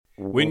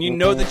When you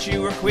know that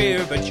you are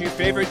queer, but your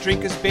favorite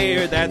drink is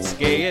beer, that's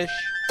gayish.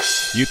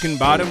 You can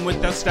bottom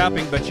without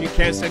stopping, but you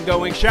can't stand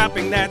going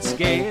shopping, that's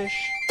gayish.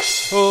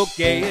 Oh,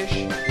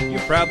 gayish,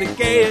 you're probably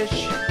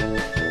gayish.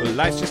 Well,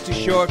 life's just too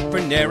short for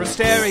narrow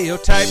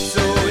stereotypes,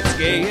 so it's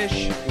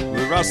gayish.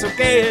 We're also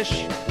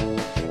gayish.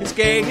 It's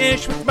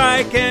Gayish with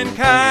Mike and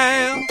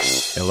Kyle.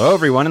 Hello,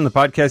 everyone in the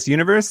podcast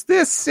universe.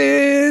 This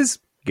is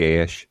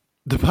Gayish,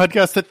 the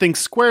podcast that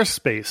thinks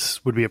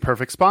Squarespace would be a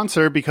perfect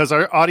sponsor because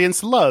our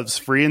audience loves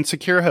free and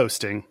secure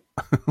hosting.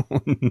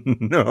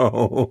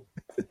 No.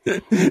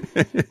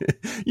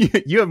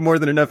 You have more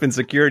than enough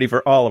insecurity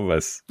for all of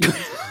us.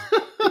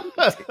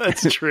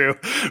 That's true.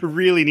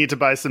 Really need to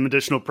buy some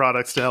additional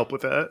products to help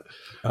with that.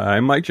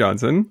 I'm Mike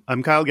Johnson.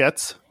 I'm Kyle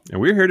Getz.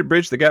 And we're here to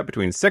bridge the gap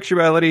between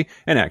sexuality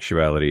and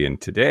actuality. And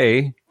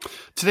today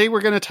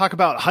we're going to talk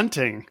about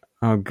hunting.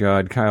 Oh,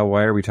 God, Kyle,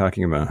 why are we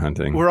talking about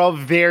hunting? We're all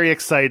very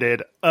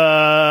excited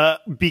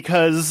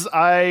because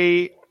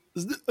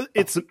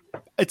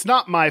it's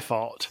not my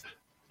fault.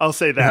 I'll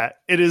say that.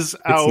 It is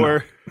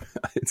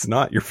It's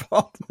not your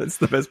fault. That's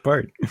the best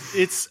part.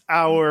 It's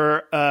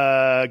our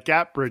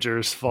Gap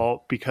Bridgers'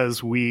 fault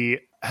because we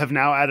have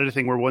now added a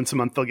thing where once a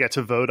month they'll get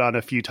to vote on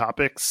a few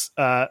topics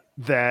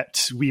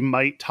that we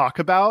might talk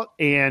about.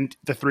 And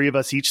the three of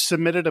us each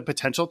submitted a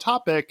potential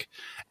topic.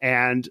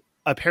 And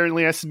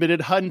apparently I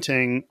submitted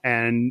hunting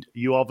and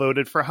you all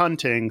voted for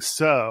hunting.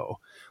 So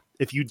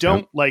if you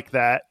don't like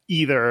that,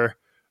 either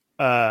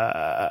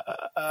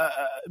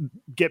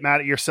get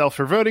mad at yourself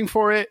for voting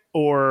for it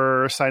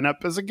or sign up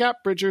as a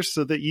Gap Bridger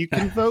so that you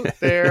can vote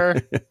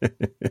there.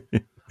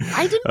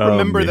 I didn't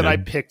remember that I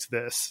picked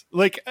this.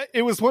 Like,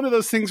 it was one of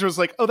those things where I was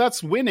like, oh,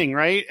 that's winning,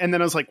 right? And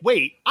then I was like,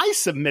 wait, I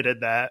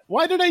submitted that.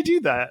 Why did I do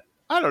that?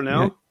 I don't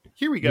know. Yeah.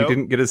 Here we go. You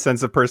didn't get a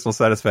sense of personal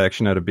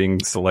satisfaction out of being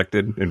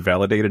selected and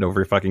validated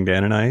over fucking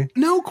Dan and I?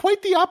 No,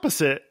 quite the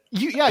opposite.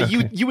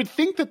 You would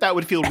think that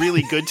would feel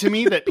really good to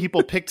me that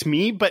people picked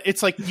me, but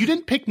it's like, you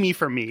didn't pick me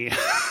for me.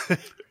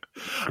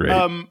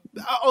 Great.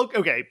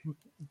 Okay.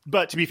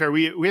 But to be fair,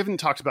 we haven't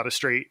talked about a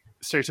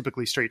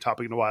stereotypically straight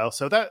topic in a while,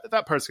 so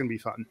that part's going to be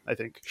fun, I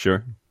think.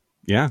 Sure.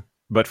 Yeah.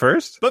 But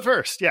first,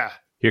 yeah.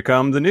 Here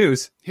come the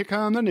news. Here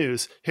come the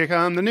news. Here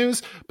come the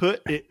news.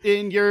 Put it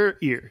in your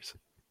ears.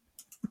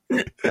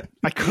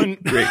 I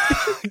couldn't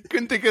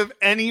think of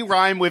any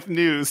rhyme with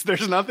news.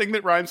 There's nothing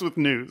that rhymes with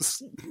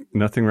news.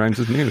 Nothing rhymes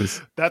with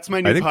news. That's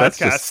my new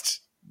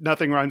podcast.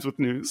 Nothing rhymes with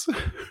news.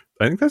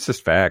 I think that's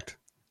just fact.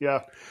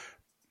 Yeah.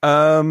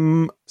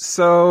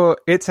 So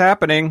it's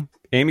happening.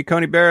 Amy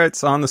Coney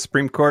Barrett's on the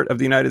Supreme Court of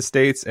the United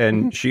States,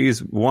 and she's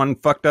one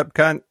fucked up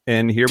cunt.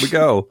 And here we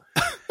go.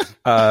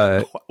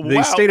 The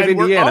state of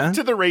Indiana. We're off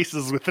to the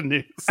races with the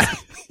news.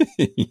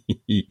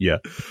 Yeah.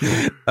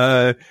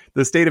 The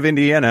state of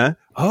Indiana.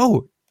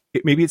 Oh,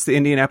 maybe it's the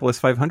Indianapolis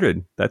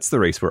 500. That's the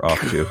race we're off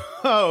to.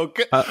 Oh,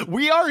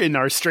 we are in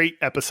our straight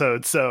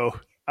episode, so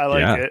I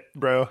like it,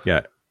 bro.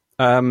 Yeah.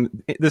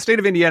 The state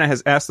of Indiana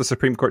has asked the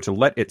Supreme Court to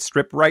let it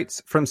strip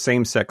rights from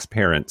same-sex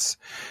parents.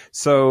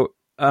 So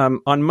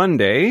on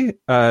Monday,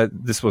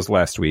 this was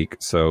last week,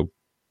 so,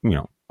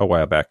 a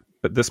while back,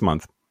 but this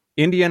month,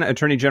 Indiana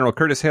Attorney General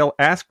Curtis Hill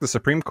asked the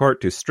Supreme Court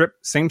to strip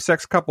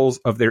same-sex couples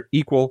of their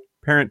equal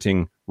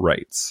parenting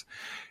rights.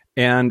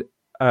 And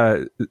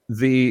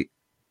the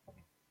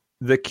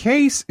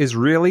case is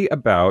really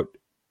about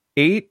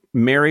 8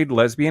 married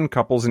lesbian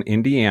couples in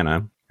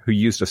Indiana who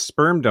used a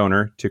sperm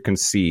donor to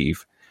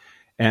conceive.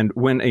 And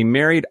when a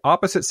married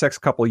opposite-sex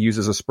couple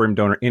uses a sperm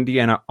donor,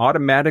 Indiana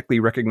automatically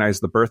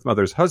recognizes the birth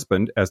mother's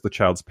husband as the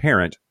child's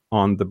parent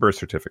on the birth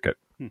certificate.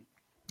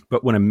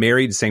 But when a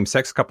married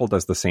same-sex couple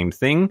does the same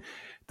thing,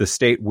 the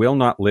state will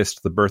not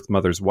list the birth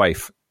mother's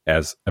wife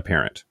as a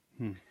parent.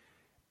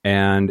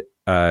 And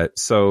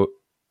so...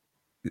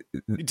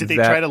 Did they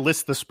try to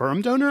list the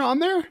sperm donor on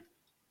there?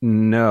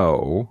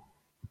 No.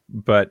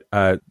 But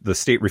the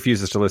state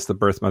refuses to list the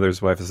birth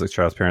mother's wife as the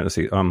child's parent. Let's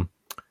see.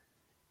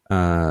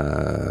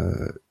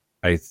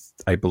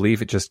 I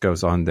believe it just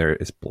goes on there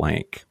as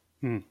blank.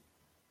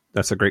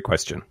 That's a great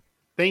question.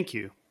 Thank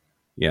you.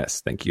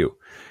 Yes, thank you.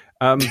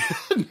 No.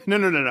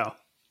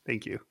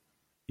 Thank you.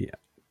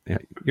 Yeah,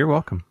 you're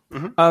welcome.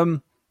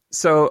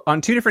 So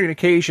on 2 different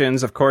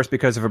occasions, of course,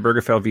 because of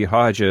Obergefell v.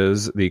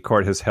 Hodges, the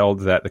court has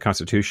held that the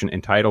Constitution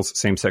entitles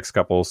same-sex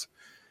couples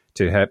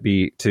to that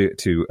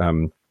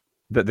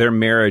their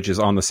marriage is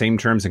on the same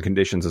terms and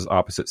conditions as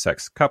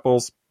opposite-sex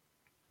couples.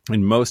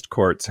 And most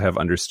courts have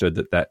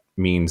understood that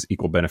means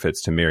equal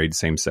benefits to married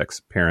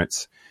same-sex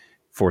parents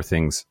for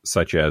things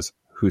such as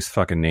whose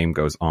fucking name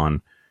goes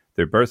on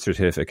their birth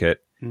certificate.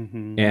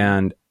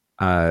 And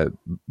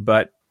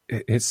but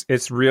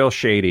it's real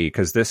shady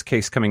because this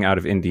case coming out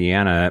of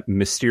Indiana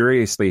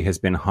mysteriously has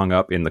been hung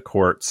up in the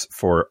courts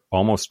for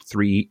almost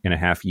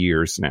 3.5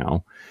 years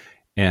now.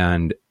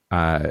 And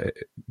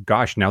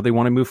gosh, now they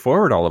want to move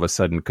forward all of a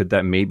sudden. Could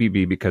that maybe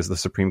be because the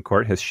Supreme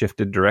Court has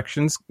shifted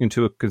directions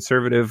into a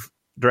conservative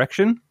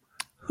direction?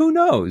 Who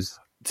knows?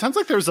 sounds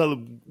like there's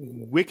a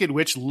wicked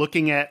witch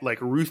looking at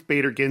like Ruth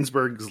Bader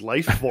Ginsburg's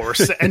life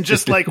force and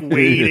just like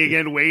waiting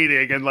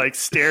and like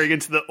staring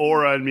into the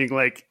aura and being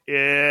like,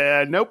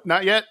 nope,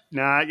 not yet.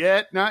 No.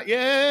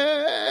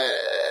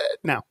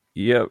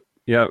 Yep.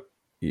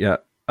 Yeah.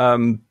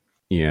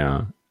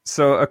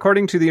 So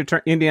according to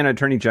the Indiana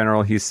Attorney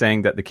General, he's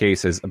saying that the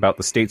case is about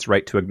the state's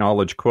right to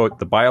acknowledge, quote,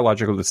 the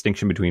biological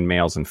distinction between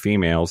males and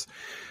females.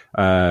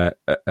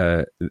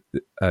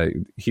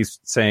 He's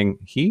saying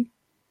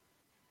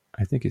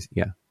I think he's,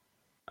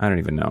 I don't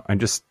even know. I'm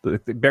just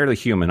barely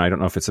human. I don't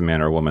know if it's a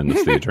man or a woman.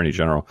 It's the Attorney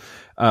General.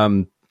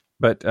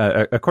 But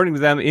according to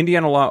them,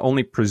 Indiana law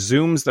only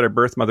presumes that a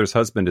birth mother's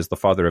husband is the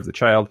father of the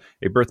child.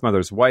 A birth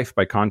mother's wife,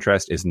 by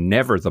contrast, is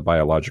never the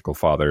biological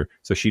father,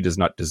 so she does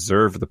not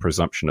deserve the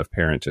presumption of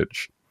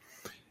parentage.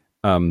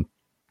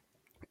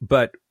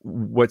 But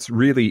what's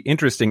really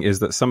interesting is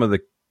that some of the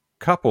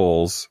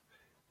couples,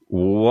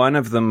 one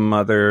of the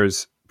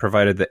mothers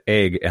provided the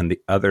egg and the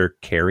other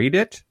carried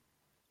it.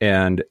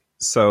 And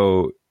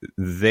so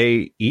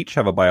they each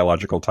have a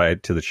biological tie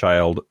to the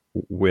child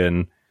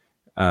when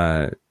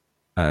the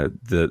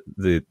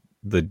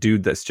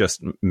dude that's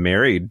just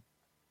married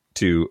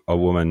to a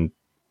woman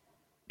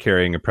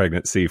carrying a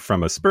pregnancy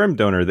from a sperm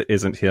donor that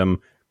isn't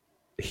him,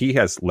 he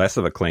has less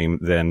of a claim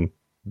than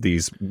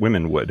these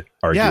women would,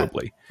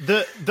 arguably.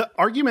 Yeah. The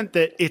argument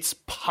that it's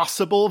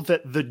possible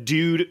that the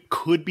dude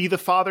could be the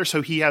father,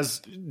 so he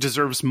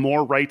deserves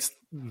more rights,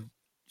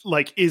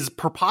 like, is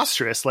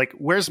preposterous. Like,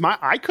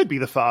 I could be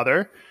the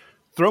father.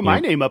 Throw my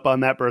name up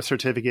on that birth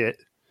certificate.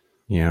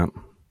 Yeah.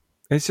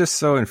 It's just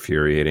so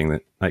infuriating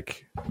that,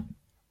 like,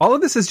 all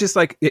of this is just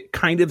like, it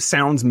kind of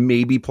sounds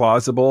maybe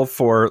plausible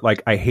for,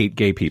 like, I hate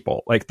gay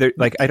people. Like,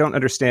 I don't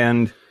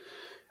understand.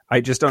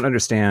 I just don't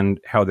understand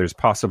how there's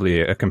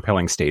possibly a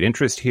compelling state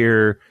interest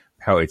here,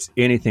 how it's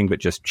anything but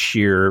just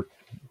sheer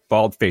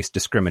bald-faced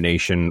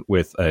discrimination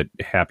with a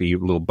happy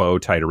little bow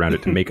tied around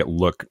it to make it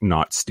look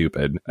not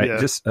stupid.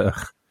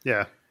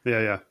 Yeah.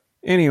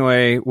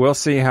 Anyway, we'll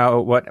see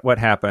what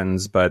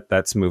happens, but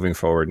that's moving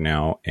forward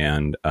now.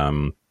 And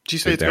did you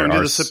say it's going to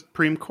the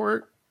Supreme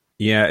Court?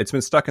 Yeah, it's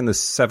been stuck in the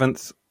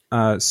Seventh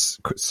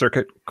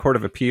Circuit Court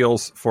of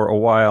Appeals for a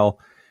while,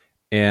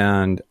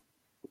 and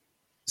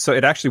so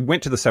it actually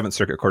went to the Seventh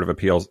Circuit Court of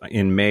Appeals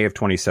in May of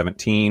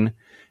 2017,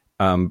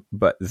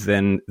 but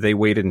then they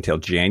waited until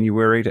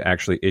January to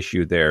actually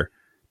issue their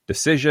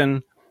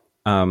decision.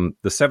 The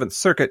Seventh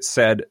Circuit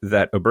said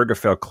that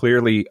Obergefell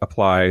clearly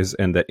applies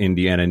and that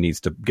Indiana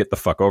needs to get the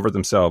fuck over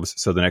themselves.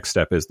 So the next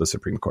step is the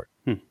Supreme Court.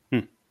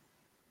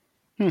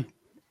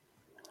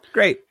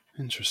 Great.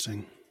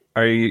 Interesting.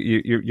 Are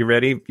you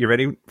ready? You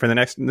ready for the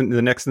next in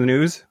the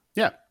news?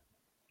 Yeah.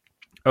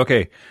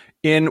 Okay.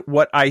 In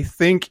what I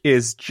think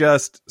is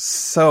just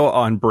so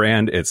on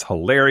brand, it's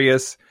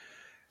hilarious.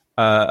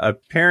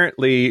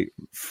 Apparently,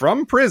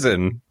 from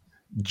prison,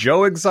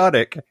 Joe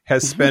Exotic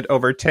has spent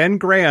over 10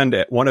 grand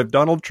at one of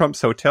Donald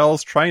Trump's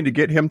hotels trying to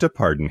get him to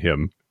pardon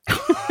him.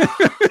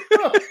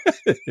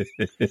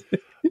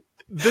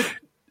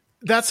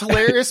 That's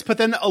hilarious, but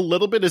then a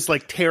little bit is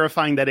like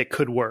terrifying that it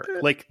could work.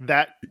 Like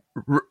that,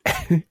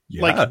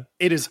 yeah. Like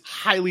it is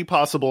highly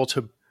possible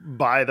to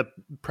buy the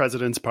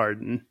president's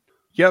pardon.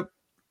 Yep.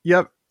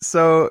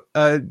 So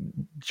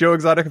Joe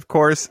Exotic, of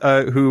course,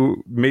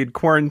 who made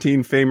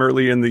Quarantine fame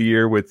early in the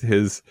year with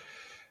his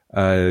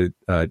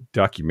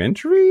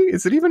documentary.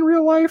 Is it even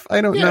real life?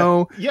 I don't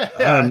know.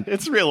 Yeah,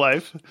 it's real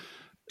life.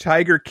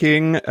 Tiger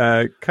King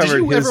covered. Did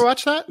you ever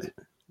watch that?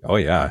 Oh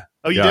yeah.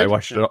 Oh, you did? I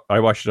watched it. I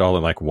watched it all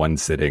in like one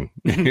sitting.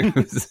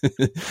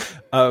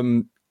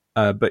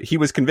 But he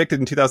was convicted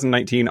in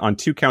 2019 on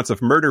 2 counts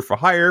of murder for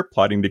hire,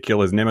 plotting to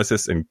kill his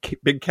nemesis and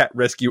big cat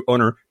rescue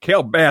owner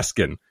Cale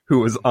Baskin, who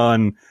was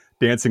on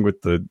Dancing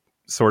with the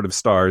Sword of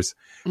Stars,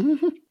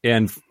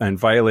 and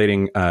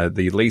violating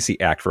the Lacey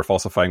Act for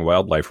falsifying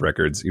wildlife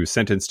records. He was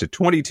sentenced to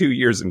 22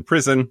 years in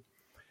prison.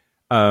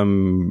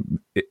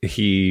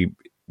 He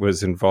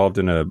was involved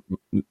in a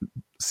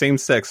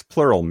same-sex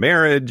plural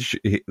marriage.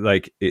 He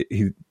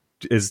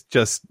is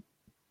just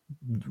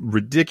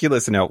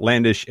ridiculous and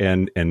outlandish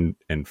and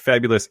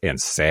fabulous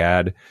and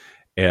sad.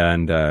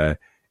 And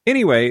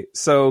anyway,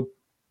 so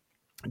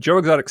Joe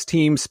Exotic's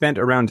team spent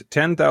around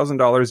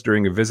 $10,000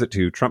 during a visit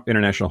to Trump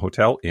International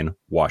Hotel in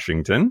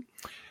Washington.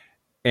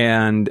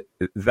 And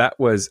that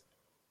was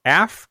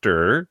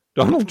after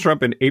Donald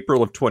Trump in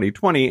April of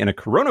 2020 in a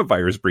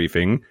coronavirus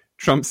briefing,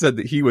 Trump said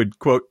that he would,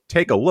 quote,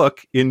 take a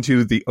look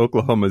into the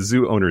Oklahoma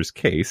zoo owner's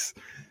case.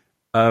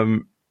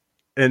 And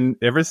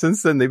ever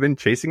since then, they've been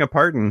chasing a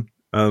pardon.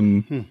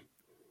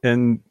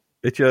 And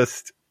it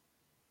just,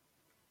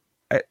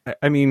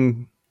 I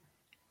mean,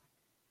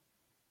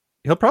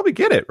 he'll probably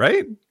get it,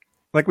 right?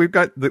 Like, we've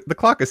got, the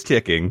clock is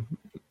ticking.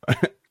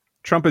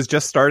 Trump has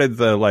just started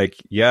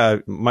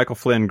the, Michael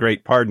Flynn,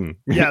 great pardon.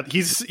 Yeah,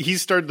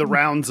 he's started the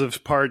rounds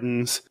of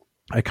pardons.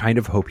 I kind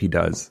of hope he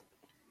does.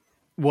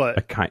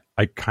 What?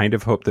 I kind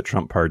of hope that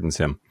Trump pardons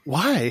him.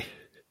 Why?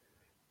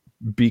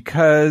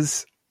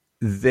 Because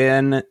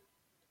then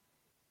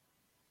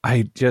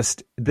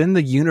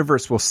the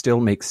universe will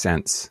still make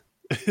sense.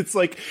 It's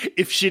like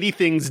if shitty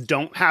things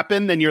don't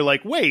happen, then you're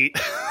like, wait,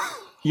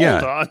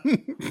 hold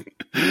on.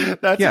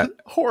 That's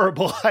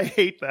horrible. I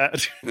hate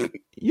that.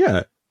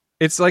 Yeah.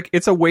 It's like,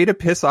 it's a way to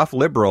piss off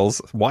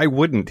liberals. Why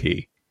wouldn't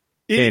he?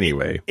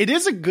 Anyway. It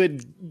is a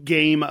good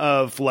game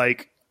of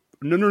like,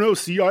 no,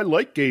 see, I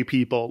like gay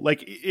people.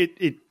 Like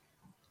it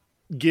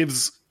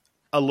gives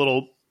a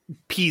little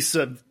piece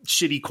of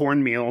shitty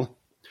cornmeal.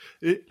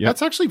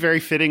 That's actually very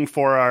fitting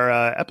for our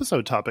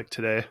episode topic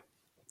today.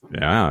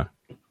 Yeah.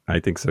 I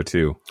think so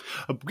too.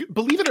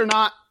 Believe it or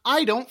not,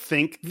 I don't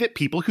think that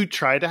people who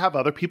try to have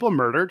other people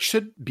murdered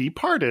should be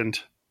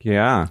pardoned.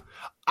 Yeah.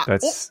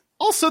 That's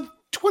also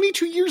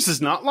 22 years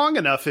is not long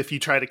enough if you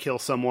try to kill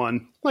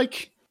someone.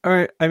 Like, all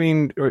right. I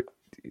mean,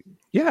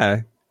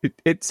 yeah.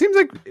 It seems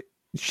like,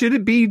 should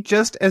it be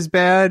just as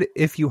bad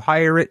if you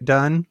hire it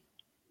done?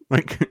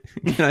 Like,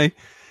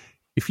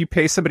 if you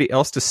pay somebody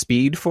else to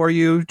speed for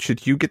you,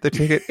 should you get the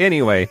ticket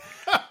anyway?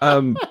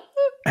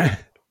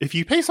 If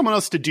you pay someone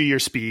else to do your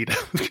speed,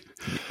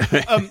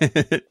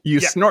 you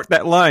snort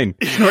that line.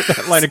 Snort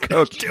that line of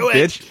coke, do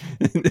it.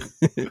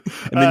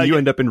 Bitch. And then you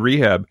end up in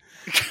rehab.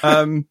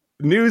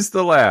 News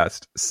the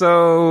last.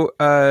 So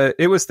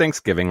it was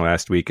Thanksgiving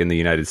last week in the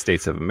United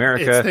States of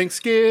America. It's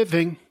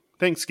Thanksgiving.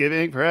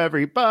 Thanksgiving for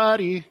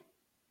everybody.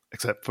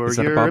 Except for Is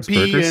that Europeans. a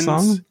Bob's Burgers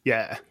song?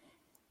 Yeah.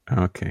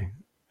 Okay.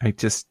 I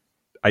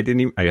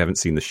haven't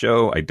seen the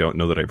show. I don't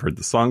know that I've heard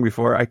the song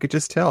before. I could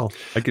just tell.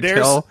 I could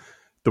tell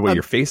the way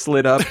your face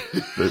lit up.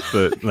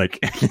 Like.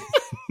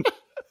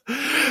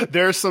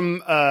 There's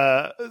some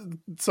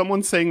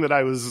someone saying that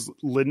I was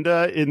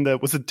Linda in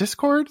was it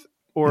Discord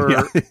or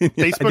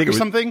Facebook or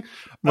something?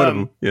 One of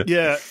them.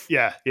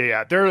 Yeah.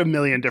 There are a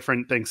million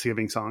different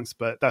Thanksgiving songs,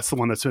 but that's the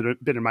one that's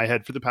been in my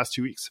head for the past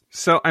 2 weeks.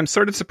 So I'm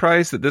sort of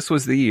surprised that this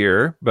was the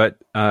year, but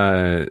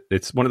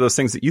it's one of those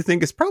things that you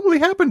think has probably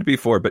happened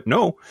before, but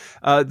no.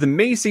 The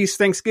Macy's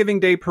Thanksgiving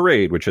Day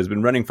Parade, which has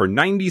been running for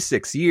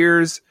 96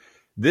 years,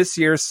 this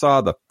year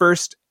saw the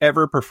first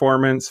ever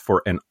performance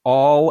for an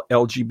all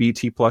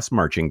LGBT plus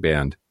marching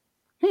band.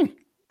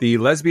 The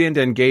Lesbian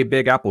and Gay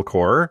Big Apple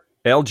Corps,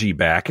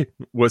 LGBAC,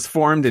 was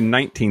formed in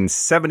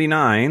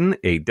 1979,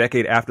 a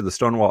decade after the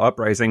Stonewall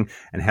Uprising,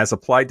 and has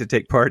applied to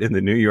take part in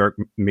the New York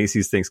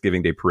Macy's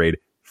Thanksgiving Day Parade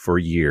for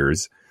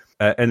years.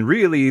 And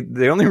really,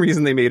 the only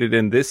reason they made it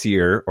in this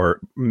year,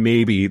 or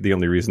maybe the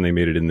only reason they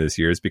made it in this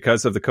year, is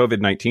because of the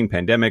COVID-19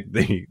 pandemic.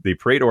 The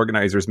parade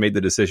organizers made the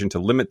decision to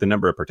limit the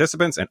number of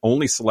participants and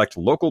only select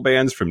local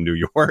bands from New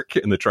York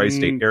and the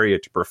tri-state area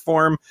to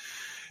perform.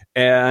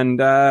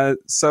 And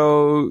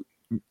so,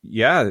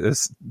 yeah,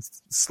 it's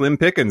slim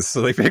pickings.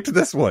 So they picked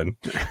this one.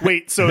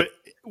 Wait, so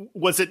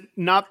was it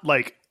not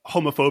like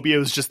homophobia? It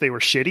was just they were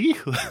shitty?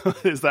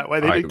 Is that why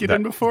they didn't get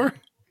in before?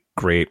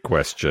 Great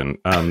question.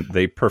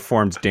 They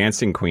performed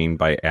Dancing Queen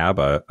by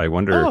ABBA. I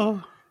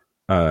wonder.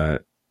 I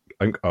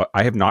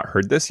have not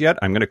heard this yet.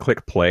 I'm going to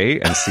click play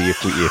and see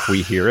if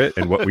we hear it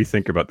and what we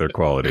think about their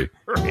quality.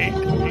 Right.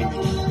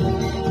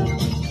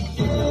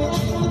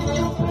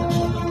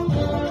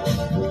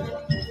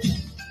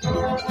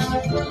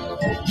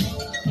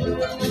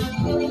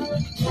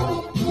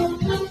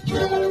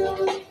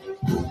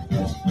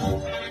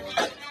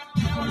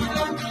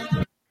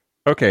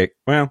 Okay,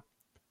 well,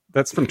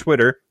 that's from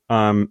Twitter.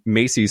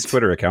 Macy's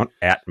Twitter account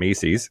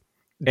 @Macy's,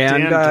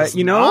 and Dan does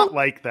you know, not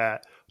like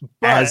that.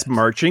 But as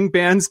marching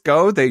bands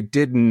go, they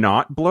did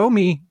not blow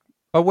me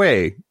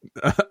away.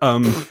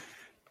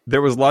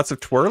 There was lots of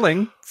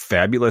twirling,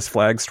 fabulous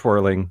flags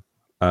twirling,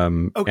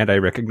 and I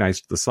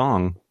recognized the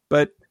song,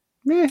 but.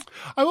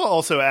 I will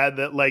also add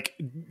that, like,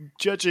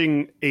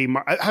 judging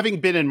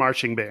having been in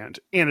marching band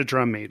and a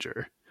drum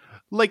major,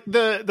 like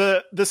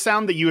the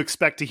sound that you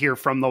expect to hear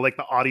from the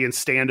audience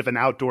stand of an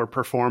outdoor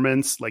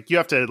performance, like you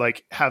have to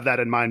have that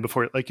in mind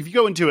before, like if you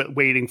go into it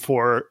waiting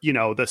for,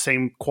 the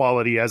same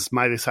quality as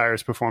Miley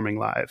Cyrus performing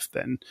live,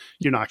 then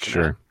you're not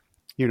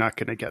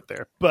gonna get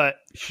there. But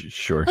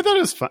sure, I thought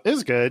it was fun. It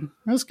was good.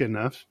 It was good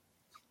enough.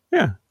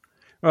 Yeah.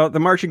 Well,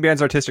 the marching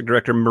band's artistic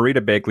director, Marita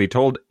Bakley,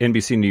 told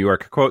NBC New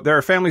York, quote, "There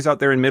are families out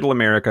there in middle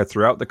America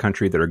throughout the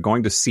country that are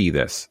going to see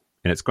this.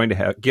 And it's going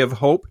to give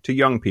hope to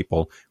young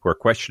people who are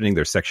questioning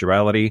their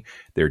sexuality,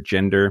 their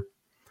gender."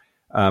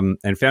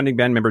 And founding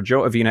band member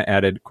Joe Avina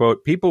added,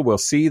 quote, "People will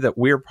see that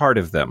we're part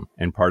of them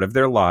and part of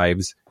their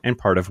lives and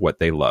part of what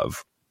they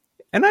love."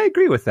 And I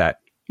agree with that.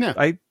 Yeah.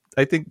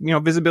 I think,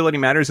 visibility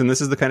matters. And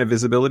this is the kind of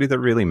visibility that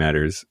really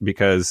matters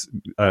because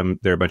there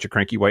are a bunch of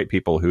cranky white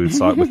people who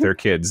saw it with their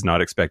kids,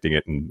 not expecting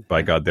it. And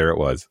by God, there it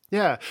was.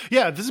 Yeah.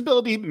 Yeah.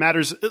 Visibility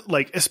matters,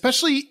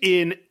 especially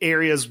in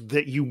areas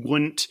that you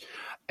wouldn't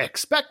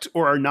expect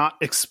or are not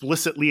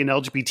explicitly an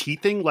LGBT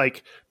thing.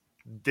 Like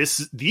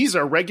these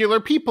are regular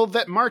people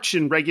that march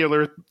in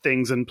regular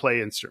things and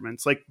play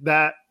instruments like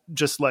that.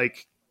 Just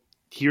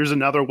here's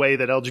another way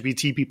that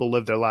LGBT people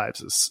live their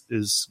lives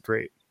is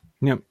great.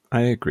 Yep,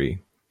 I agree.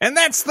 And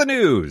that's the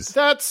news.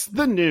 That's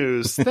the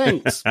news.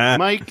 Thanks,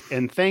 Mike.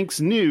 And thanks,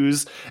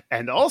 news.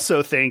 And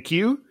also thank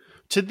you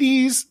to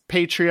these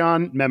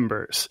Patreon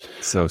members.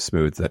 So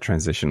smooth. That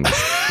transition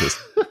was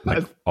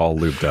like all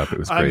lubed up. It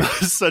was great.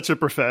 I'm such a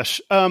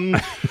profesh.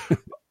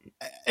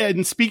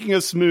 And speaking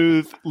of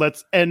smooth,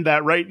 let's end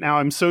that right now.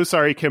 I'm so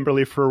sorry,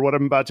 Kimberly, for what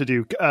I'm about to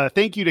do.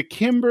 Thank you to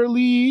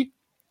Kimberly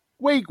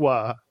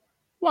Wagwa.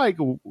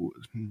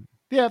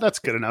 Yeah, that's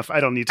good enough. I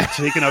don't need to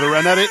take another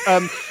run at it.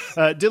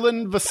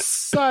 Dylan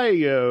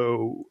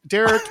Vasayo.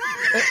 Derek,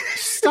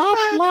 stop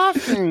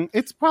laughing.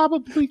 It's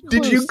probably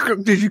close.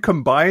 Did you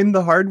combine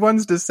the hard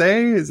ones to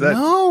say? Is that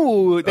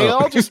No, they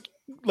all just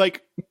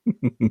like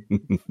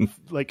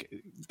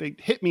they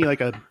hit me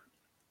like a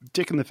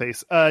dick in the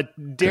face.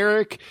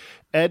 Derek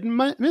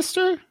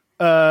Edmister,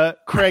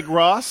 Craig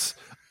Ross.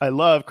 I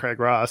love Craig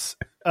Ross.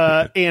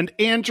 And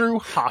Andrew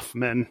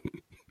Hoffman.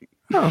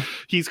 Oh.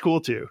 He's cool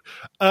too.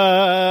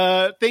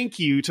 Thank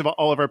you to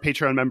all of our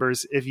Patreon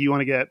members. If you want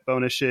to get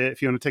bonus shit,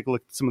 if you want to take a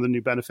look at some of the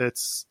new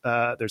benefits,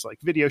 there's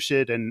like video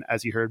shit. And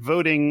as you heard,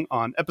 voting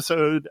on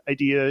episode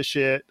idea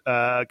shit,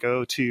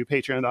 go to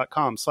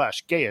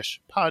patreon.com/Gayish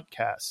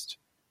podcast.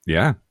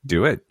 Yeah,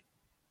 do it.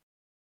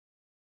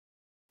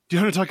 Do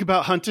you want to talk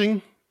about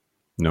hunting?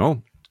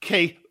 No.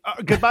 Okay.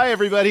 Goodbye,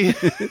 everybody.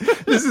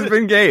 This has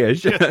been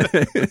Gayish.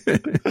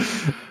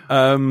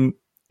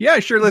 Yeah,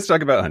 sure. Let's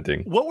talk about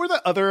hunting. What were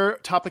the other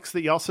topics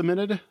that y'all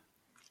submitted?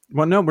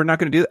 Well, no, we're not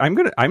going to do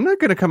that. I'm not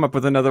going to come up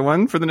with another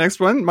one for the next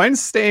one.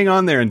 Mine's staying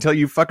on there until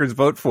you fuckers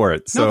vote for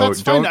it. So no,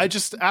 that's fine. I'm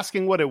just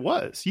asking what it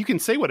was. You can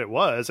say what it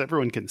was.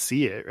 Everyone can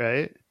see it,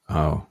 right?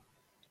 Oh,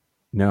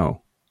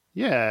 no.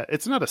 Yeah,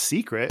 it's not a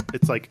secret.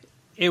 It's like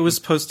it was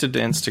posted to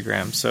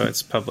Instagram, so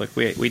it's public.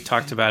 We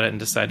talked about it and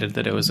decided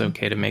that it was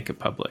okay to make it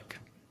public.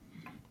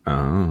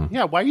 Oh,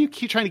 yeah. Why are you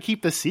trying to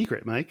keep this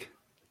secret, Mike?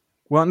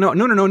 Well, no.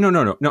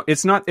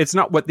 It's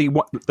not what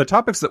the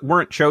topics that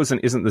weren't chosen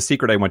isn't the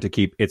secret I want to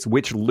keep. It's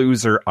which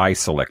loser I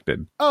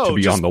selected to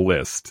be on the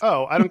list.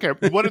 Oh, I don't care.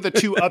 What are the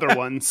two other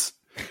ones?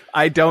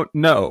 I don't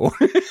know.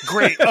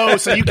 Great. Oh,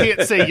 so you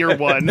can't say you're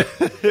one.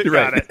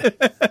 Got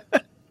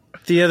it.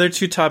 The other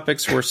two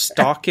topics were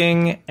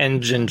stalking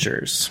and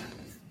gingers.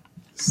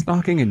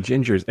 Stalking and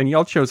gingers. And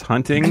y'all chose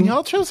hunting?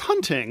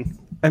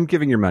 I'm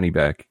giving your money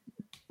back.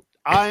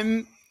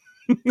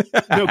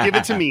 No, give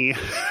it to me.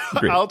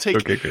 Great. I'll take.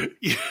 Okay, great.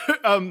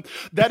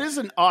 That is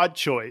an odd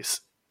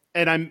choice,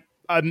 and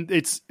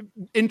it's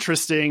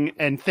interesting.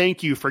 And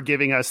thank you for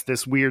giving us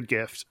this weird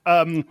gift.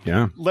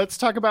 Yeah. Let's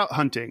talk about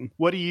hunting.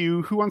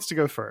 Who wants to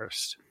go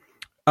first?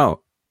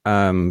 Oh,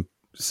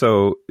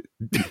 so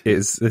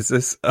is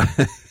this?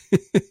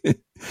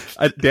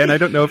 Dan, I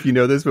don't know if you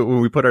know this, but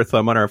when we put our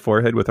thumb on our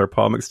forehead with our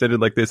palm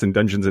extended like this in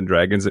Dungeons and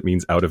Dragons, it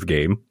means out of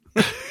game.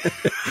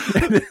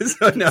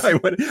 So now I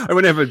want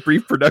to have a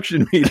brief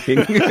production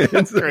meeting.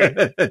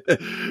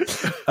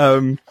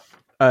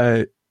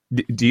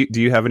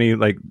 Do you have any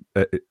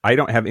I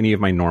don't have any of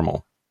my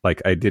normal.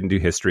 Like I didn't do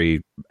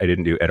history, I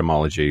didn't do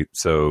etymology.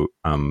 So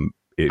do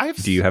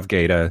you have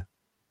Gata?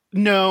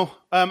 No,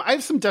 I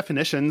have some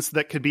definitions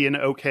that could be an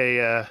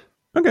okay.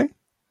 Okay,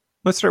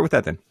 let's start with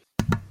that then.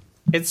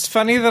 It's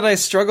funny that I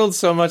struggled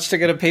so much to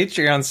get a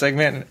Patreon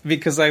segment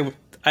because I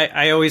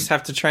always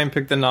have to try and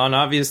pick the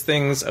non-obvious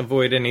things,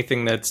 avoid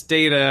anything that's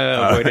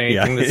data, avoid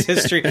anything that's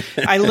history.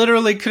 I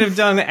literally could have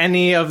done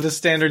any of the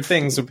standard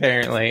things,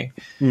 apparently.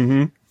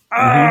 Mm-hmm.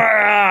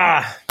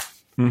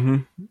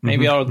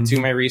 Maybe I'll do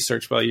my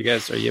research while you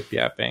guys are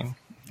yip-yapping.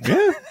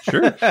 Yeah,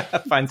 sure.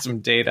 Find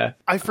some data.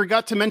 I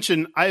forgot to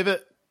mention, I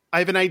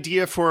have an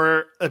idea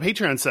for a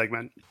Patreon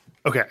segment.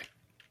 Okay.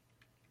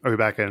 Are we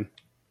back in?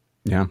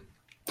 Yeah.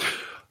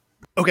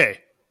 Okay.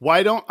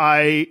 Why don't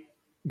I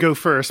go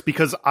first?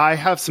 Because I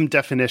have some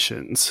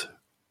definitions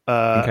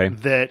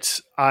that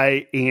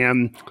I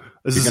am...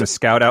 You're going to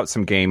scout out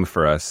some game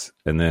for us,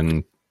 and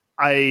then...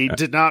 I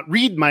did not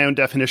read my own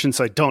definition,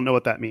 so I don't know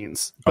what that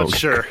means. But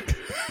sure.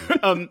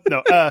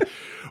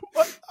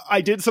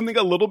 I did something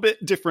a little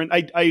bit different.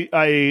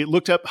 I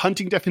looked up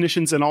hunting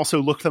definitions and also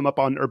looked them up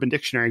on Urban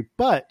Dictionary.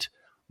 But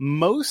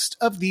most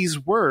of these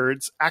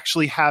words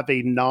actually have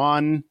a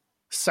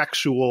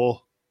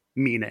non-sexual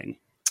meaning.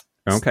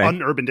 Okay.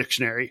 On Urban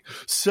Dictionary.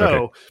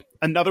 So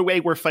another way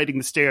we're fighting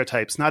the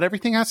stereotypes. Not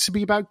everything has to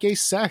be about gay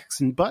sex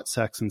and butt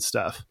sex and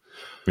stuff.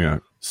 Yeah.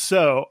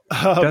 So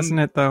doesn't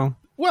it though?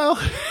 Well,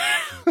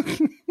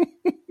 I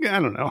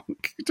don't know.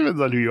 It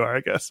depends on who you are,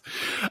 I guess.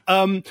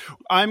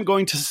 I'm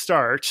going to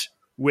start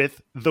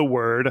with the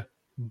word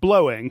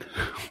blowing.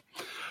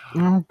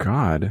 Oh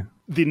God.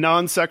 The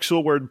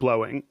non-sexual word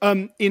blowing.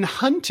 In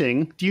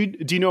hunting, do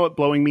you know what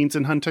blowing means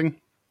in hunting?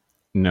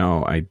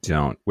 No, I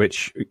don't.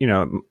 Which,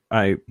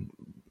 I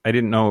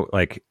didn't know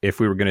like if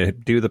we were going to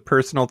do the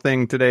personal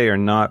thing today or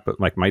not. But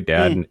like my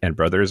dad and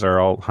brothers are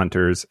all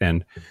hunters,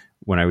 and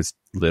when I was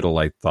little,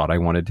 I thought I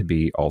wanted to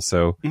be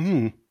also.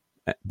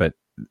 But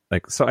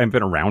like, so I've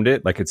been around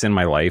it. Like it's in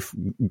my life,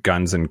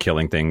 guns and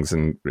killing things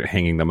and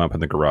hanging them up in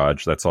the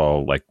garage. That's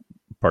all like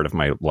part of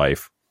my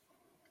life.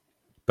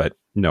 But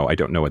no, I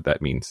don't know what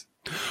that means.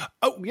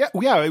 Oh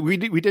yeah. We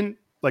didn't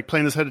like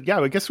playing this head,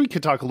 I guess we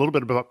could talk a little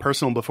bit about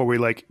personal before we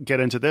like get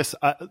into this.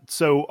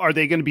 So are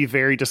they going to be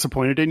very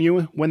disappointed in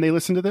you when they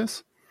listen to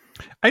this?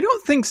 I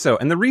don't think so.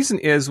 And the reason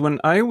is when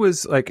I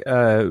was like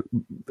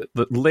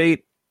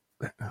like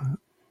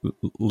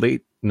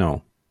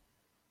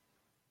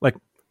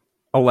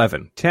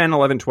 10,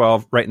 11,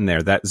 12, right in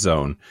there, that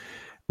zone,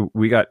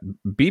 we got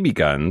BB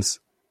guns,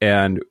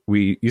 and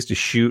we used to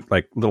shoot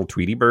like little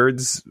Tweety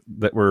birds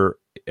that were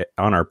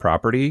on our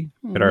property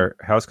at our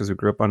house because we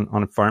grew up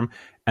on a farm.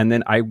 And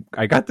then I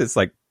got this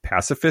like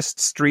pacifist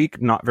streak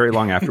not very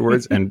long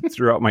afterwards. And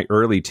throughout my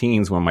early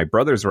teens, when my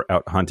brothers were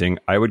out hunting,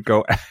 I would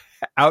go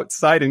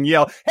outside and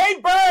yell,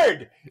 "Hey,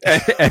 bird!"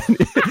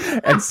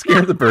 and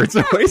scare the birds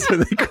away so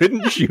they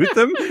couldn't shoot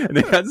them. And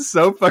they got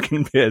so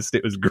fucking pissed.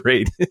 It was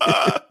great.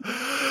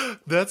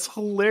 That's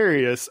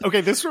hilarious.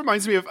 Okay, this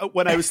reminds me of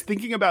when I was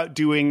thinking about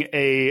doing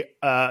a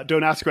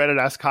Don't Ask Reddit,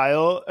 Ask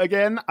Kyle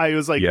again. I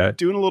was like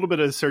doing a little bit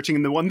of searching,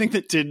 and the one thing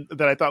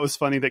that I thought was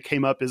funny that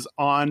came up is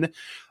on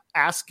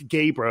Ask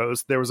Gay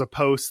Bros, there was a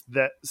post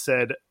that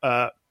said,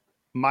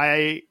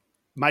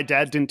 my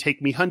dad didn't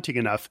take me hunting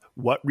enough.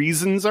 What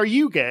reasons are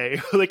you gay?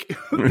 Like,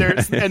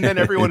 and then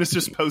everyone is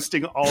just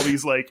posting all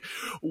these like,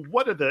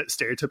 what are the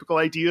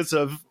stereotypical ideas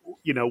of,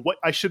 you know, what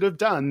I should have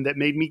done that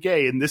made me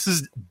gay? And this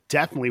is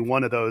definitely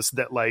one of those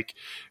that like,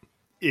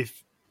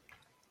 if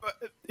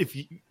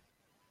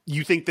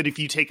you think that if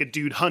you take a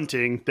dude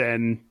hunting,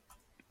 then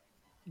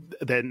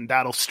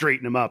that'll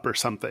straighten him up or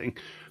something.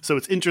 So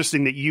it's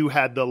interesting that you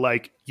had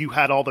you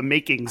had all the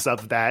makings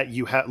of that.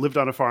 You had lived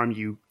on a farm.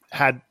 You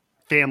had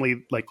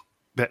family like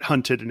that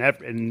hunted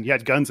and you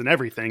had guns and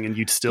everything, and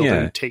you'd still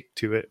didn't take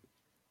to it.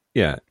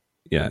 Yeah.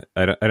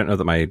 I don't know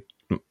that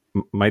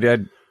my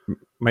dad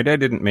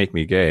didn't make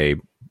me gay,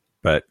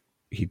 but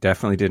he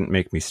definitely didn't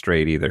make me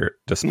straight either,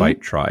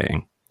 despite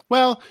trying.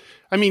 Well,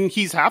 I mean,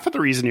 he's half of the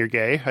reason you're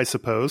gay, I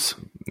suppose.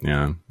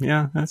 Yeah,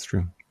 that's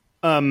true.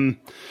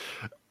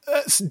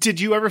 Did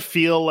you ever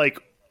feel like,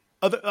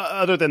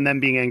 other than them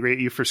being angry at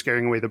you for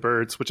scaring away the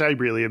birds, which I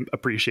really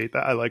appreciate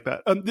that. I like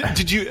that.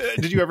 Did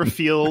you ever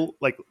feel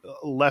like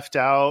left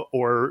out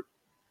or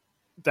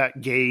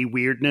that gay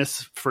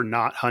weirdness for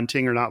not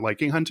hunting or not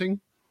liking hunting?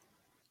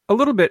 A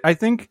little bit. I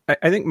think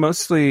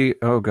mostly,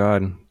 oh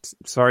God,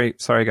 sorry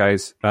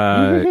guys.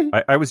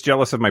 I was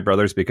jealous of my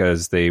brothers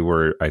because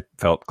I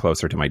felt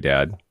closer to my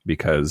dad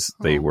because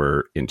they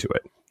were into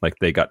it. Like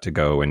they got to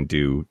go and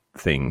do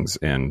things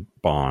and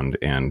bond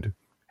and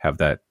have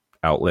that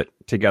outlet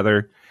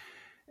together.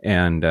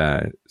 And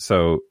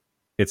so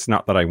it's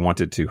not that I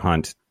wanted to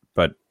hunt,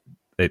 but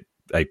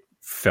I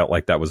felt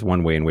like that was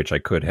one way in which I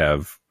could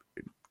have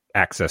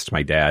accessed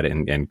my dad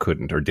and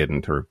couldn't or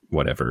didn't or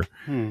whatever.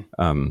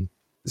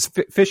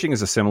 Fishing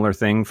is a similar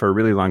thing. For a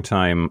really long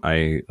time,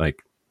 I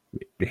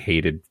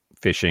hated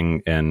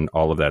fishing, and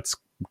all of that's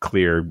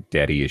clear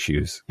daddy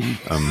issues.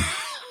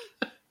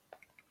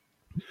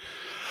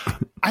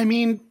 I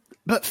mean,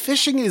 but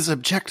fishing is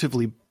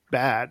objectively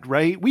bad,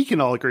 right? We can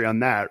all agree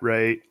on that,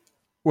 right?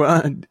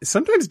 Well,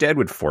 sometimes Dad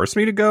would force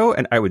me to go,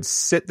 and I would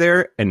sit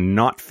there and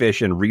not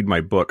fish and read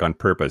my book on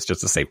purpose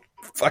just to say,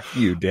 "Fuck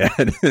you,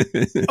 Dad."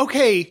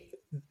 Okay.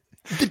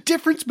 The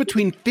difference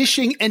between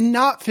fishing and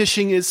not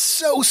fishing is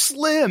so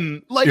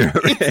slim. Like,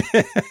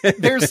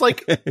 there's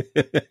like,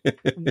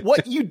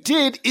 what you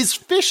did is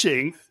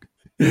fishing.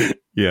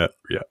 Yeah.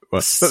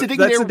 Well, sitting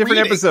that's there a different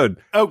reading. episode.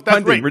 Oh, that's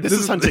hunting. Right. This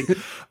is hunting.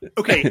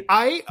 Okay,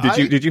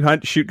 Did you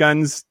shoot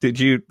guns? Did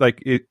you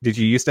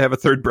used to have a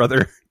third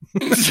brother?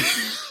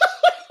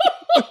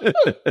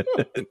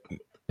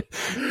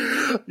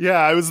 Yeah,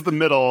 I was the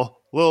middle.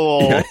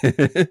 Little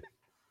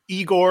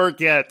Igor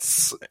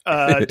gets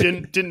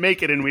didn't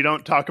make it, and we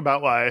don't talk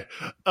about why.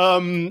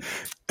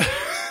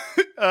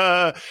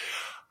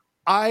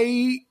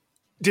 I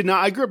did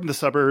not. I grew up in the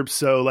suburbs,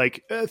 so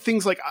like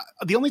things like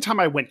the only time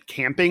I went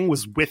camping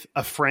was with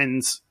a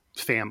friend's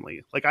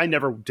family. Like I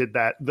never did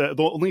that. The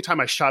only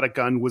time I shot a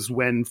gun was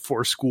when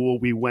for school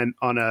we went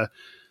on a.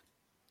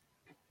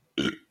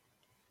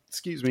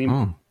 Excuse me.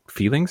 Oh,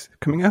 feelings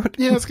coming out.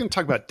 Yeah, I was going to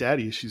talk about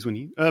daddy issues when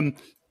he.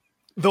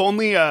 The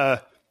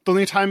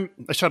only time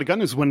I shot a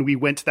gun is when we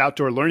went to the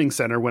outdoor learning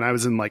center when I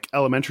was in like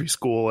elementary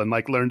school and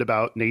like learned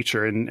about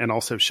nature and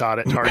also shot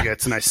at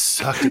targets, and I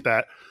sucked at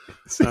that.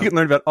 So you can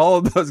learn about all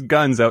of those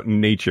guns out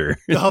in nature.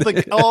 all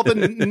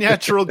the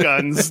natural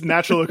guns,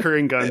 natural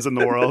occurring guns in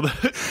the world.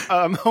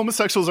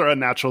 Homosexuals are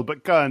unnatural,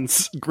 but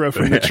guns grow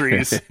from the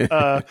trees.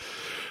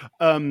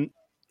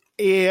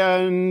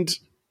 And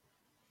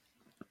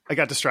I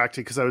got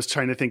distracted because I was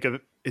trying to think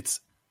of it's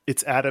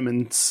Adam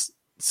and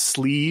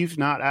Sleeve,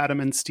 not Adam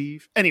and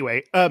Steve.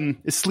 Anyway,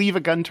 is sleeve a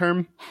gun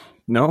term?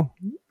 No.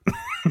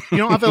 You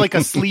don't have like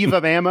a sleeve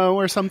of ammo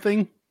or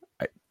something?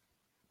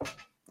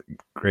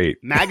 Great.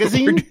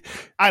 Magazine?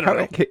 I don't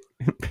know.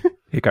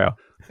 Hey, Kyle.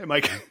 Hey,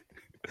 Mike.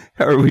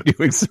 How are we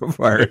doing so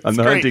far on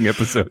the hunting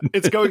episode?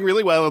 It's going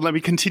really well, and let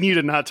me continue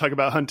to not talk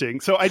about hunting.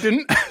 So I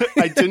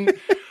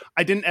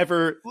I didn't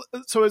ever,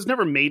 so I was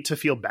never made to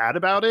feel bad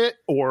about it,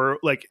 or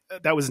like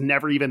that was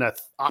never even a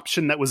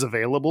option that was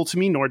available to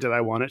me, nor did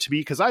I want it to be,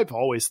 because I've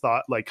always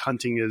thought like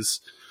hunting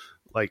is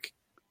like,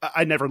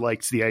 I never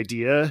liked the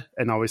idea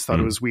and always thought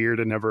it was weird,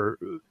 and never,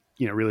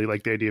 really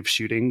liked the idea of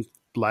shooting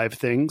live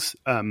things.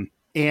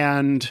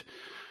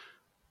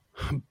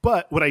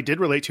 But what I did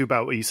relate to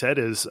about what you said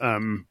is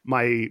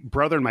my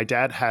brother and my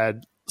dad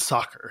had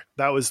soccer.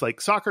 That was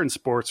like soccer and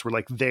sports were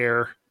like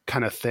their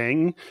kind of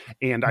thing.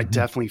 And I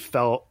definitely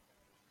felt,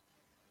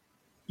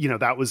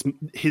 that was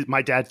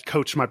my dad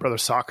coached my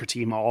brother's soccer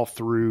team all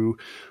through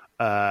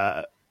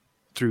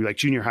like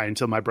junior high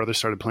until my brother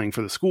started playing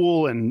for the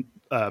school. And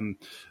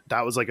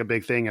that was like a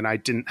big thing. And I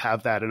didn't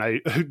have that. And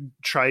I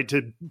tried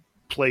to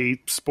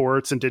play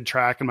sports and did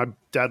track, and my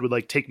dad would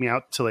like take me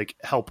out to like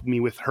help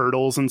me with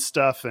hurdles and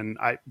stuff. And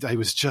I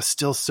was just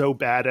still so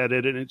bad at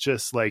it. And it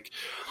just like,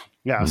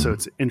 so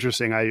it's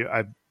interesting.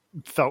 I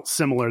felt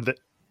similar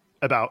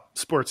about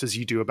sports as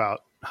you do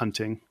about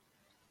hunting.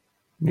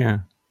 Yeah.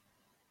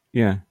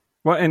 Yeah.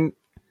 Well, and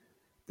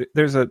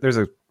there's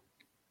a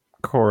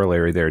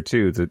corollary there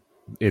too, that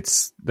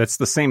that's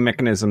the same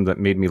mechanism that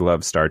made me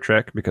love Star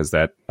Trek, because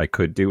that I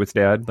could do with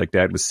Dad. Like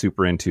Dad was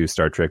super into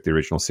Star Trek, the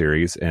original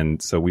series, and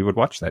so we would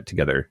watch that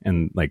together,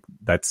 and like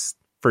that's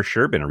for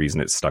sure been a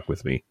reison it stuck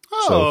with me.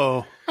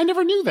 Oh, I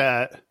never knew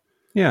that.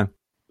 Yeah.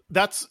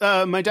 That's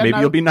my dad. Maybe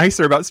you'll be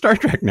nicer about Star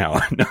Trek now.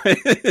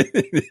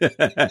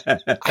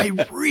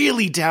 I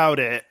really doubt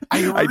it.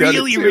 I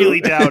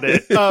really doubt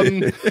it.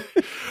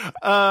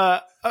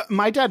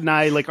 My dad and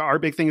I, like, our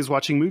big thing is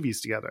watching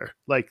movies together.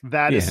 Like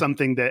that is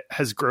something that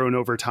has grown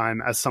over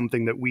time as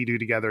something that we do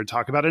together and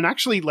talk about. And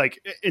actually, like,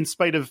 in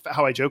spite of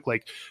how I joke,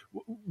 like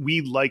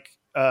we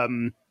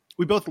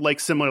both like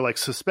similar, like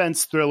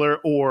suspense, thriller,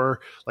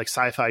 or like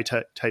sci-fi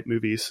type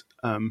movies.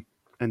 And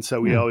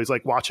so we always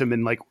like watch them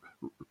and like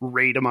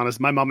rate them on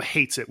my mom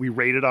hates it. We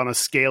rate it on a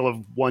scale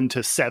of 1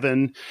 to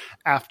 7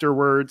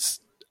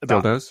 afterwards.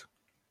 Dildos?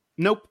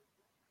 Nope.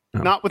 Oh.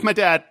 Not with my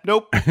dad.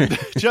 Nope.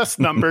 Just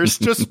numbers,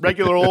 just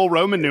regular old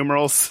Roman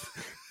numerals.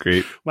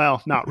 Great.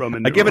 Well, not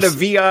Roman numerals. I give it a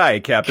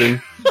VI,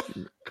 Captain.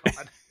 God,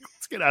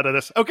 let's get out of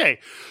this. Okay.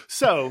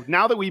 So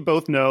now that we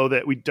both know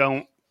that we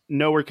don't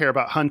know or care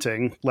about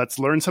hunting, let's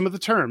learn some of the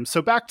terms.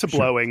 So back to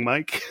blowing,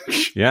 Mike.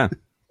 Yeah.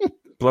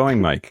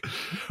 Blowing Mike.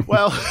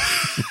 Well,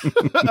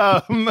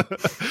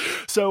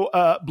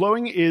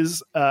 blowing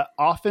is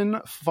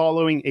often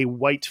following a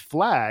white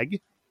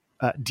flag.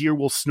 Deer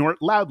will snort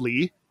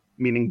loudly,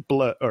 meaning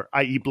blow, or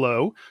i.e.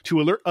 blow,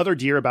 to alert other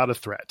deer about a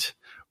threat.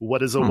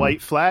 What is a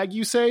white flag,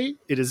 you say?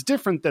 It is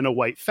different than a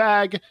white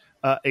fag.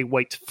 A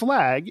white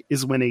flag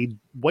is when a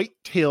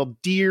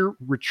white-tailed deer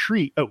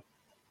retreat. Oh,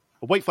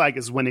 a white flag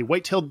is when a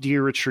white-tailed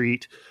deer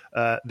retreat.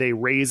 They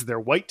raise their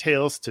white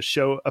tails to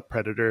show a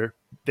predator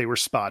they were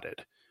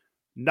spotted.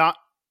 Not,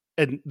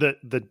 and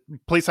the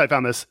place I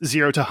found this,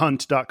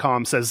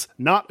 0tohunt.com, says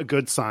not a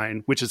good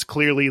sign, which is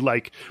clearly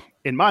like,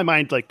 in my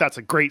mind, like that's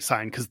a great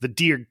sign because the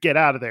deer get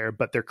out of there,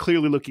 but they're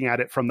clearly looking at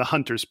it from the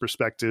hunter's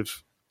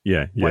perspective.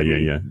 Yeah.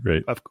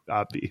 Right.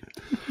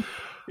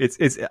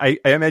 It's I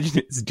imagine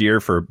it's deer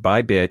for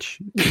bye,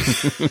 bitch.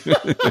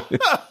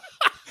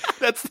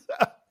 That's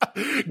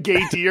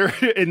gay deer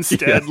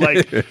instead. Yeah.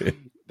 Like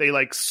they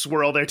like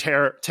swirl their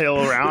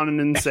tail around and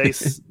then say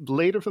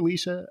later,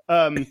 Felicia.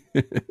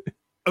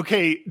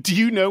 Okay, do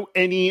you know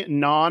any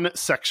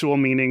non-sexual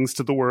meanings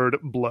to the word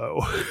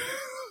blow?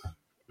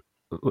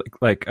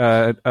 like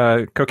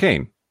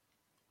cocaine.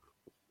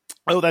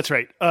 Oh, that's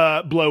right.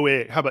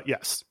 Blowing. How about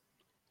yes?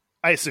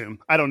 I assume.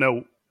 I don't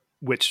know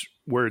which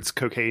words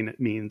cocaine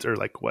means or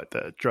like what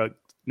the drug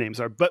names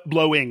are, but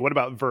blowing. What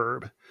about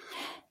verb?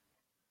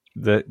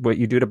 What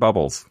you do to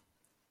Bubbles,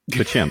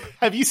 the chimp.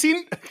 Have you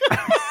seen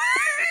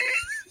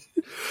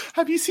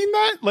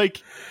that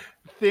like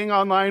thing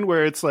online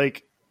where it's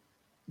like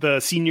the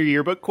senior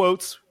yearbook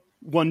quotes?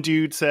 One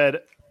dude said,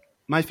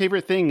 "My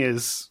favorite thing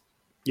is,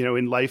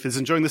 in life is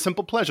enjoying the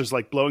simple pleasures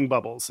like blowing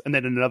bubbles." And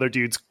then another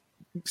dude's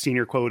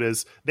senior quote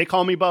is, "They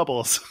call me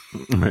Bubbles."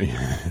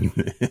 Good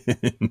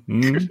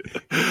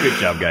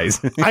job,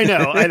 guys. I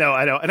know. And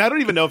I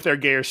don't even know if they're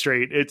gay or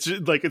straight. It's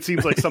just, like, it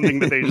seems like something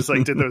that they just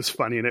like did that was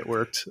funny and it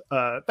worked.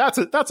 That's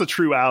a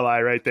true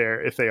ally right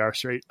there if they are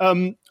straight.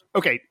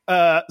 Okay.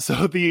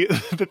 So the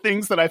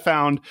things that I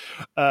found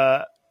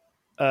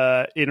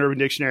in Urban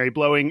Dictionary: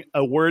 blowing,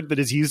 a word that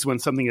is used when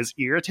something is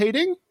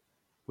irritating,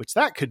 which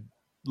that could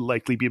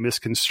likely be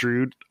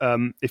misconstrued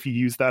if you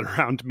use that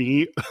around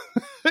me.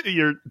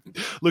 Your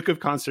look of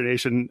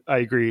consternation, I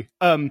agree.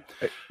 But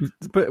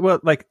well,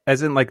 like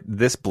as in like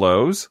this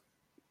blows.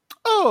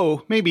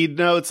 Oh, maybe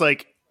no. It's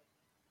like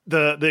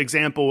the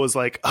example was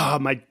like,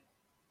 I'm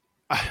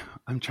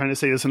trying to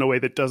say this in a way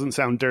that doesn't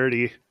sound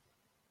dirty.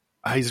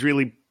 He's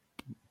really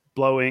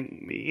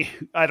blowing me.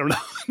 I don't know.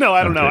 No,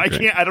 I don't know. Great. I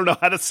can't. I don't know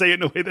how to say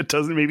it in a way that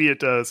doesn't. Maybe it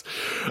does.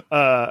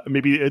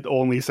 Maybe it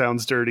only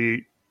sounds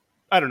dirty.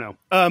 I don't know.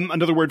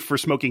 Another word for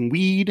smoking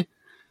weed.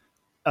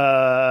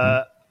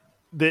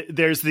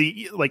 There's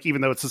the, like,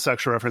 even though it's a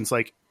sexual reference,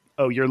 like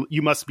oh,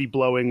 you must be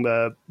blowing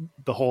the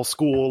whole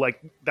school.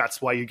 Like,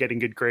 that's why you're getting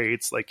good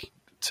grades. Like,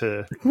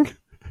 to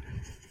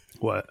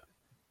what?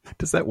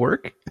 Does that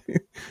work?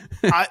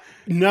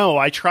 No,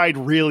 I tried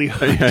really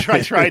hard.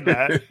 I tried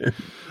that.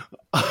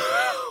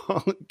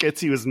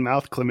 Gets you his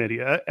mouth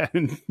chlamydia.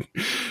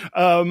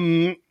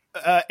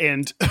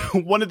 And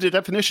one of the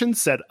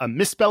definitions said a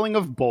misspelling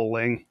of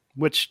bowling,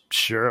 which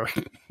sure,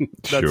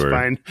 that's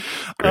fine.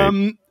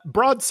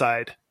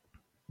 Broadside.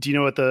 Do you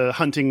know what the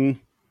hunting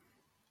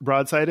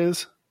broadside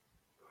is?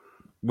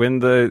 When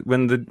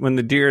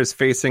the deer is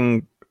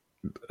facing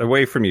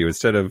away from you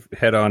instead of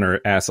head on or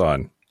ass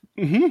on.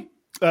 Mm-hmm.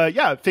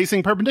 Yeah,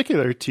 facing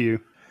perpendicular to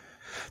you.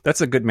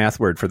 That's a good math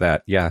word for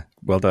that. Yeah,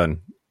 well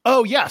done.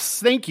 Oh,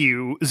 yes. Thank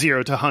you,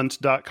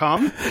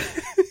 zerotohunt.com.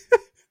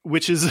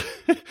 which is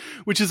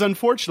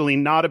unfortunately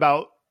not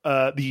about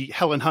the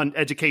Helen Hunt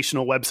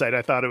educational website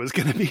I thought it was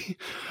going to be.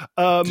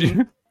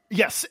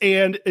 Yes,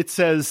 and it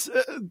says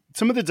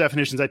some of the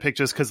definitions I picked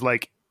just because,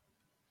 like,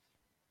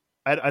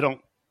 I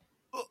don't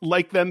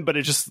like them, but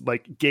it just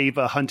like gave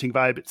a hunting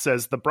vibe. It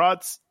says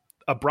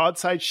a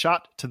broadside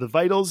shot to the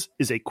vitals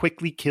is a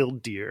quickly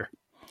killed deer.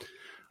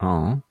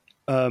 Oh,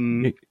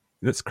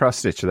 let's cross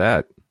stitch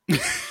that.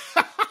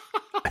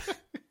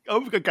 Oh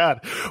my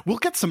God. We'll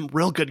get some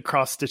real good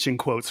cross-stitching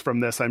quotes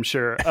from this, I'm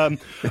sure.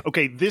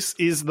 Okay, this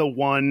is the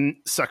one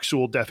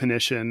sexual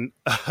definition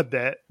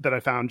that I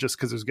found just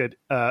because it was good.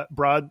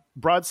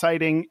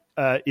 Broadsiding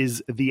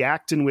is the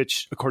act in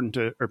which, according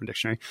to Urban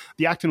Dictionary,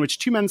 the act in which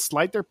two men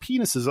slide their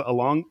penises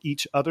along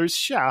each other's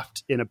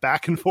shaft in a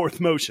back and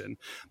forth motion.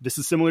 This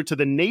is similar to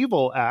the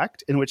naval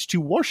act in which two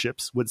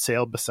warships would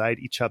sail beside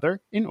each other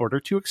in order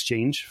to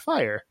exchange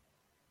fire.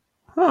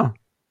 Huh.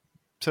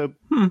 So...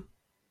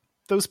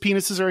 those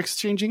penises are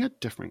exchanging a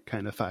different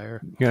kind of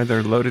fire. Yeah,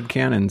 they're loaded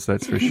cannons,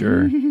 that's for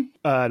sure.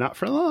 Not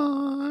for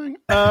long.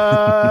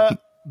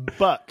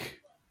 Buck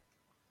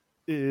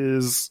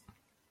is...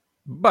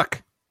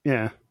 Buck.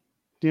 Yeah.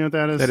 Do you know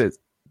what that is?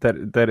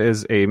 That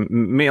is a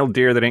male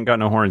deer that ain't got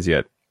no horns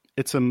yet.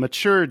 It's a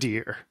mature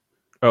deer.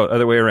 Oh,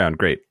 other way around.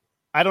 Great.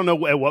 I don't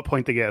know at what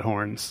point they get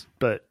horns,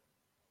 but...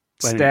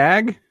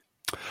 Stag?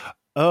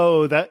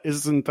 Oh,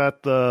 isn't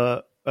that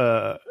the...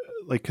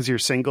 like, because you're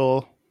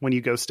single... When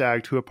you go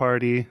stag to a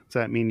party, does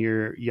that mean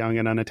you're young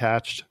and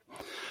unattached?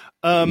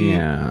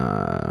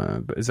 Yeah,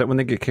 but is that when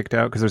they get kicked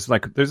out? Because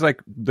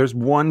there's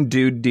one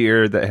dude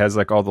deer that has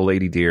like all the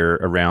lady deer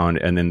around,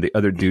 and then the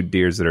other dude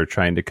deers that are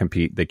trying to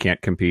compete, they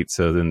can't compete,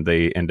 so then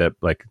they end up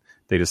like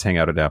they just hang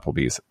out at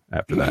Applebee's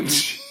after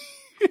that.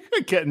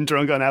 Getting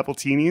drunk on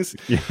Appletinis.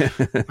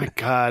 Yeah. My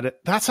God,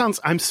 that sounds.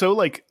 I'm so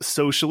like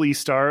socially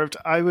starved.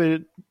 I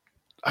would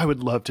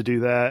love to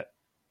do that.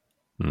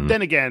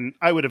 Then again,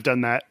 I would have done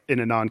that in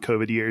a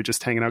non-COVID year,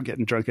 just hanging out,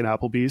 getting drunk at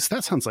Applebee's.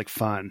 That sounds like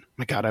fun.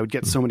 My God, I would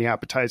get so many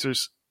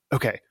appetizers.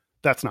 Okay,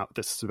 that's not what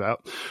this is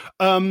about.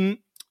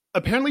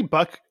 Apparently,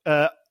 buck,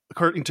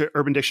 according to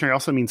Urban Dictionary,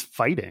 also means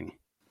fighting,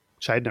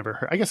 which I'd never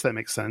heard. I guess that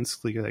makes sense.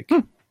 Like,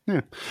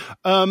 yeah.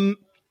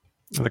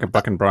 Like a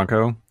bucking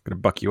bronco, gonna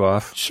buck you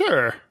off.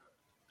 Sure.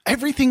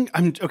 Everything.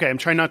 I'm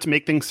trying not to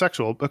make things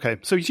sexual. Okay,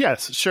 so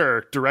yes,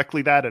 sure,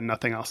 directly that and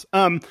nothing else.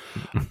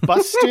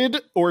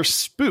 Busted or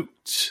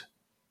spooked.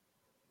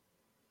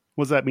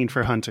 What does that mean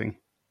for hunting?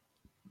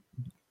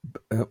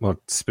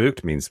 Well,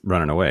 spooked means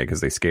running away because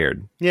they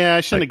scared. Yeah,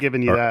 I shouldn't have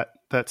given you that.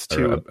 That's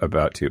too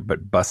about to.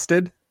 But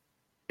busted?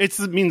 It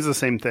means the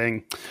same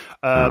thing.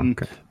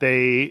 Okay.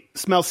 They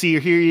smell, see,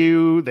 or hear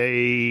you.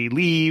 They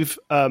leave.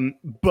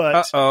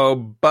 But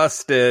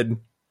busted.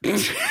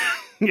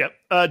 Yep.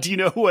 Do you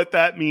know what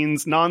that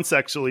means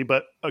non-sexually?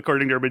 But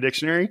according to Urban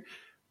Dictionary,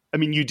 I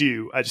mean, you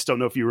do. I just don't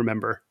know if you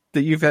remember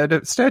that you've had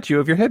a statue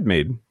of your head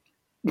made.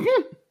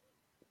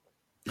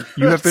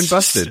 You have been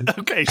busted.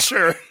 Okay,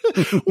 sure.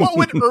 What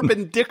would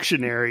Urban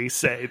Dictionary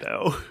say,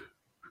 though?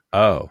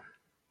 Oh,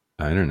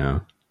 I don't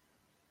know.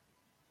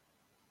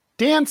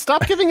 Dan,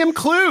 stop giving him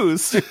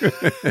clues. This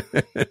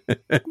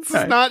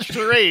is not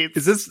charades.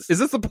 Is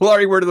this the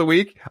Polari word of the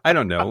week? I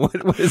don't know.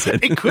 What is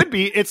it? It could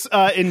be. It's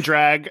in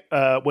drag.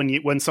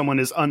 When someone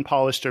is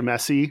unpolished or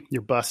messy,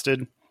 you're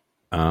busted.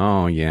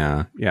 Oh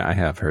yeah, I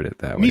have heard it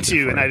that way. Me too,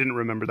 before. and I didn't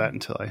remember that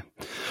until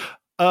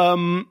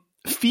I.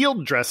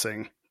 Field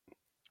dressing.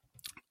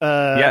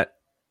 Yeah.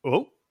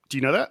 Oh, do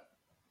you know that?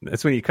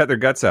 That's when you cut their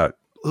guts out.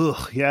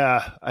 Ugh,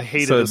 yeah, I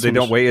hate it. So they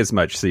don't weigh as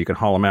much, so you can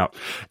haul them out.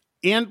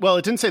 And, well,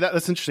 it didn't say that.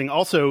 That's interesting.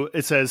 Also,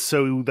 it says,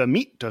 so the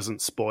meat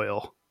doesn't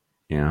spoil.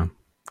 Yeah,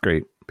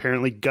 great.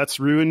 Apparently, guts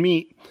ruin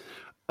meat.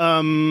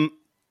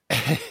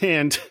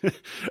 And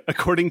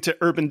according to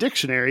Urban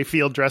Dictionary,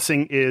 field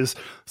dressing is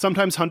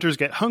sometimes hunters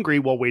get hungry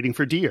while waiting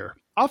for deer.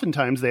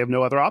 Oftentimes, they have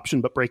no other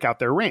option but break out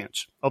their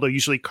ranch. Although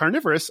usually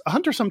carnivorous, a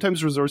hunter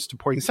sometimes resorts to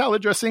pouring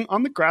salad dressing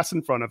on the grass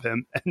in front of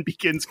him and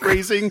begins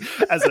grazing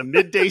as a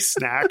midday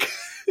snack.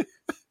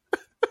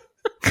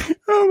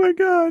 Oh my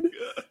God.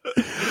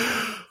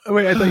 Oh,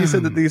 wait, I thought you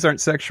said that these aren't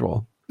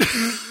sexual.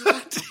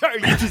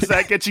 Does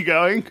that get you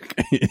going?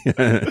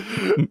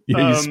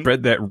 You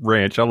spread that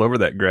ranch all over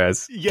that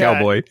grass,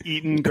 cowboy.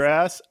 Eating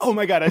grass. Oh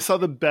my God, I saw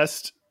the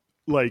best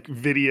like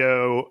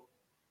video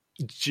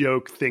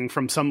joke thing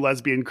from some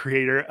lesbian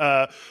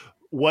creator.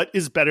 What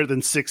is better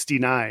than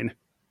 69?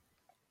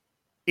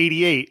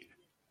 88.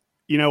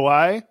 You know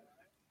why?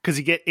 Because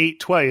you get 8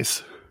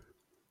 twice.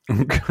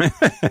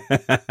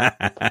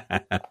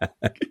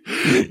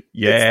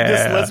 Yeah.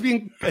 This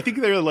lesbian, I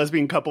think they're a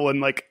lesbian couple, and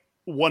like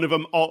one of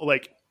them all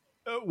like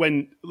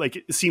when like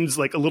it seems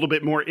like a little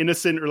bit more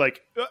innocent, or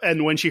like,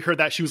 and when she heard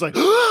that, she was like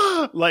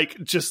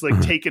like just like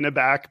taken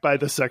aback by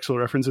the sexual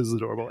references.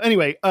 Adorable.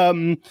 Anyway,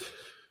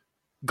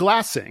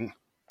 glassing.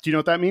 Do you know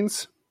what that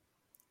means?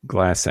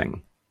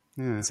 Glassing.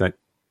 Yeah. Is that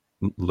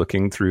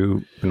looking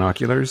through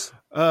binoculars?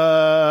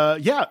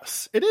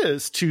 Yes, it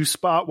is, to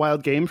spot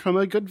wild game from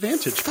a good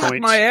vantage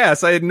point. My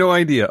ass. I had no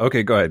idea.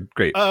 Okay, go ahead.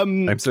 Great.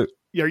 I'm so.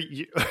 Are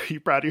you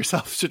proud of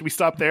yourself? Should we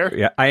stop there?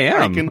 Yeah, I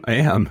am. I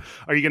am.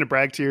 Are you going to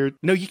brag to your?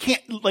 No, you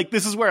can't. Like,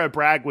 this is where a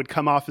brag would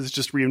come off as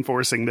just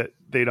reinforcing that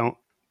they don't.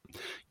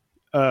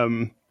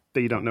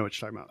 That you don't know what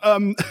you're talking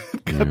about.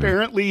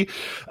 Apparently,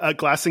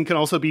 glassing can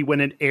also be when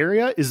an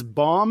area is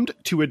bombed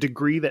to a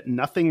degree that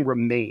nothing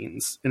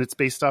remains. And it's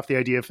based off the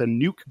idea if a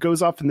nuke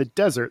goes off in the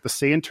desert, the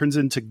sand turns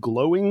into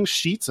glowing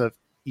sheets of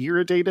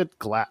irradiated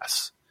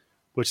glass,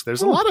 which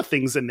there's a lot of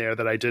things in there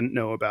that I didn't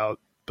know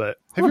about. But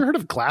have you heard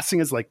of glassing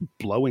as like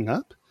blowing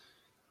up?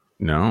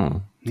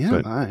 No.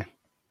 Yeah, but...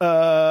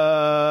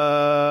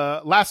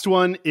 last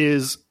one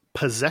is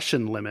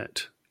possession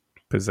limit.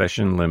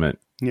 Possession limit.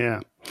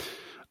 Yeah.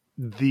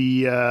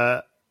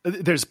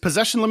 There's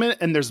possession limit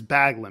and there's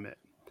bag limit.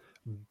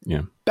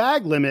 Yeah.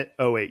 Bag limit.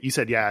 Oh wait, you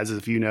said yeah, as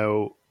if you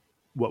know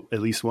what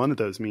at least one of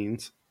those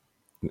means.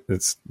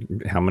 It's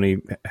how many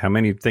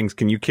things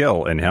can you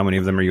kill, and how many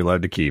of them are you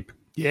allowed to keep?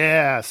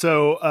 Yeah.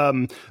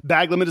 So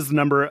bag limit is the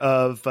number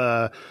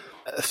of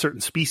certain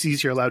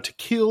species you're allowed to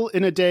kill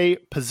in a day.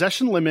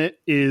 Possession limit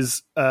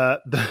is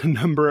the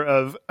number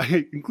of,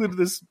 I included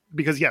this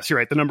because yes, you're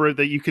right, the number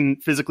that you can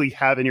physically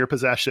have in your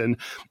possession.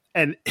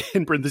 And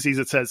in parentheses,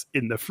 it says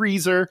in the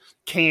freezer,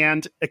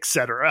 canned,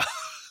 etc.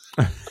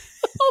 All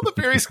the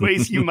various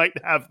ways you might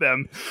have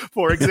them.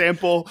 For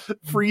example,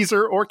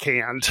 freezer or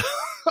canned.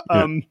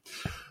 And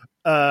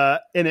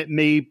it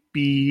may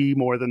be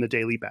more than the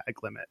daily bag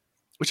limit,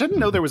 which I didn't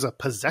know there was a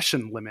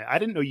possession limit. I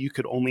didn't know you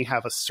could only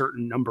have a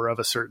certain number of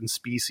a certain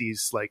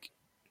species. Like,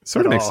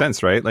 sort of makes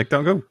sense, right? Like,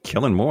 don't go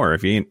killing more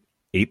if you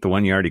ate the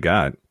one you already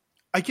got.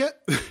 I get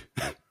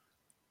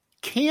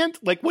canned.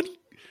 Like, what do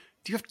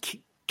you have?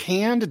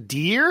 Canned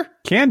deer?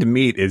 Canned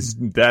meat is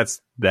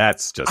that's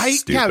just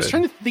stupid. Yeah, I was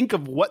trying to think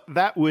of what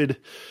that would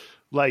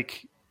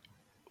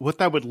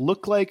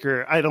look like,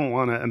 or I don't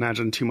want to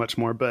imagine too much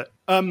more. But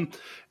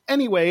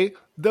anyway,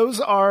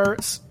 those are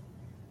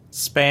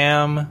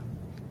spam.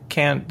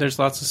 There's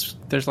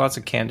lots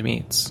of canned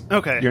meats.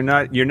 Okay, you're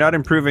not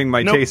improving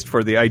my taste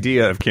for the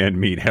idea of canned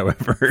meat.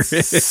 However,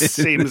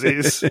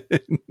 samesies.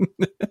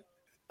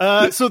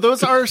 So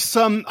those are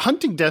some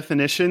hunting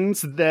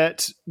definitions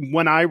that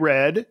when I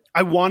read,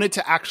 I wanted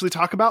to actually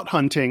talk about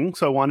hunting.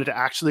 So I wanted to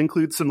actually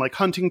include some like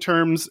hunting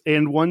terms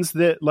and ones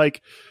that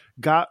like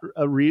got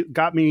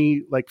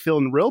me like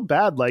feeling real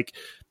bad, like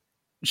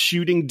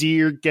shooting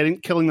deer,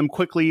 killing them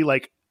quickly.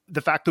 Like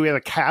the fact that we have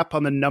a cap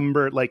on the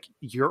number, like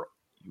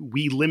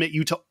we limit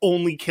you to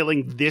only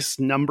killing this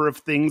number of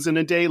things in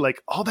a day.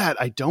 Like all that,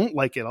 I don't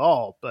like it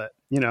all, but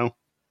you know,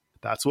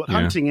 that's what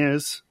hunting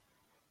is.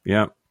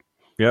 Yep.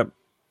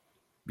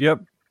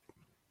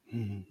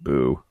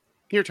 Boo.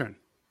 Your turn.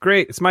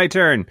 Great. It's my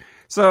turn.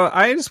 So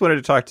I just wanted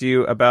to talk to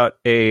you about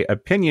a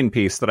opinion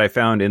piece that I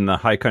found in the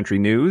High Country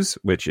News,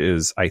 which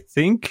is, I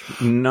think,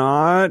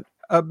 not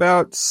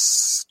about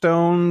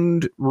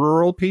stoned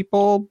rural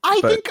people.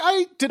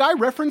 Did I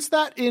reference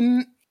that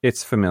in...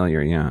 It's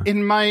familiar, yeah.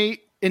 In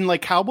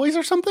like Cowboys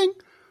or something?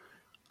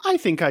 I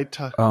think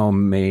Oh,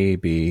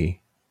 maybe.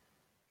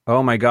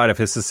 Oh my God,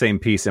 if it's the same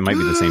piece, it might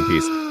be the same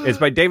piece. It's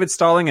by David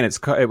Stalling, and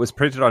it was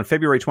printed on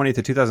February 20th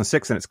of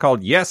 2006, and it's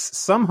called Yes,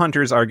 Some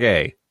Hunters Are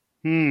Gay.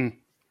 And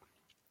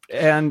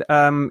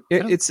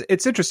it's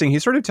interesting. He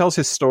sort of tells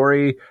his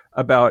story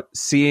about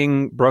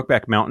seeing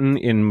Brokeback Mountain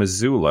in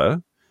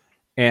Missoula,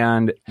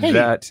 and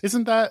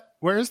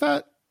where is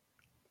that?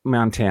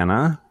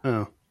 Montana.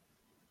 Oh.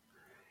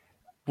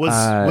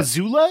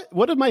 Missoula?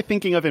 What am I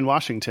thinking of in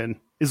Washington?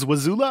 Is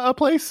Missoula a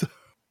place?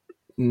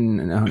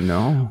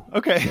 No.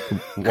 Okay.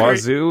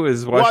 Wazoo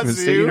is Washington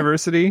State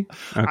University.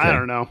 Okay. I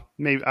don't know.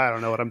 Maybe I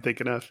don't know what I'm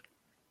thinking of.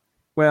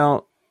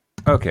 Well,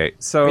 okay.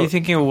 So are you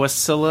thinking of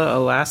Wasilla,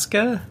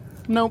 Alaska?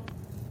 Nope.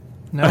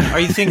 No. Are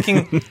you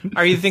thinking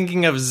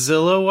of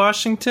Zillow,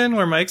 Washington,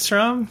 where Mike's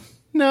from?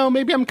 No,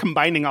 maybe I'm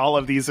combining all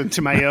of these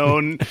into my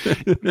own.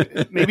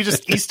 Maybe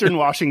just Eastern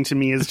Washington to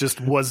me is just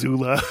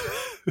Wazula.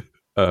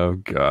 Oh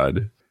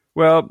God.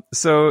 Well,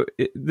 so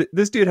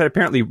this dude had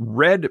apparently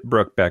read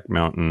Brokeback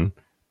Mountain.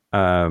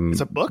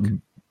 It's a book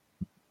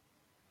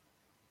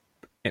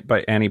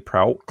by Annie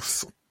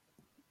Proulx.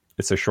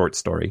 It's a short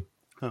story.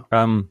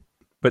 Oh.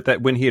 But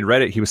that when he had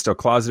read it, he was still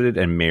closeted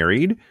and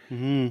married.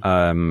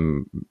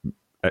 Mm-hmm.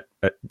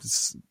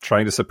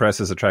 Trying to suppress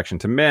his attraction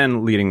to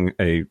men, leading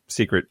a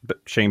secret,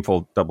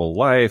 shameful double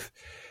life.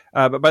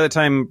 But by the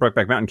time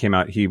Brokeback Mountain came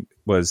out, he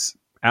was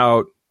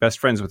out, best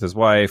friends with his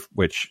wife,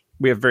 which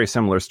we have very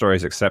similar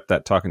stories, except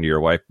that talking to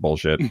your wife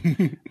bullshit.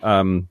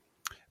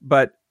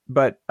 But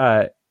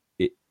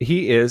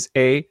he is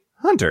a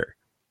hunter.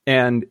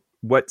 And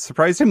what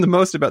surprised him the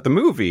most about the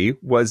movie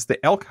was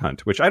the elk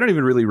hunt, which I don't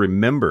even really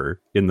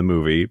remember in the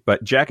movie.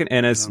 But Jack and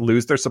Ennis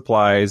lose their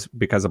supplies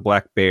because a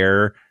black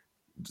bear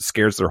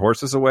scares their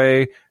horses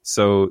away.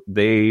 So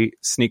they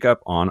sneak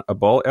up on a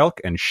bull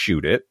elk and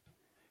shoot it.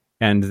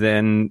 And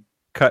then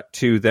cut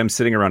to them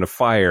sitting around a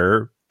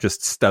fire,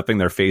 just stuffing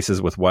their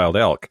faces with wild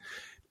elk.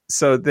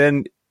 So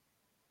then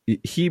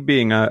he,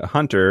 being a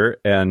hunter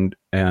and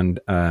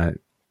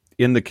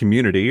in the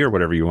community, or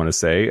whatever you want to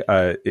say,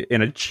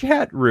 in a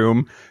chat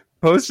room,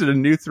 posted a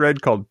new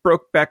thread called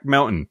Brokeback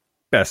Mountain,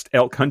 best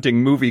elk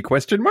hunting movie ? And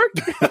what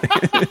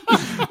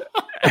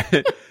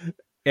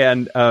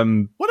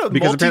a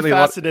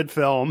multifaceted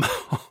film.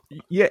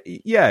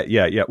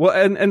 Yeah. Well,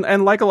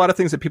 and like a lot of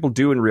things that people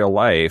do in real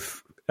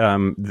life,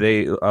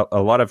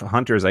 a lot of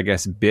hunters, I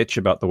guess, bitch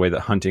about the way that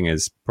hunting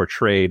is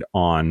portrayed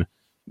on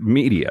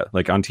media,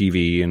 like on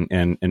TV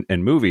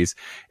and movies.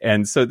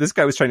 And so this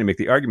guy was trying to make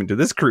the argument to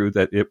this crew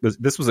that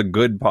this was a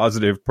good,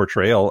 positive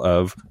portrayal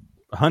of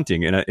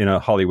hunting in a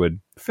Hollywood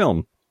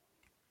film.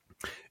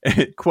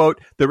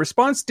 Quote, the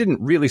response didn't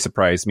really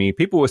surprise me.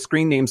 People with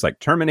screen names like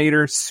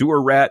Terminator,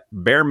 Sewer Rat,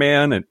 Bear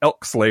Man, and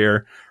Elk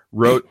Slayer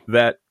wrote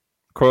that,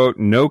 quote,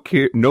 no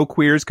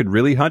queers could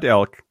really hunt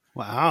elk.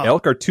 Wow.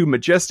 Elk are too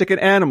majestic an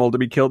animal to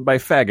be killed by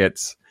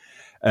faggots.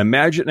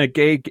 Imagine a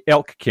gay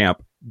elk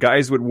camp.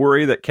 Guys would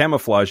worry that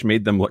camouflage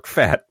made them look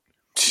fat.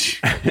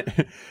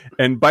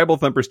 And Bible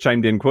thumpers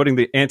chimed in, quoting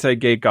the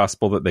anti-gay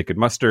gospel that they could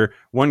muster,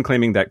 one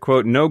claiming that,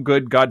 quote, no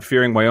good,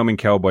 God-fearing Wyoming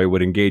cowboy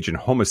would engage in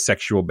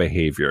homosexual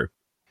behavior.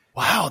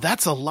 Wow,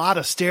 that's a lot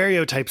of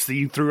stereotypes that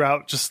you threw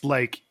out just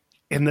like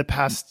in the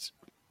past,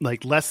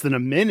 like less than a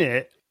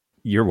minute.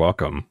 You're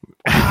welcome.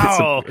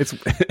 Wow.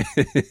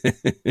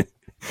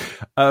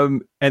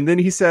 And then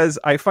he says,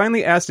 I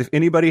finally asked if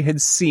anybody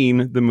had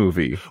seen the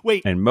movie.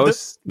 Wait, and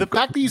most the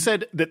fact that you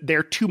said that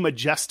they're too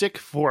majestic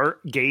for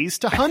gays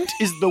to hunt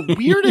is the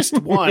weirdest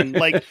one.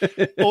 Like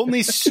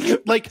only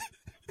like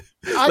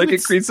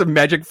it creates a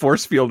magic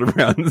force field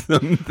around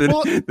them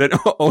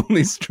that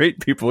only straight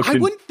people can. I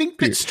wouldn't think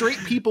that straight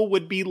people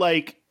would be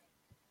like,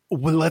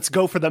 well, let's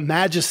go for the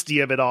majesty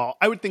of it all.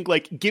 I would think,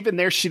 like, given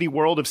their shitty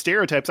world of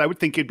stereotypes, I would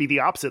think it'd be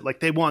the opposite. Like,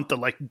 they want the,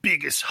 like,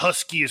 biggest,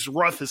 huskiest,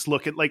 roughest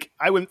looking. Like,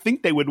 I wouldn't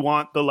think they would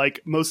want the, like,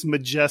 most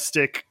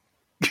majestic,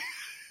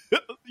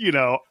 you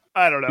know,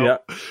 I don't know. Yeah.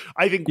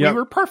 I think we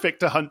were perfect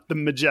to hunt the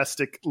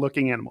majestic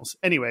looking animals.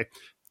 Anyway,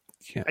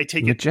 I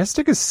take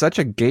majestic is such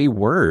a gay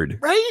word.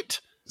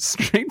 Right?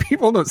 Straight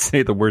people don't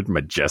say the word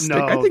majestic.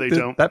 No, I think they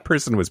don't. That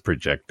person was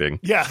projecting.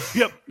 Yeah.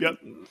 Yep.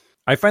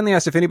 I finally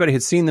asked if anybody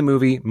had seen the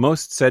movie.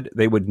 Most said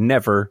they would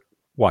never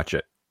watch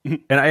it.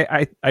 And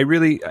I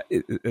really,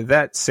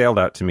 that sailed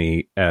out to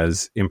me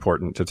as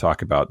important to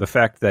talk about. The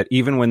fact that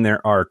even when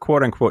there are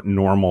quote unquote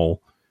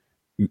normal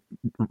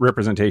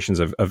representations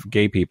of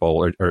gay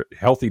people or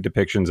healthy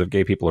depictions of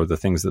gay people or the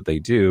things that they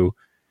do,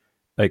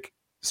 like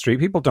straight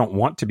people don't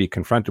want to be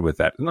confronted with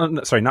that.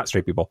 No, sorry, not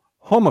straight people.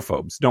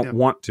 Homophobes don't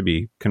want to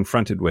be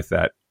confronted with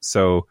that.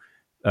 So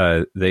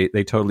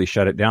they totally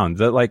shut it down.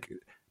 The like,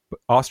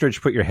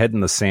 ostrich, put your head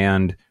in the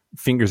sand,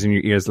 fingers in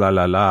your ears, la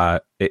la la.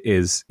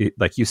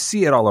 Like you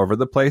see it all over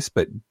the place,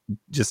 but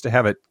just to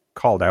have it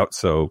called out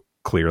so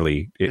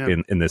clearly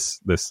in this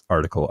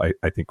article,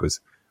 I think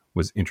was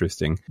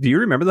interesting. Do you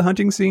remember the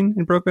hunting scene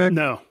in Brokeback?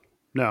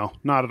 No,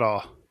 not at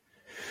all.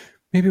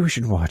 Maybe we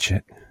should watch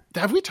it.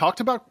 Have we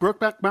talked about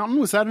Brokeback Mountain?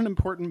 Was that an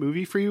important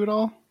movie for you at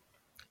all?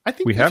 I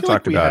think we have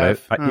talked about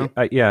it.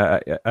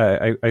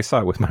 I saw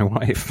it with my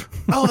wife.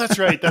 Oh, that's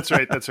right.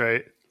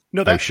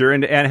 No, I'm sure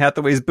into Anne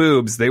Hathaway's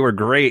boobs. They were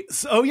great.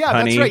 Oh yeah,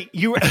 honey. That's right.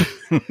 You,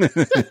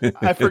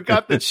 I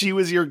forgot that she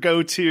was your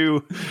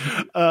go-to.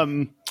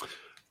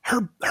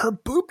 Her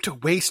boob to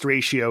waist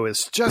ratio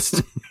is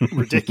just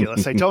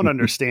ridiculous. I don't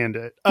understand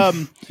it.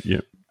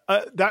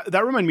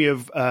 That reminded me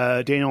of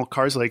Daniel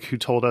Karslake, who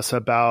told us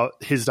about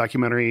his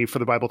documentary For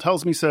the Bible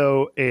Tells Me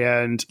So,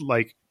 and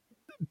like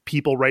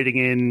people writing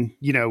in,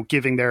 you know,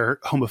 giving their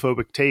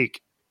homophobic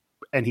take.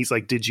 And he's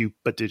like, did you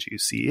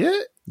see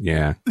it?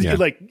 Yeah.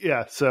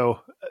 So.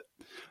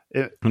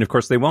 And of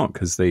course they won't,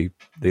 because they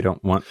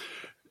don't want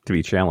to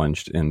be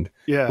challenged. And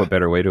what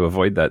better way to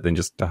avoid that than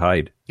just to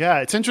hide? Yeah.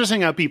 It's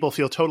interesting how people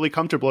feel totally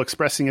comfortable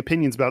expressing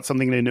opinions about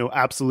something they know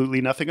absolutely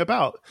nothing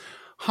about.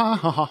 Ha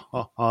ha ha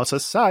ha, ha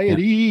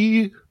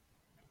society.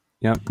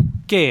 Yeah.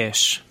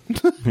 Gayish.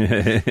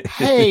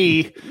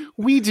 Hey,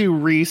 we do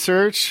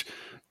research.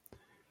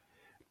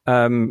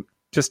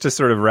 Just to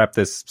sort of wrap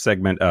this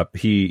segment up,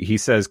 he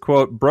says,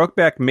 quote,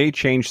 Brokeback may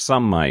change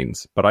some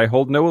minds, but I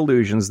hold no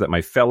illusions that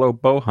my fellow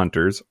bow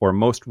hunters or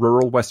most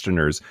rural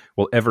Westerners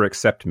will ever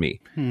accept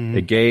me, a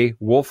gay,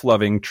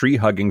 wolf-loving,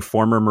 tree-hugging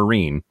former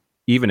Marine,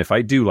 even if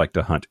I do like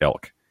to hunt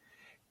elk.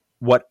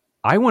 What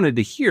I wanted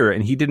to hear,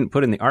 and he didn't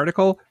put in the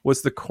article,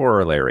 was the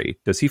corollary.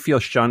 Does he feel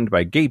shunned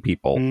by gay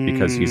people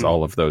because he's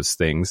all of those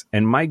things?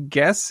 And my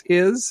guess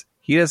is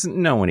he doesn't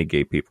know any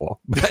gay people.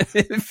 But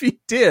if he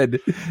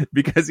did,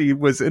 because he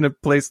was in a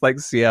place like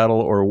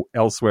Seattle or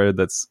elsewhere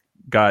that's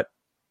got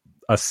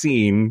a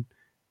scene,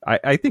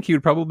 I think he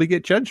would probably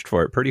get judged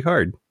for it pretty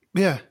hard.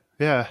 Yeah,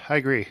 I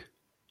agree.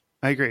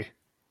 That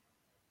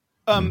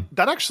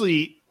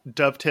actually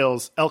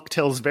elk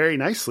tails very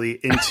nicely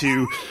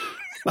into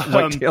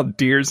white-tailed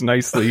deers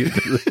nicely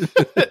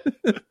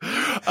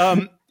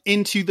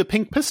into the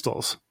Pink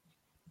Pistols.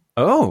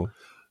 Oh,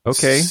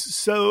 okay.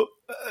 So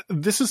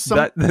this is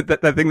that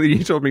thing that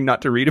you told me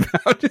not to read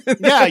about.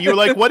 Yeah, you were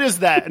like, "What is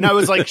that?" And I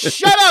was like,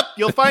 "Shut up!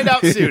 You'll find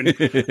out soon."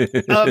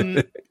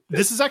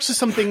 This is actually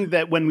something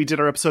that when we did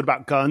our episode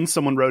about guns,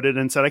 someone wrote it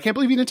and said, "I can't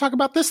believe you didn't talk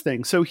about this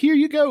thing." So here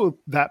you go,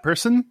 that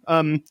person.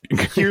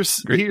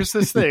 Here's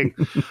this thing.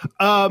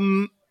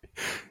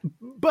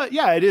 But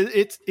yeah,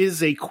 it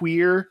is a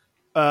queer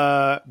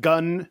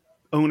gun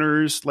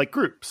owners like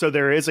group. So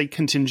there is a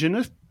contingent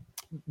of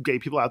gay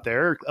people out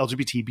there,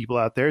 LGBT people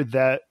out there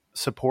that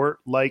support,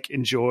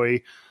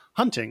 enjoy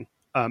hunting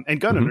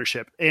and gun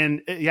ownership.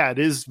 And yeah, it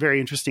is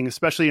very interesting,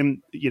 especially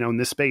in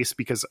this space,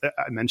 because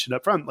I mentioned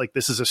up front,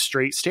 this is a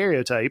straight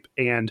stereotype,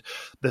 and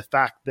the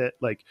fact that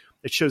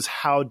it shows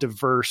how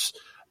diverse,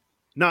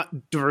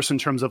 not diverse in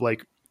terms of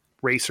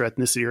race or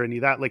ethnicity or any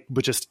of that,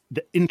 but just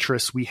the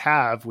interests we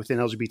have within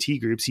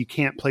LGBT groups. You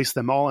can't place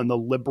them all in the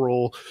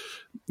liberal,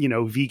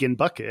 vegan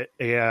bucket.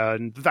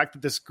 And the fact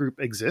that this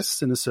group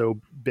exists and is so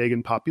big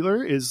and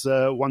popular is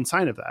one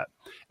sign of that.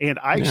 And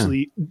I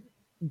actually,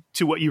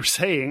 to what you were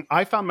saying,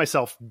 I found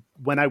myself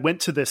when I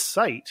went to this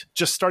site,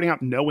 just starting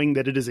out knowing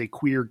that it is a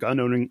queer gun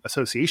owning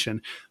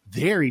association,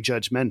 very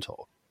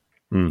judgmental.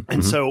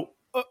 And so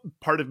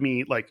part of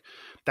me,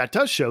 that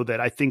does show that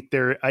I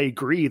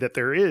agree that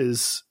there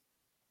is,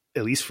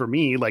 at least for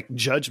me,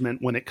 judgment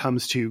when it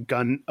comes to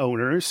gun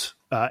owners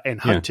and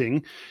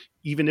hunting,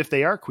 even if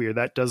they are queer.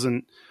 That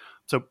doesn't.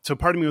 So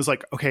part of me was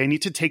like, okay, I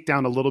need to take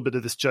down a little bit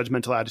of this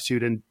judgmental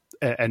attitude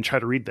and try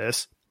to read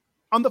this.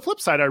 On the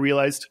flip side, I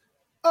realized,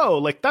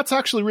 that's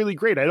actually really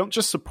great. I don't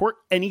just support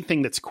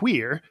anything that's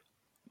queer.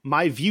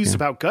 My views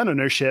about gun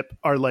ownership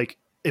are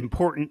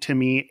important to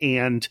me,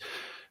 and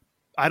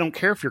I don't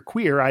care if you're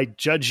queer. I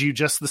judge you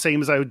just the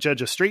same as I would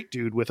judge a straight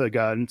dude with a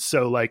gun.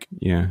 So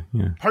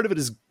part of it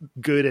is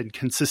good and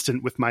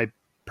consistent with my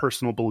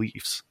personal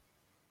beliefs.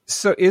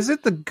 So is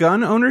it the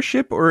gun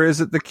ownership or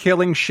is it the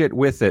killing shit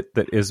with it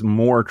that is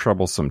more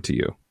troublesome to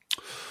you?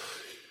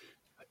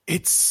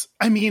 It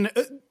started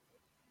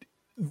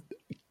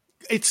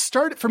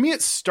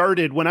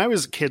when I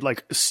was a kid.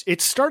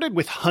 It started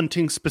with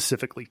hunting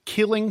specifically.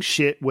 Killing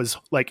shit was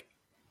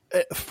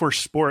for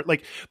sport.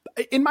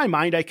 In my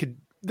mind, I could,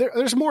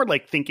 there's more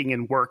thinking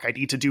and work I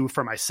need to do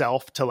for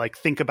myself to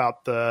think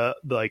about the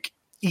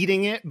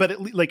eating it, but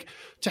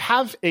to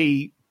have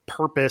a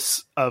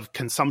purpose of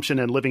consumption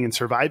and living and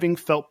surviving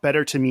felt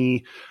better to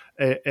me,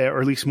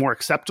 or at least more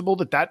acceptable.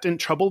 That didn't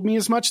trouble me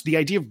as much. The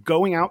idea of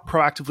going out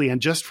proactively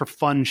and just for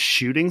fun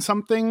shooting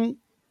something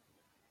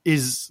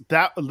is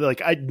that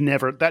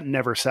that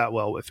never sat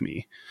well with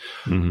me.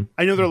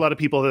 I know there are a lot of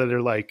people that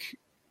are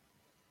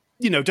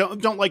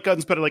don't like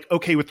guns, but are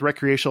okay with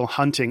recreational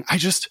hunting. I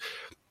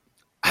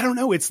don't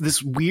know. It's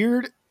this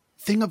weird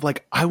thing of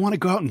I want to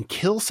go out and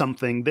kill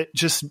something that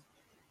just,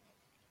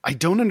 I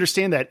don't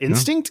understand that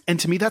instinct. And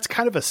to me, that's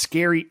kind of a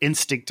scary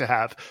instinct to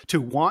have, to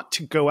want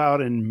to go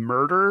out and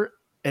murder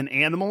an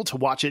animal, to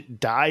watch it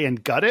die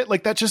and gut it.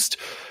 That just,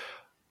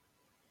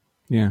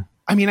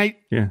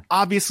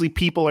 obviously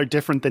people are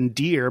different than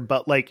deer,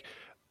 but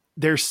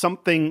there's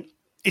something,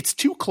 it's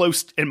too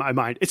close in my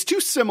mind. It's too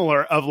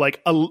similar of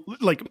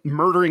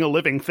murdering a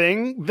living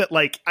thing that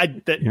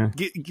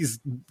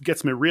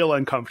gets me real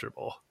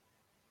uncomfortable.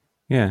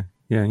 Yeah.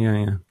 All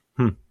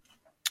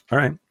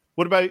right.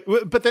 What about,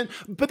 but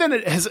then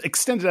it has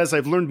extended as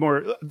I've learned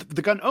more.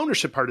 The gun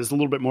ownership part is a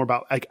little bit more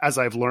about as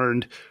I've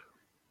learned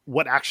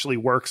what actually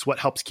works, what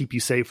helps keep you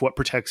safe, what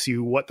protects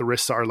you, what the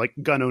risks are.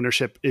 Gun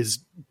ownership has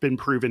been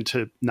proven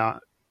to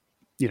not,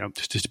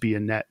 just to be a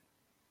net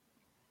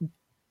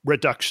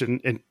reduction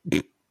in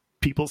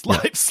people's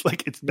lives.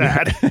 It's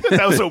bad.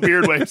 That was a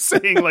weird way of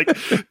saying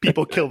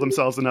people kill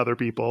themselves and other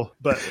people,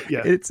 but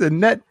yeah, it's a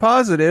net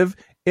positive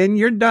in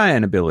your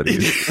dying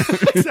abilities.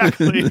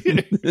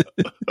 Exactly.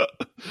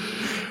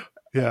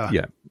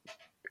 Yeah.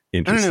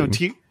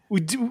 Interesting. I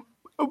don't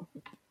know.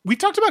 We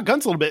talked about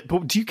guns a little bit,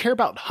 but do you care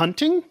about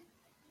hunting?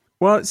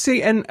 Well,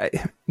 see, and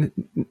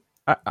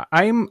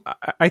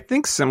I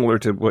think similar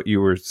to what you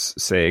were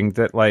saying,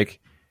 that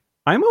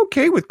I'm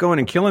okay with going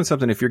and killing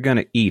something if you're going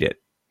to eat it.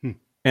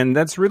 And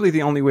that's really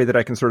the only way that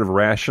I can sort of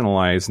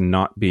rationalize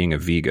not being a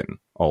vegan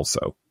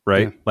also,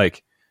 right? Yeah.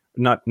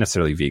 Not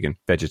necessarily vegan,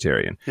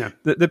 vegetarian. Yeah.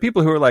 The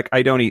people who are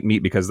I don't eat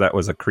meat because that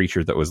was a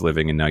creature that was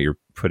living and now you're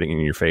putting it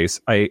in your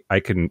face. I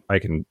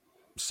can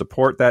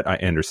support that. I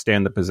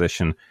understand the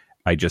position.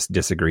 I just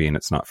disagree, and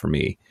it's not for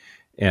me.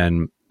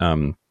 And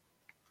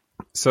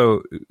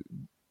so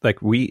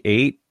we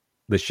ate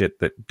the shit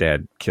that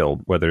Dad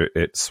killed, whether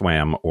it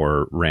swam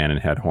or ran and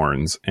had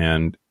horns,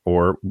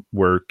 or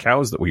were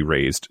cows that we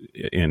raised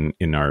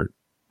in our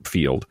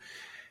field.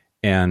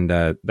 And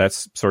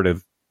that's sort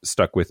of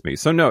stuck with me.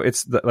 So no,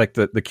 it's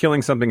the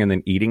killing something and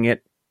then eating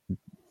it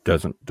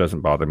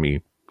doesn't bother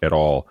me at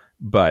all.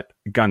 But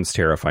guns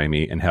terrify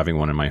me, and having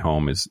one in my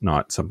home is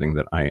not something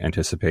that I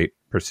anticipate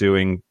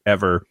pursuing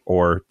ever,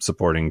 or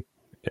supporting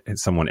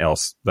someone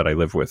else that I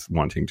live with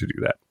wanting to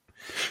do that.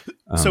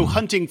 So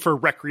hunting for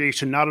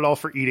recreation, not at all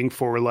for eating,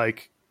 for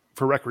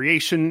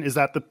recreation. Is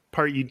that the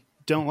part you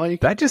don't like?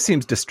 That just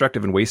seems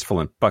destructive and wasteful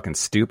and fucking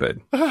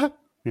stupid.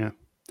 Yeah.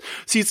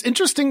 See, it's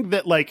interesting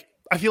that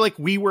I feel like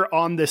we were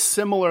on this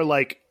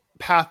similar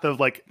path of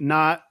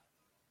not,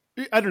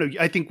 I don't know.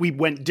 I think we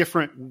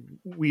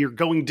are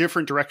going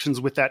different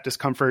directions with that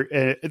discomfort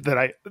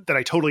that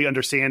I totally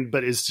understand,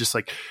 but is just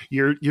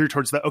you're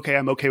towards the, okay,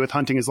 I'm okay with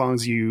hunting as long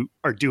as you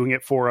are doing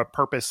it for a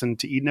purpose and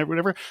to eat and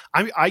whatever.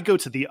 I go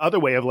to the other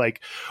way of well,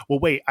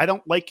 wait, I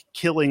don't like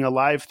killing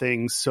alive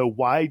things. So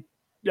why,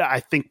 I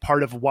think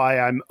part of why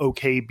I'm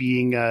okay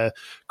being a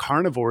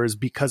carnivore is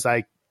because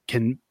I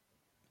can,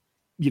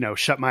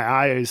 shut my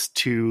eyes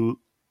to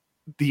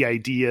the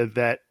idea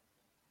that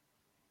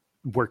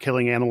we're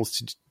killing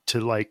animals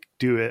to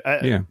do it.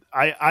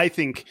 I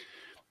think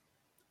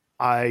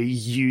I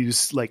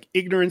use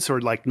ignorance or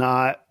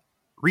not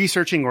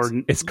researching, or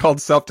it's called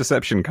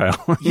self-deception,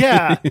 Kyle.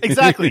 Yeah,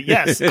 exactly.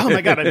 Yes. Oh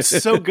my God, I'm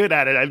so good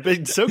at it. I've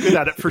been so good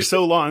at it for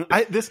so long.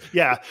 Those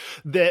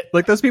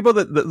people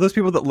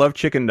that love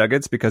chicken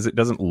nuggets because it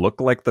doesn't look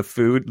like the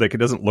food, it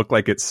doesn't look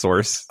like its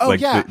source. Oh,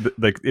 yeah.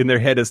 In their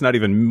head, it's not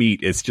even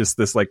meat. It's just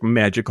this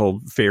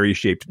magical fairy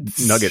shaped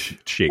nugget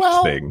shaped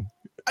thing.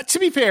 To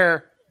be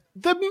fair,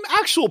 the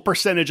actual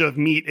percentage of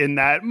meat in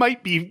that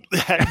might be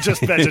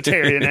just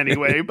vegetarian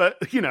anyway, but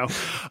no,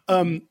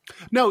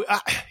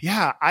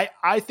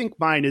 I think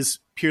mine is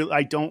purely,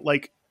 I don't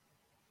like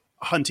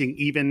hunting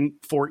even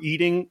for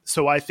eating.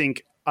 So I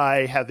think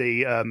I have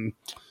a,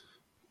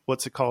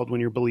 what's it called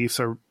when your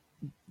beliefs are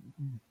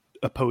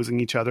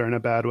opposing each other in a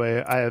bad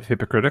way? I have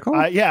hypocritical.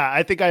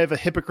 I think I have a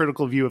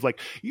hypocritical view of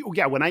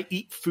when I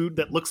eat food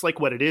that looks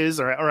like what it is,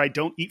 or I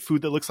don't eat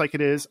food that looks like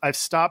it is, I've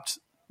stopped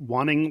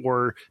wanting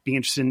or being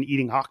interested in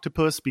eating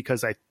octopus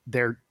because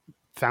they're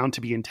found to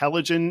be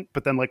intelligent.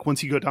 But then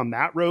once you go down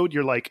that road,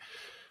 you're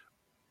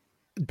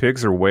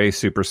pigs are way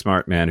super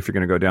smart, man. If you're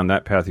going to go down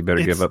that path, you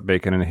better give up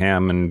bacon and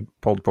ham and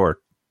pulled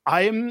pork.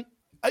 I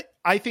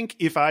think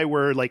if I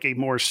were a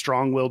more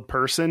strong-willed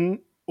person,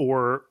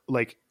 or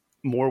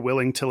more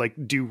willing to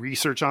do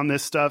research on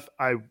this stuff,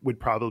 I would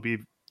probably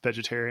be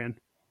vegetarian.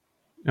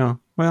 Oh,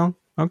 well,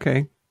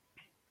 okay.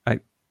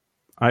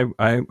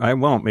 I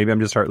won't. Maybe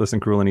I'm just heartless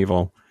and cruel and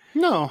evil.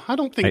 No, I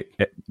don't think.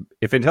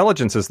 If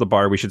intelligence is the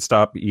bar, we should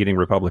stop eating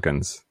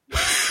Republicans.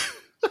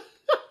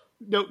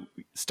 No,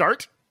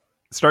 start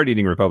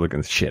eating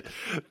Republicans. Shit,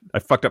 I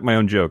fucked up my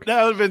own joke.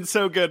 That would have been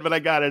so good, but I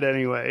got it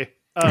anyway.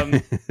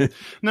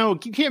 No,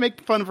 you can't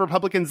make fun of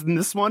Republicans in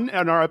this one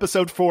on our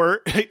episode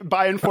for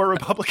by and for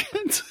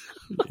Republicans.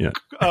 Yeah.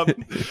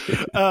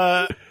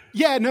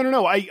 Yeah.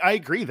 No. I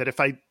agree that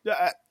if I,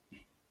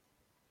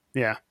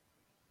 yeah,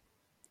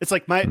 it's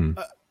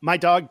my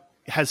dog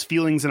has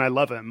feelings and I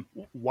love him.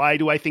 Why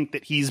do I think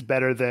that he's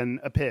better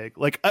than a pig?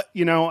 I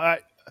know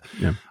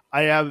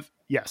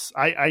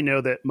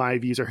that my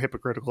views are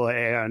hypocritical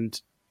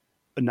and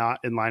not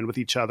in line with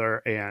each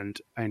other, and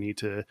I need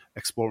to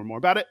explore more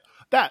about it.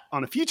 That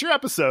on a future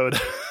episode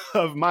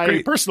of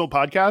my personal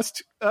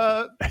podcast,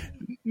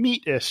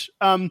 Meat-ish.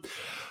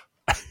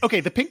 Okay,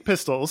 the Pink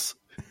Pistols.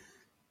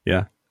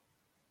 Yeah.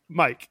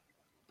 Mike,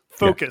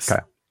 focus.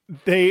 Yeah,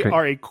 they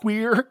are a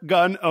queer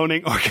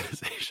gun-owning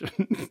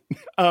organization.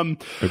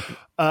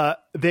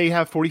 They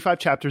have 45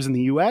 chapters in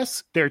the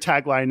U.S. Their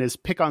tagline is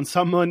 "Pick on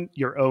someone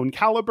your own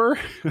caliber,"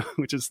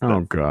 which is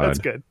God, that's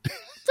good.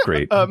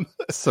 Great,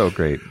 so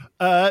great.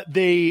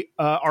 They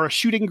are a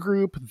shooting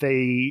group.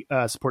 They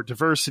support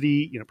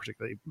diversity,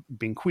 particularly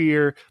being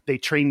queer. They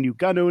train new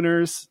gun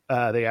owners.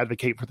 They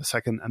advocate for the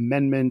Second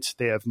Amendment.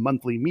 They have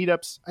monthly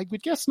meetups. I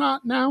would guess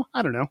not now.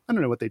 I don't know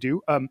what they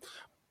do.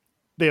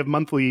 They have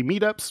monthly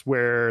meetups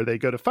where they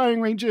go to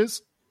firing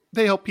ranges.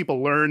 They help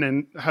people learn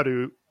and how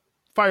to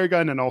fire a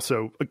gun and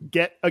also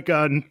get a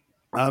gun.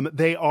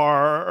 They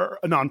are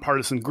a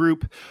nonpartisan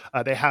group.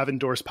 They have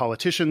endorsed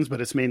politicians,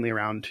 but it's mainly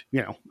around,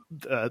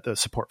 the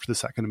support for the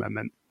Second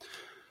Amendment.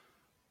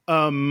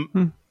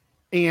 And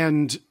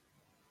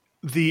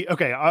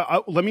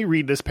let me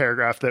read this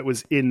paragraph that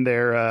was in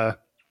their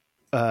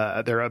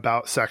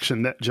about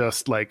section that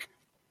just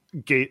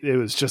it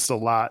was just a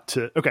lot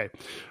to,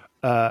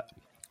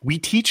 we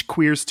teach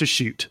queers to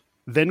shoot.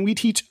 Then we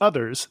teach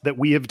others that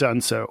we have done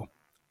so.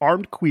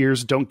 Armed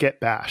queers don't get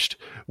bashed.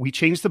 We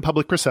change the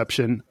public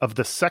perception of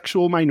the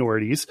sexual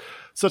minorities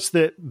such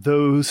that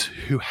those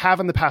who have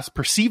in the past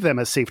perceive them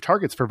as safe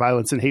targets for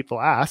violence and hateful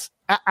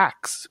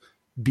acts,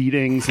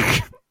 beatings.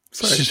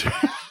 Sorry.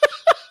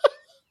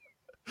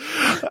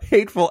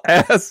 Hateful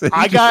ass.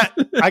 I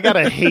got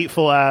a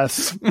hateful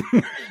ass.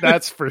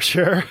 That's for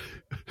sure.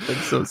 I'm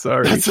so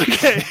sorry. That's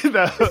okay.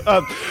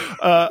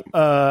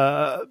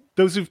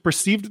 Those who've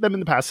perceived them in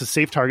the past as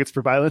safe targets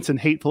for violence and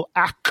hateful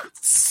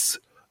acts,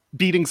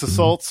 beatings,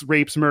 assaults,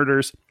 rapes,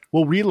 murders,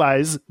 will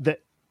realize that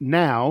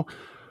now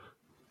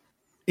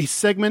a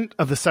segment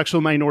of the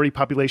sexual minority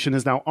population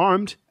is now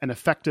armed and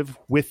effective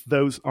with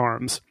those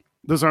arms.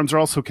 Those arms are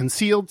also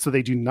concealed, so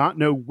they do not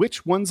know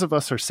which ones of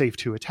us are safe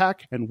to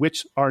attack and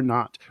which are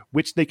not,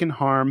 which they can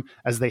harm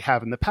as they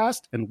have in the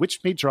past, and which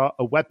may draw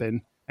a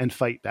weapon and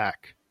fight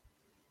back.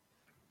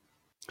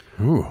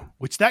 Ooh.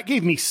 Which that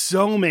gave me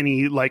so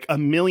many, like a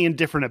million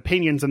different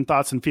opinions and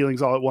thoughts and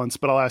feelings all at once.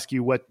 But I'll ask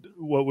you, what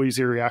was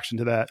your reaction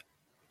to that?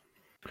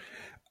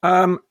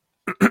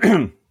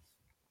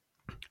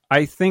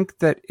 I think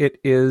that it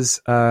is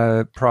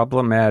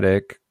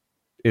problematic.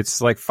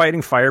 It's like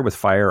fighting fire with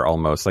fire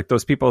almost. Like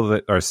those people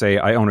that are say,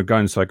 I own a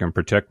gun so I can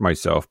protect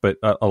myself. But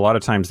a lot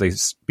of times they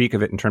speak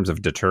of it in terms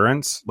of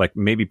deterrence. Like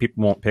maybe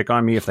people won't pick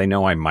on me if they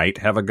know I might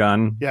have a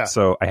gun. Yeah.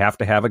 So I have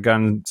to have a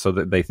gun so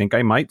that they think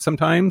I might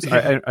sometimes.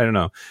 Yeah. I don't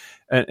know.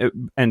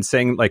 And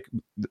saying like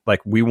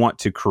we want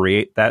to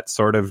create that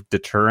sort of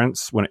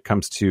deterrence when it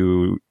comes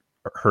to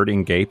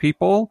hurting gay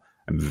people.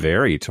 I'm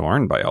very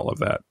torn by all of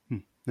that.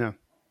 Yeah.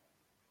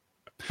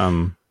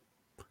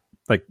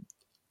 Like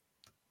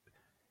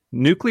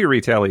nuclear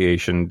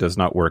retaliation does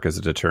not work as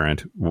a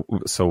deterrent.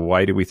 So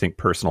why do we think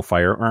personal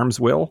firearms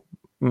will?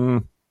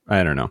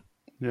 I don't know.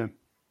 Yeah.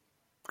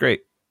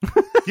 Great.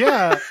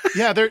 Yeah.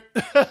 They're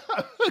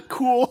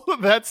cool.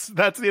 That's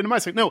the end of my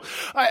segment. No,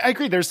 I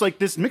agree. There's like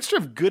this mixture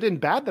of good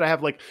and bad that I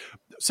have like,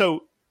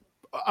 so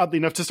oddly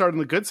enough to start on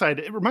the good side,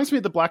 it reminds me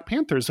of the Black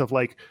Panthers of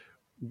like,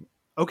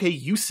 okay,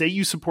 you say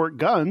you support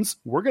guns.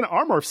 We're going to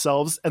arm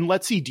ourselves and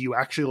let's see, do you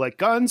actually like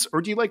guns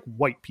or do you like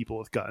white people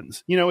with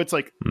guns? You know, it's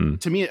like,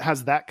 to me, it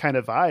has that kind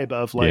of vibe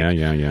of like,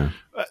 yeah.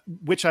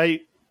 Which I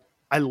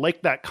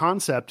like that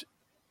concept,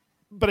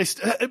 but I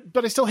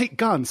still hate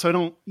guns. So I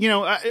don't,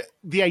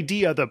 the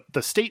idea,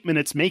 the statement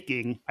it's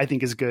making, I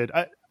think is good.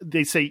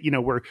 They say,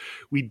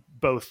 we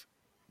both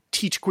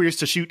teach queers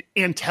to shoot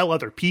and tell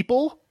other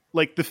people,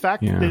 like the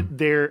fact that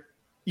they're,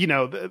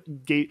 the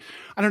gay,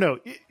 I don't know.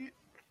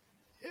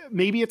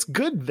 Maybe it's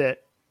good that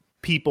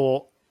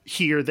people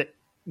hear that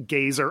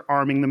gays are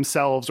arming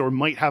themselves or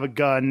might have a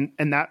gun,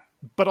 and that,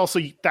 but also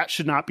that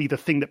should not be the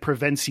thing that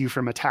prevents you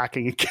from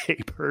attacking a gay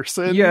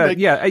person. Yeah.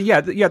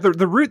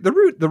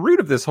 The root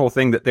of this whole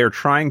thing that they're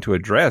trying to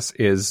address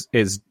is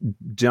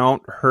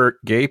don't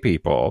hurt gay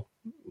people.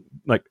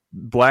 Like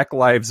Black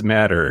Lives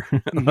Matter,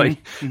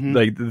 like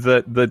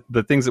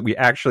the things that we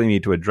actually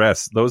need to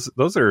address.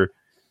 Those are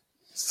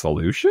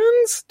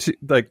solutions to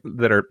like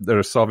that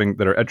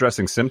are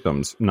addressing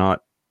symptoms,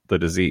 not the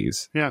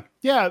disease. Yeah.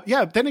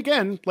 Then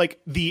again, like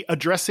the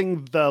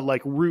addressing the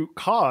like root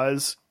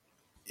cause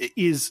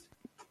is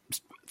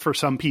for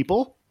some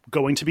people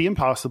going to be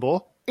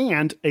impossible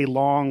and a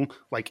long,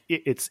 like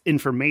it's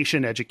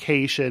information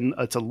education.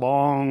 It's a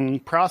long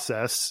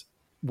process.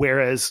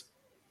 Whereas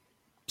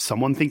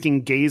someone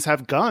thinking gays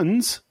have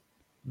guns,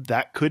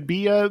 that could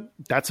be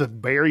that's a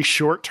very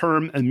short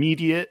term,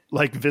 immediate,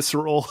 like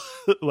visceral,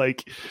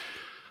 like,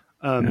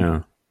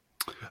 and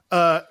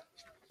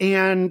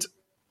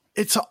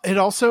it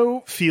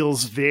also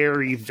feels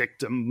very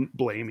victim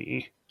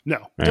blamey.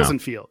 No, it doesn't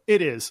feel.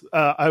 It is.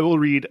 I will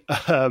read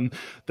the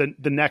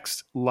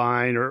next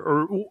line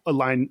or a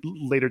line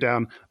later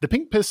down. The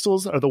Pink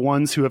Pistols are the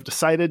ones who have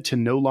decided to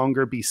no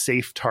longer be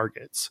safe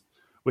targets,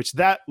 which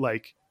that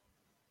like,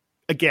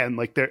 again,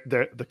 like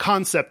the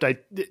concept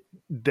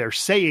they're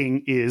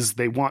saying is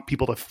they want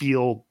people to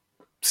feel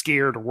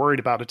scared or worried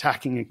about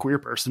attacking a queer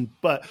person.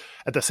 But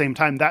at the same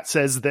time, that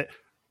says that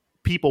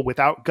people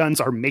without guns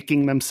are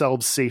making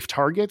themselves safe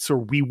targets, or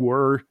we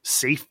were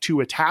safe to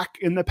attack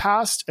in the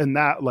past. And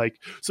that like,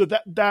 so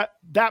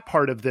that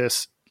part of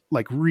this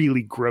like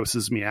really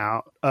grosses me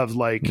out of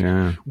like,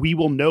 we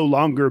will no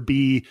longer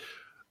be,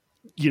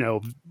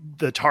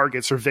 the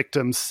targets or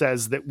victims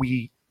says that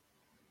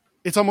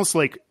it's almost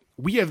like,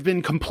 we have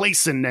been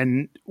complacent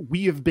and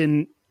we have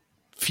been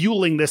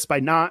fueling this by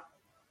not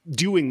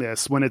doing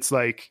this when it's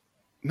like,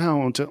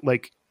 no,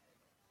 like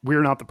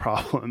we're not the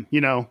problem,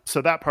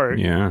 So that part,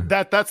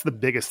 that's the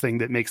biggest thing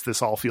that makes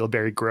this all feel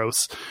very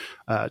gross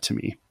to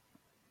me.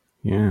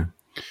 Yeah.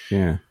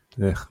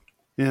 Ugh.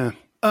 Yeah.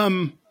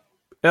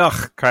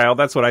 Ugh, Kyle,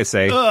 that's what I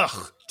say.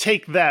 Ugh.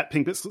 Take that,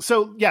 Pink Pistol.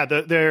 So yeah,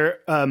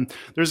 there's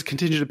a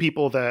contingent of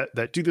people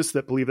that do this,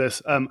 that believe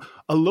this. A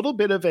little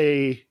bit of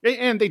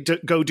and they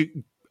go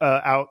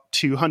out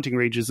to hunting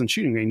ranges and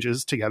shooting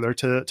ranges together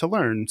to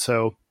learn.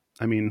 So,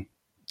 I mean,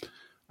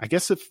 I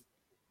guess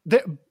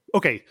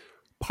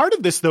part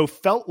of this though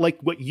felt like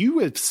what you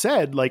had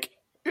said, like,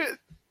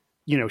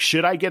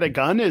 should I get a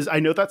gun? I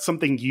know that's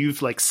something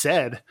you've like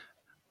said.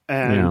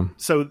 And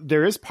so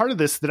there is part of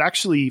this that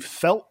actually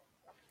felt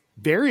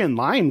very in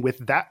line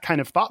with that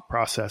kind of thought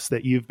process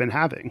that you've been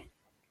having.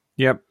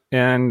 Yep.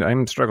 And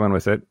I'm struggling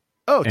with it.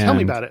 Oh, tell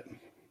me about it.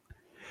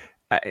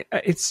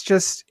 It's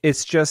just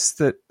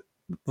that,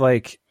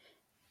 like,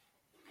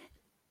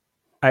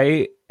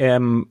 I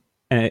am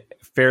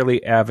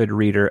fairly avid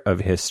reader of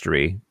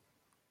history,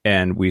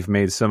 and we've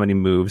made so many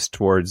moves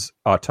towards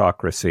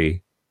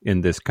autocracy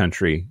in this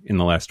country in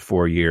the last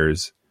 4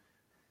 years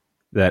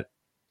that,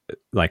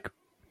 like,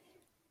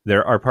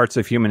 there are parts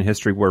of human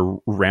history where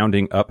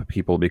rounding up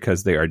people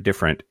because they are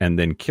different and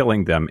then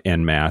killing them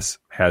en masse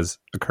has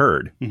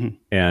occurred. Mm-hmm.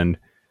 And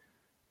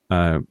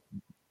I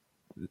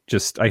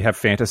have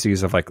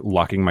fantasies of like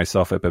locking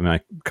myself up in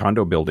my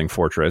condo building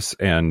fortress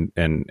and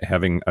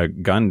having a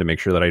gun to make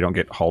sure that I don't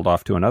get hauled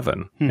off to an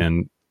oven.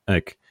 And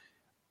like,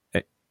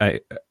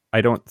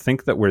 I don't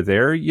think that we're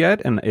there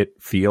yet. And it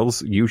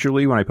feels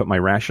usually when I put my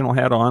rational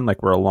hat on,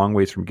 like we're a long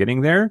ways from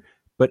getting there,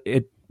 but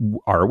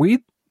are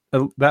we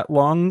that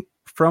long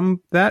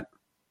from that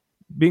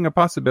being a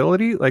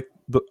possibility? Like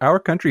our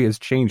country has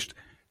changed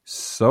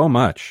so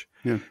much,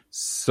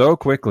 so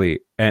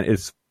quickly, and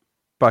it's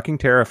fucking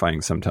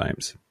terrifying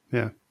sometimes.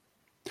 Yeah,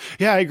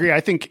 I agree.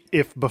 I think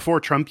if before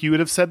Trump you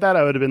would have said that,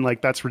 I would have been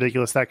like, that's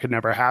ridiculous, that could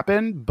never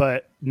happen.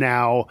 But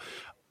now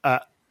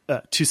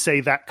to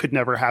say that could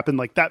never happen,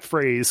 like that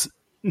phrase,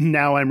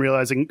 now I'm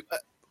realizing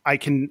I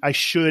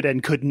should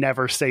and could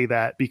never say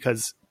that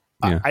because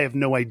I have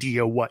no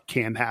idea what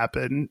can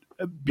happen.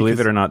 Believe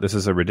it or not, this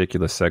is a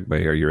ridiculous segue.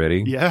 Are you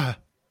ready? Yeah.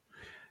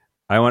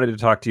 I wanted to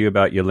talk to you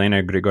about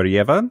Yelena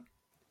Grigorieva.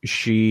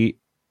 She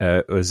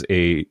was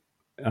a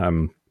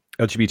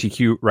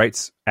LGBTQ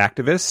rights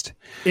activist.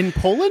 In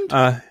Poland?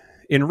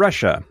 In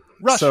Russia.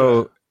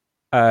 So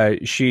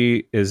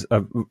she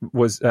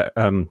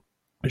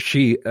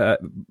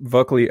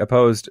vocally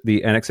opposed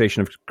the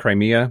annexation of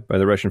Crimea by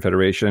the Russian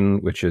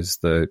Federation, which is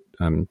the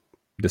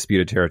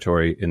disputed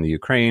territory in the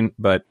Ukraine,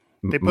 but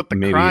they put the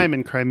crime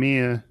in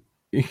Crimea.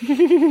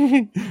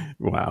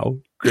 Wow,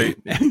 great.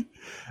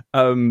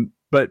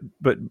 But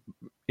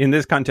in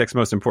this context,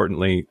 most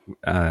importantly,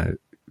 a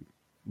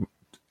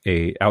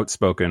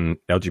outspoken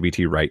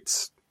LGBT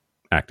rights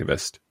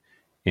activist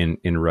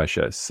in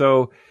Russia.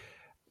 So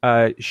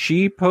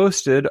she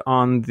posted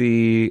on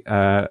the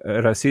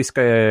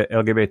Российская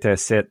LGBT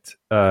Set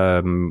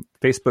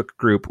Facebook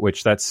group,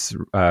 which that's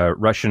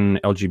Russian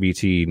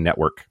LGBT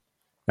network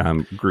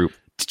group.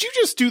 Did you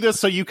just do this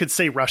so you could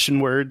say Russian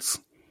words?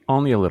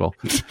 Only a little.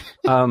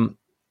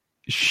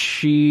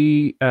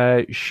 She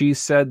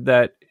said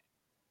that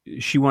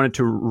she wanted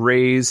to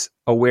raise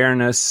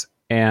awareness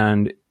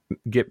and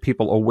get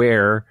people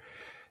aware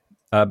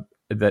that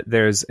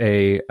there's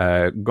a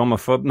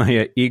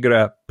Gomofobnaya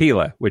igra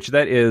pila, which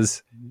that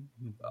is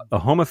a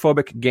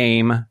homophobic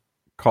game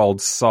called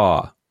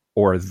Saw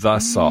or The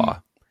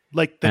Saw.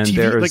 Like the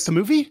TV, like the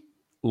movie?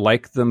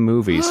 Like the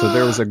movie. So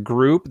there was a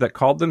group that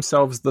called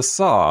themselves The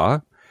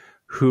Saw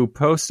who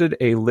posted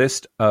a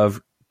list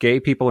of gay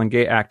people and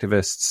gay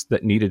activists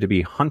that needed to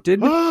be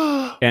hunted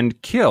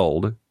and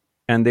killed,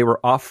 and they were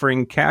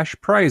offering cash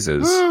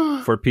prizes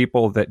for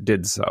people that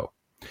did so.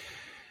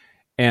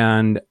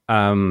 And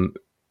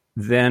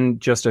then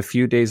just a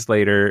few days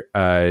later,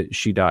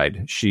 she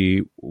died.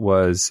 She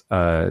was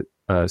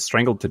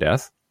strangled to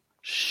death.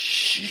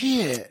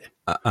 Shit.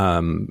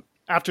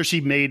 After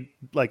she made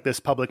like this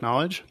public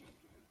knowledge?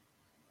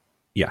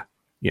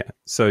 Yeah.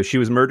 So she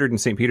was murdered in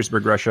St.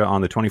 Petersburg, Russia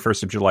on the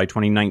 21st of July,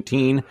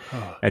 2019,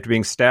 after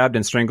being stabbed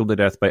and strangled to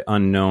death by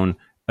unknown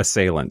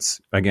assailants.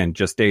 Again,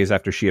 just days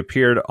after she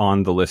appeared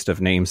on the list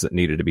of names that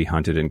needed to be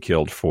hunted and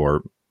killed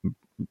for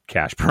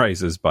cash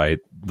prizes by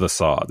The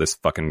Saw. This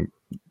fucking...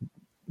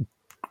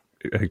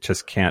 I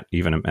just can't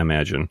even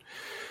imagine.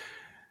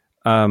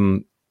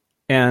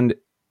 And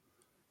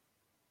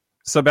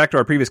so back to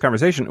our previous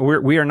conversation,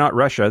 we are not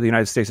Russia. The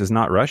United States is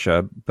not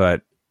Russia,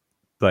 but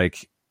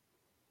like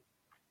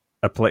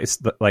a place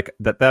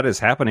that is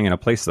happening in a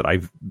place that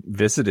I've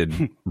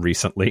visited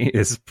recently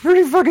is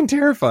pretty fucking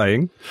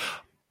terrifying.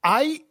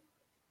 A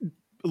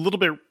little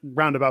bit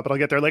roundabout, but I'll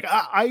get there. Like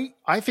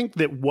I think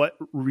that what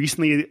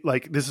recently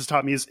like this has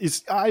taught me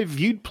is I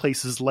viewed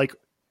places like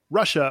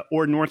Russia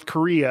or North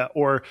Korea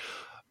or,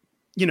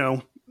 you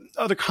know,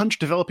 other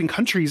developing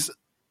countries,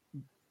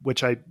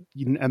 which I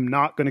am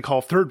not going to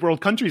call third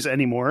world countries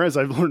anymore as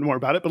I've learned more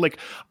about it. But like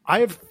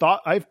I've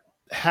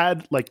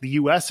had like the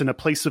US in a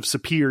place of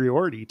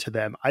superiority to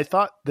them. I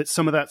thought that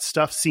some of that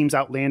stuff seems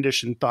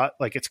outlandish and thought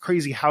like, it's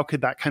crazy. How could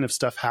that kind of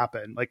stuff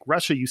happen? Like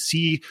Russia, you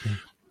see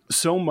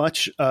so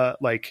much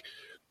like,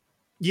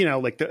 you know,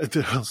 like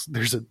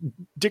there's a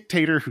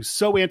dictator who's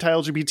so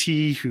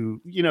anti-LGBT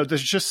who, you know,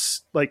 there's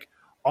just like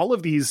all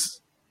of these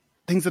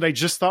things that I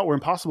just thought were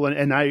impossible.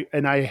 And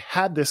I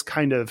had this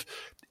kind of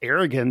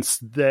arrogance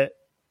that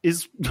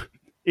is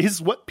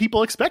what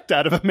people expect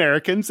out of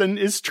Americans and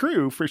is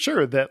true for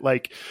sure, that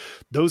like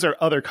those are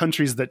other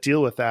countries that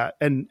deal with that.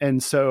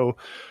 And so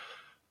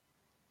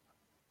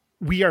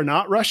we are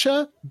not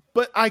Russia,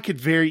 but I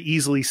could very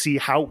easily see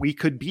how we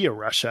could be a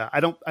Russia. I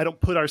don't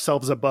put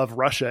ourselves above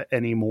Russia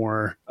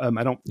anymore.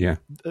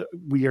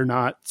 We are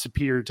not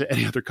superior to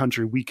any other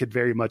country. We could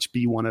very much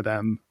be one of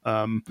them.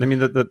 I mean,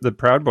 the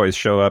Proud Boys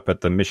show up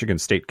at the Michigan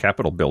State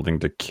Capitol building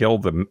to kill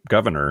the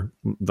governor.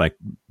 Like,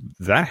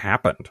 that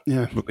happened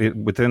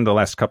within the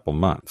last couple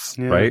months,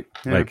 right?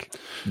 Yeah. Like,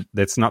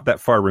 that's not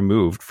that far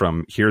removed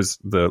from here's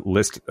the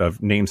list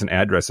of names and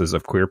addresses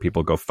of queer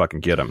people. Go fucking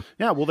get them.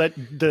 Yeah, well,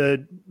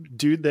 the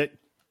dude that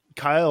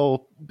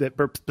Kyle that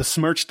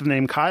besmirched the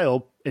name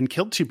Kyle and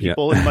killed two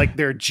people, and like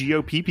they're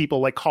GOP people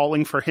like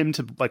calling for him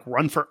to like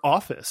run for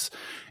office.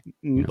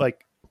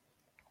 Like,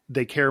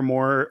 they care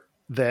more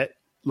that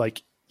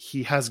like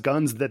he has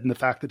guns than the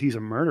fact that he's a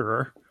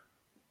murderer.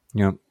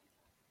 Yep.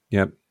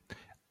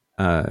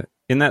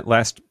 In that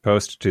last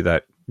post to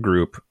that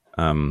group,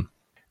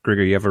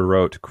 Grigoryeва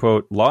wrote,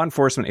 quote, "Law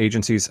enforcement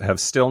agencies have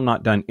still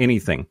not done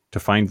anything to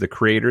find the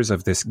creators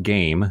of this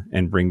game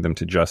and bring them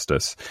to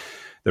justice.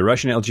 The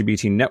Russian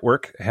LGBT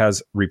network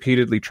has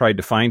repeatedly tried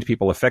to find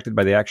people affected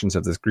by the actions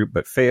of this group,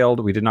 but failed.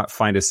 We did not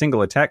find a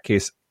single attack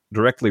case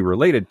directly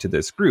related to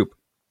this group."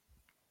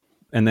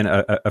 And then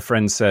a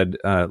friend said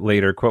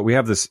later, quote, "We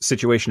have this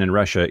situation in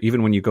Russia.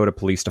 Even when you go to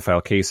police to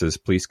file cases,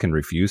 police can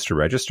refuse to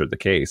register the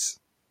case."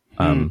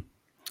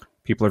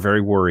 People are very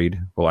worried.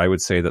 Well, I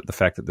would say that the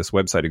fact that this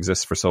website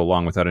exists for so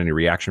long without any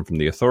reaction from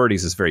the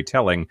authorities is very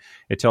telling.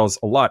 It tells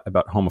a lot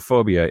about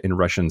homophobia in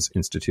Russians'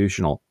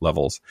 institutional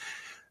levels.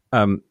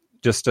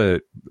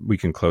 We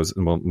can close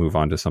and we'll move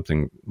on to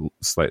something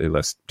slightly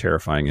less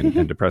terrifying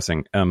and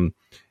depressing.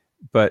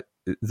 But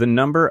the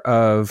number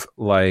of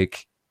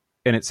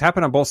and it's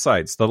happened on both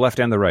sides, the left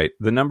and the right,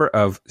 the number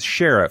of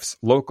sheriffs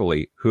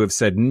locally who have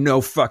said, no,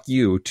 fuck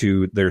you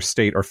to their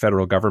state or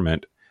federal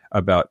government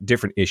about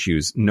different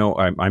issues. No,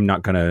 I'm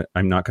not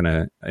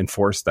gonna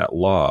enforce that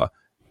law.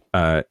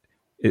 It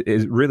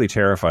is really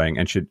terrifying,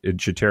 and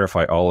it should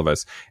terrify all of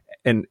us.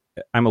 And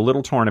I'm a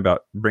little torn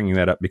about bringing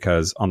that up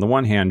because on the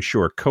one hand,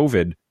 sure,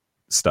 COVID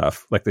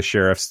stuff, like the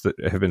sheriffs that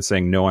have been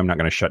saying, no, I'm not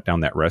going to shut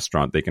down that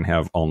restaurant. They can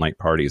have all night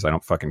parties. I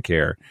don't fucking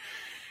care.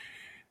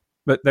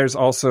 But there's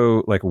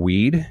also like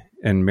weed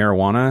and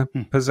marijuana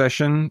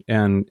possession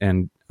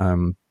and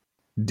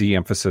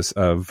de-emphasis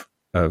of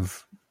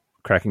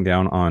cracking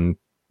down on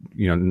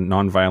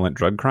nonviolent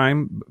drug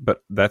crime,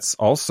 but that's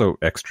also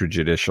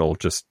extrajudicial,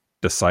 just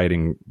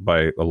deciding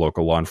by a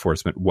local law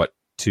enforcement what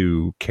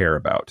to care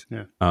about.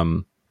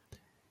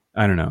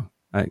 I don't know.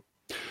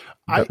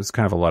 That was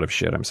kind of a lot of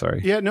shit. I'm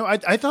sorry. Yeah, no,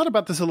 I thought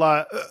about this a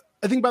lot.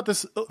 I think about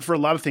this for a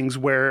lot of things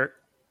where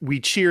we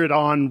cheer it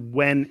on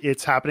when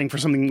it's happening for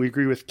something we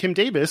agree with. Kim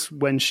Davis,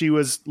 when she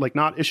was like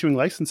not issuing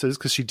licenses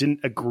because she didn't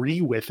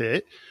agree with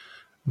it,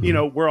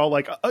 we're all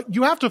like,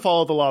 you have to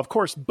follow the law, of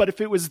course. But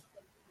if it was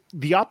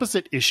the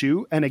opposite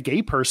issue and a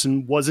gay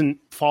person wasn't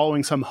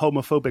following some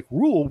homophobic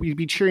rule, we'd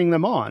be cheering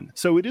them on.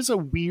 So it is a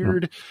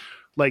weird,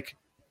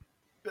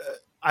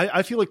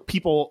 I feel like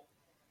people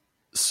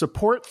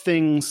support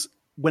things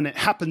when it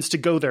happens to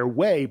go their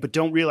way, but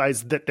don't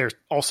realize that they're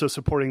also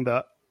supporting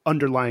the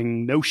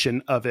underlying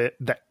notion of it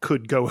that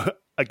could go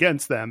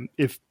against them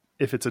if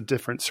it's a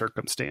different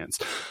circumstance.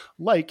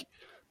 Like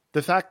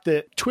the fact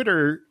that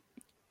Twitter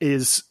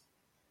is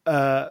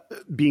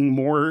being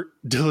more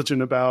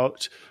diligent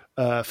about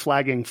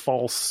flagging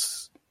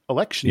false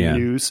election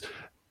news.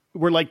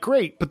 We're like,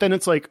 great. But then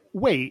it's like,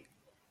 wait,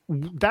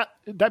 that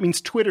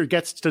means Twitter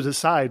gets to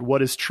decide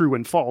what is true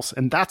and false.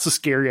 And that's a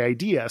scary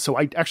idea. So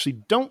I actually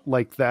don't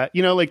like that.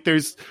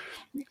 There's,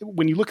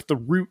 when you look at the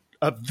root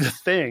of the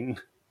thing,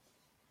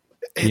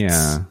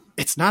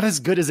 it's not as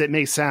good as it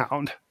may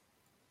sound.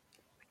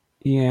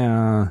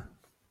 Yeah.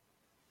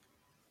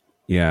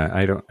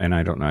 I don't know.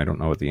 I don't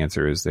know what the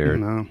answer is there,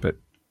 but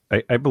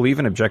I believe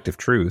in objective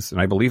truth and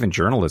I believe in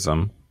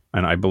journalism.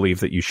 And I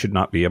believe that you should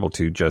not be able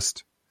to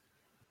just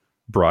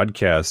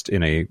broadcast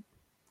in a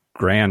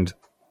grand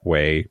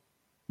way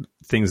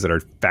things that are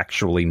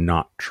factually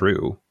not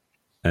true.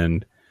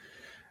 And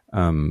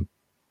I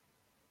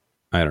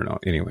don't know.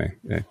 Anyway,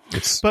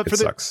 it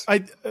sucks. I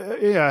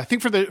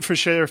think for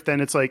sheriff,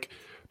 then it's like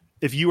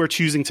if you are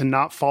choosing to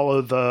not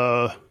follow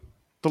the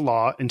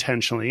law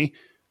intentionally,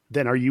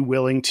 then are you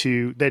willing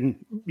to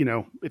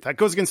if that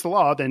goes against the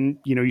law, then,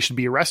 you should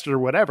be arrested or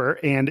whatever.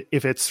 And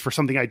if it's for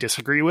something I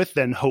disagree with,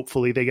 then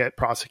hopefully they get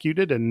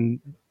prosecuted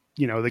and,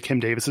 the Kim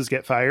Davises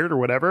get fired or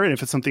whatever. And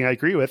if it's something I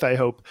agree with, I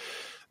hope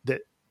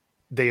that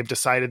they have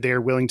decided they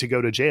are willing to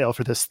go to jail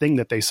for this thing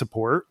that they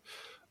support.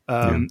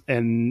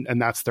 And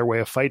that's their way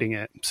of fighting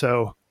it.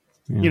 So,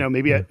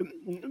 maybe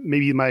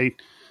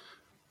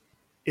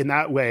in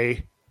that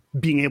way,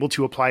 being able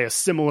to apply a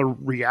similar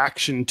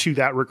reaction to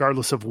that,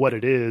 regardless of what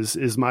it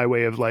is my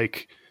way of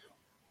like,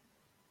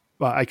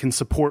 I can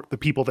support the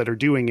people that are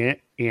doing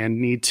it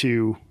and need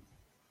to,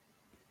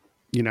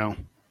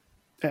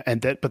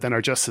 but then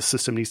our justice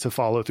system needs to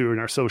follow through and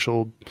our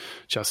social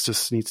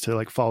justice needs to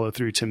like follow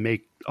through to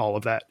make all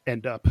of that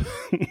end up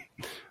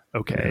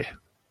okay.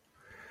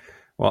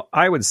 Well,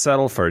 I would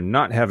settle for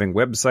not having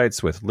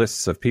websites with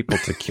lists of people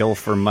to kill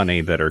for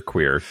money that are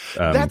queer.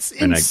 That's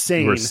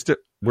insane.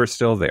 We're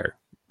still there.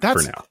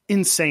 That's for now.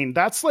 Insane.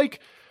 That's like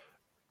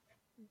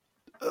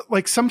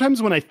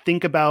sometimes when I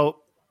think about,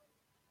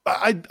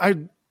 I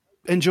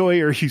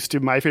enjoy or used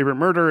to My Favorite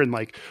Murder and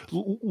like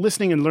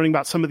listening and learning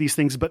about some of these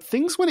things, but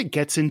things when it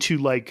gets into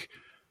like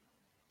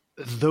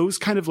those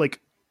kind of like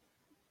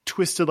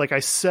twisted, like I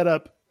set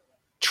up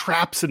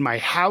traps in my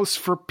house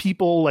for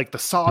people, like the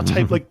Saw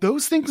type, like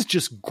those things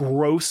just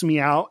gross me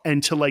out.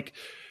 And to like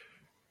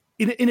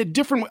in a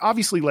different,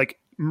 obviously like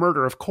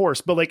murder, of course,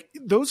 but like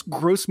those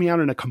gross me out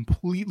in a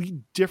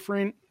completely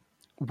different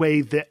way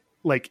that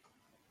like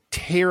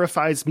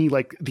terrifies me.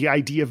 Like the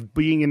idea of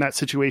being in that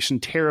situation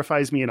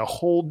terrifies me in a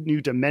whole new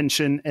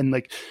dimension. And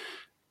like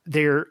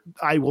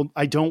I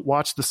don't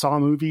watch the Saw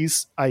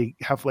movies. I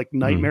have like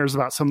nightmares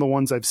about some of the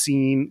ones I've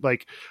seen.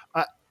 Like,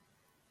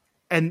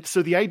 and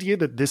so the idea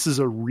that this is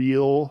a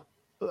real,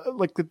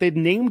 like that they'd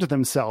named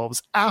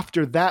themselves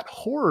after that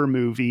horror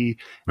movie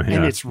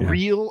and it's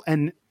real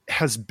and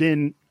has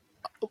been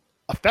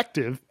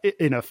effective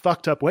in a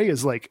fucked up way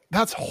is like,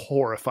 that's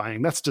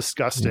horrifying. That's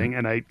disgusting.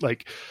 And I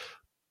like,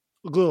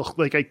 ugh,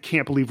 like, I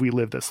can't believe we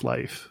live this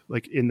life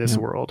like in this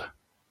world.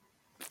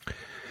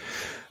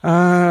 Do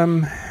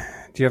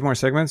you have more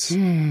segments?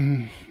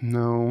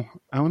 No,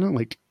 I want to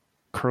like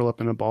curl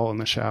up in a ball in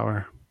the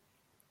shower.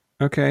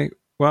 Okay.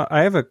 Well,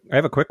 I have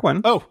a quick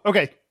one. Oh,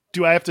 okay.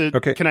 Do I have to?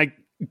 Okay. Can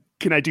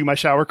I do my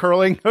shower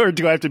curling, or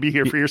do I have to be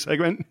here for your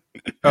segment?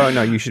 Oh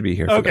no, you should be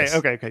here. For this.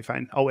 Okay.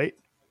 Fine. I'll wait.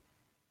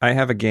 I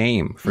have a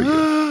game for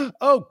you.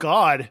 Oh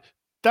God,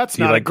 that's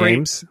do not you like a great.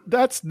 Games?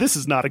 This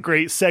is not a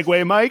great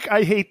segue, Mike.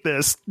 I hate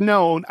this.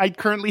 No, I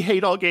currently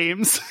hate all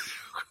games.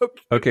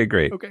 Okay,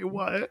 great. Okay,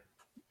 what?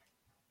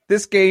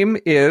 This game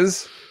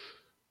is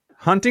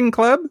Hunting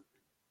Club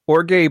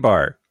or Gay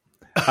Bar.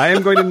 I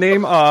am going to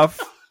name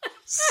off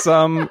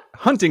some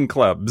hunting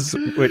clubs,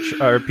 which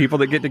are people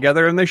that get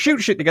together and they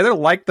shoot shit together,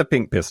 like the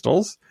Pink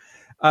Pistols.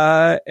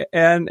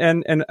 And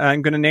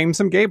I'm going to name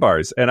some gay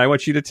bars, and I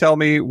want you to tell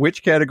me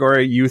which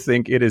category you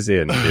think it is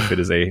in. If it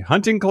is a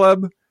hunting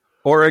club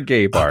or a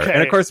gay bar. Okay.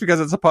 And of course,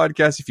 because it's a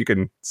podcast, if you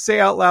can say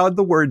out loud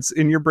the words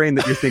in your brain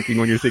that you're thinking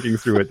when you're thinking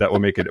through it, that will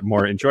make it a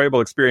more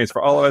enjoyable experience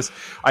for all of us.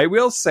 I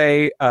will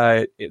say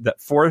that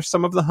for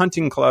some of the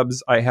hunting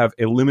clubs, I have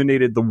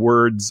eliminated the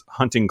words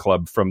hunting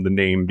club from the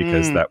name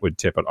because that would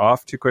tip it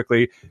off too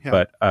quickly.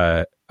 Yeah.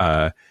 But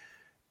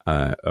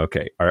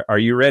okay. Are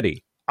you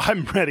ready?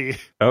 I'm ready.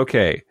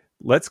 Okay.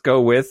 Let's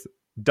go with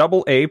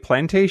Double A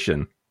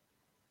Plantation.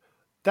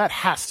 That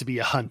has to be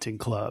a hunting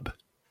club.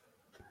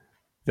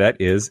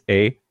 That is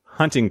a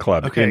hunting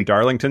club in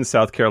Darlington,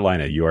 South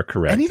Carolina. You are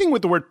correct. Anything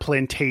with the word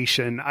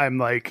plantation, I'm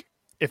like,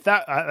 if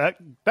that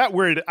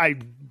word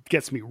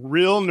gets me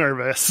real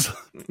nervous.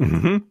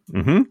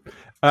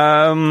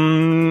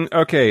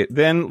 Okay,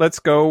 then let's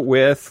go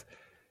with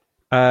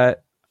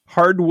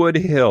Hardwood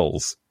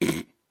Hills.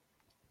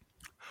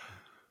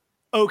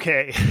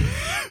 Okay.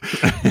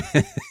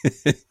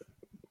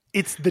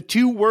 It's the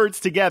two words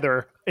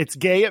together. It's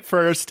gay at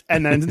first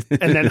and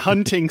then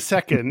hunting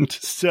second.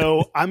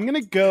 So I'm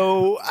going to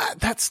go,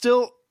 that's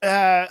still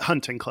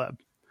hunting club.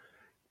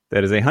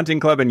 That is a hunting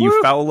club in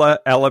Eufaula,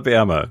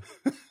 Alabama.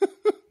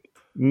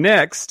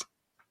 Next,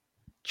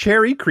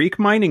 Cherry Creek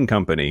Mining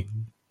Company.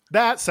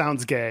 That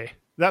sounds gay.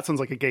 That sounds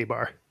like a gay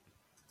bar.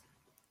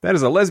 That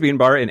is a lesbian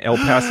bar in El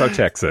Paso,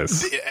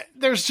 Texas.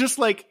 There's just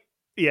like,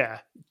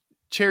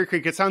 Cherry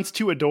Creek. It sounds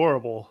too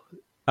adorable.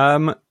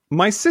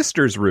 My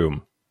Sister's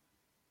Room.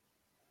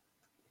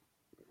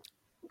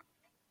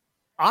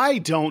 I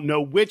don't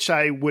know which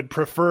I would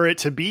prefer it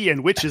to be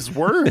and which is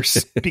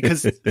worse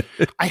because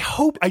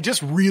I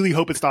just really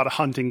hope it's not a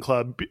hunting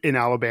club in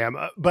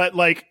Alabama. But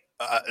like,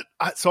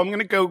 so I'm going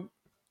to go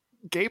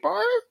gay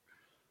bar.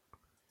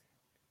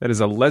 That is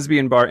a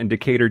lesbian bar in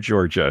Decatur,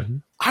 Georgia.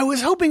 I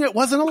was hoping it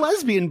wasn't a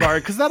lesbian bar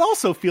because that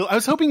also I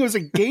was hoping it was a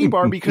gay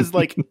bar because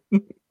like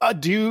a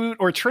dude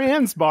or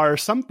trans bar or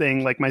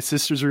something like My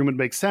Sister's Room would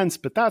make sense.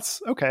 But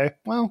that's okay.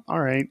 Well,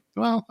 all right.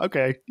 Well,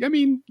 okay. I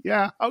mean,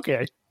 yeah.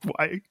 Okay.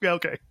 Why?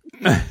 Okay.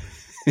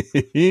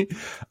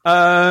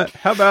 How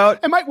about?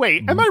 Am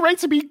I right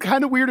to be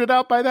kind of weirded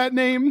out by that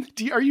name?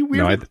 Are you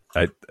weird?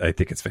 No, I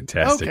think it's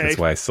fantastic. Okay. That's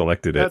why I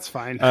selected it. That's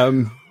fine.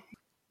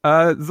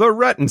 The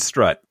Rut and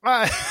Strut.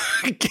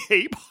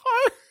 Gay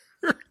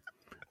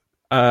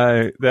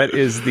bar. That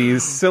is the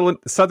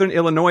Southern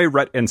Illinois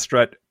Rut and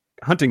Strut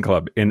Hunting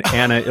Club in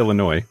Anna,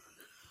 Illinois.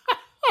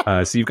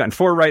 So you've gotten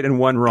 4 right and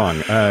 1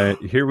 wrong.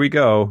 Here we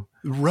go.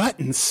 Rut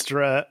and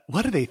Strut.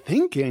 What are they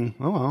thinking?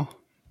 Oh, well.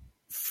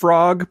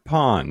 Frog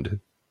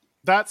Pond.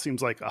 That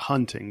seems like a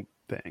hunting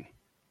thing.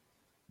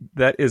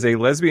 That is a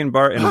lesbian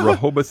bar in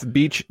Rehoboth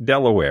Beach,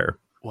 Delaware.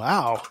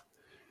 Wow.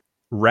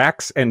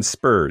 Racks and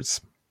Spurs.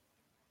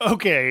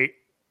 Okay.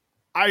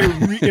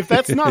 If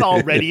that's not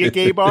already a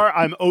gay bar,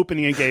 I'm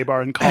opening a gay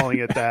bar and calling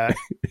it that.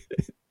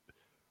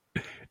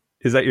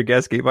 Is that your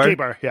guess, gay bar? Gay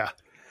bar, yeah.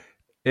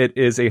 It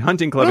is a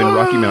hunting club in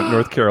Rocky Mount,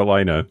 North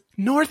Carolina.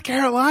 North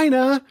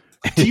Carolina?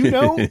 Do you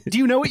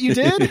know what you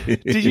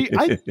did? Did you?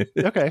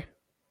 Okay.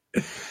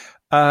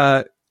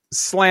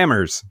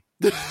 Slammers.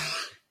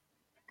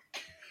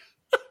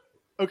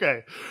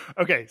 Okay.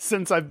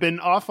 Since I've been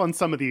off on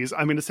some of these,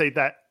 I'm going to say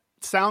that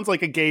sounds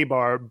like a gay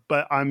bar,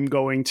 but I'm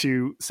going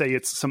to say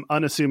it's some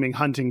unassuming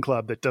hunting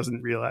club that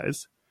doesn't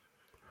realize.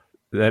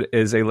 That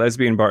is a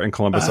lesbian bar in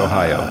Columbus,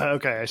 Ohio.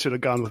 Okay, I should have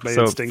gone with my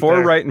so instinct. 4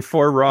 there. right and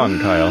 4 wrong,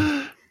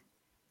 Kyle.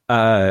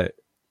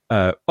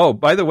 Oh,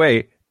 by the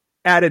way,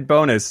 added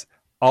bonus: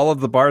 all of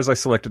the bars I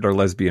selected are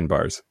lesbian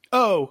bars.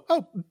 Oh,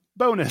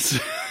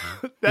 bonus.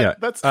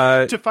 That's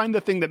to find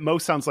the thing that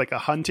most sounds like a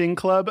hunting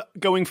club.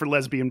 Going for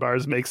lesbian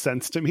bars makes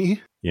sense to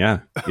me. Yeah.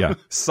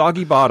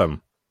 Soggy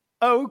Bottom.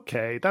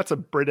 Okay, that's a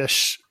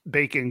British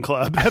baking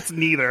club. That's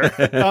neither.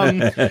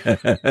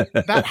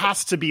 That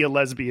has to be a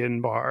lesbian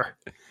bar.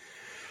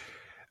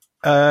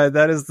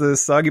 That is the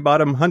Soggy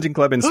Bottom Hunting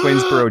Club in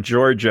Swainsboro,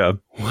 Georgia.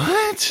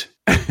 What?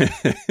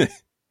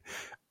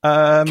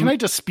 Can I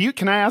dispute?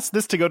 Can I ask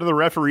this to go to the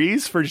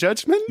referees for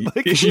judgment?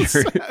 Like,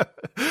 sure.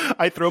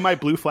 I throw my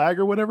blue flag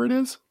or whatever it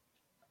is.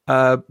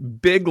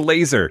 Big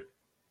Laser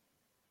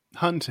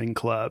Hunting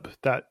Club.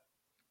 That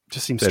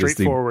just seems That is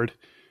straightforward.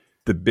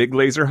 the Big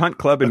Laser Hunt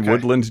Club in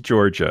Woodland,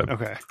 Georgia.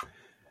 Okay.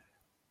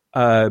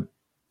 How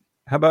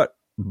about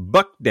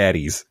Buck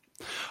Daddies?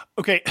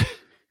 Okay.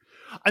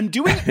 I'm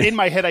doing in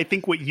my head, I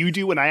think what you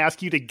do when I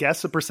ask you to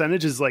guess a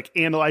percentage is like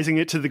analyzing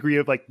it to the degree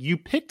of like, you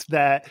picked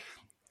that.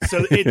 So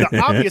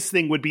the obvious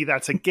thing would be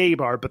that's a gay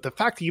bar, but the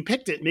fact that you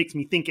picked it makes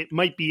me think it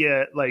might be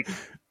a like,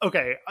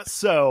 okay,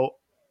 so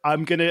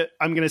I'm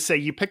gonna say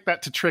you picked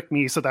that to trick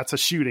me, so that's a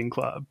shooting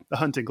club, a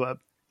hunting club.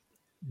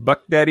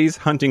 Buck Daddies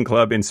Hunting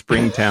Club in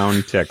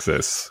Springtown,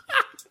 Texas.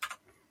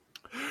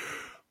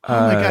 Oh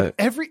my god!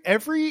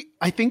 Every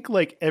I think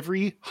like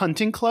every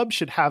hunting club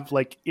should have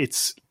like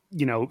its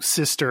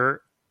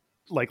sister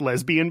like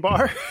lesbian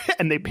bar,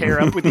 and they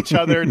pair up with each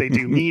other. They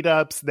do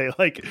meetups. They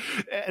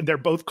and they're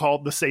both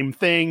called the same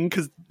thing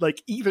because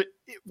like either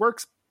it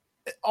works.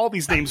 All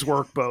these names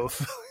work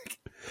both.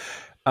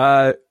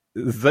 The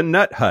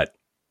Nut Hut.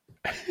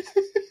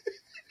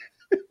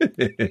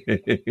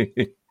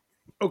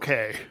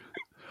 Okay,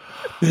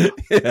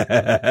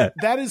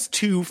 that is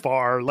too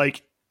far.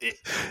 Like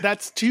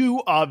that's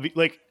too obvious.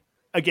 Like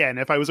again,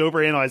 if I was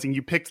overanalyzing,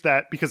 you picked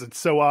that because it's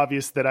so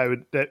obvious that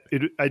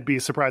I'd be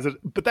surprised.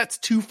 But that's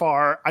too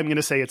far. I'm going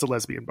to say it's a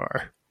lesbian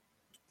bar.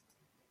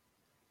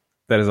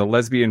 That is a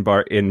lesbian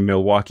bar in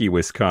Milwaukee,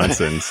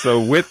 Wisconsin. So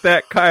with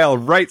that, Kyle,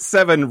 right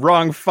 7,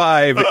 wrong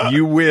 5,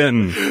 you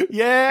win.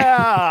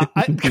 Yeah.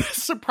 I'm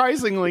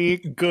surprisingly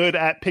good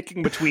at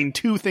picking between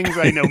two things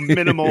I know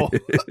minimal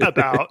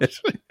about.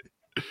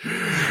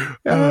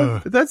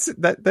 That's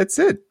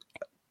it.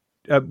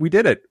 We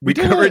did it. We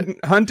covered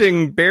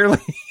hunting barely.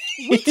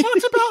 We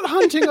talked about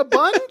hunting a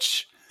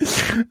bunch.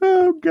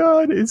 Oh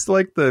God! It's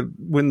like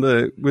when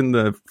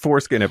the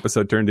foreskin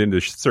episode turned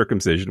into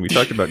circumcision. We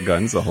talked about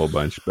guns a whole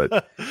bunch,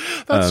 but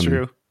that's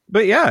true.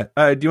 But yeah,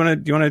 do you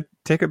want to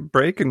take a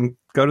break and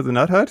go to the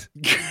Nut Hut?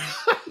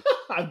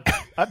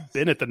 I've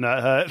been at the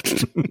Nut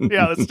Hut.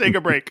 Yeah, let's take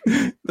a break.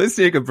 Let's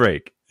take a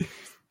break.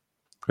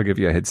 I'll give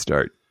you a head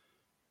start.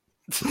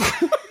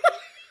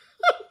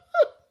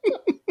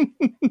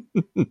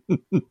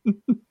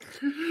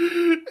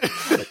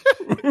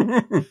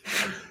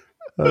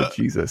 Oh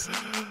Jesus.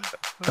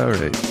 All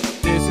right.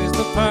 This is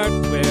the part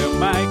where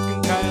Mike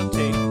and Kyle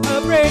take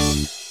a break.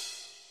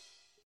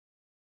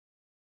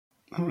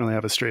 I don't really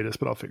have a straightest,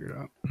 but I'll figure it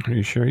out. Are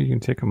you sure you can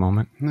take a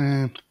moment?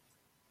 Nah.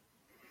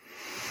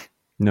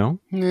 No?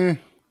 Nah.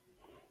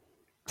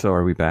 So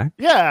are we back?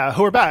 Yeah,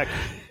 we're back.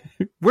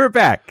 We're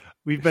back.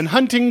 We've been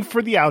hunting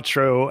for the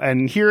outro,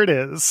 and here it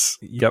is.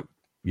 Yep,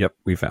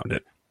 we found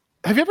it.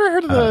 Have you ever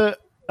heard of the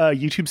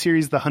YouTube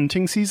series The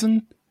Hunting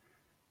Season?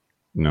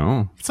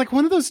 No. It's like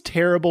one of those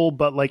terrible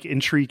but like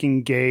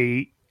intriguing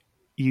gay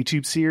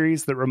YouTube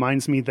series that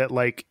reminds me that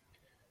like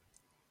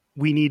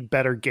we need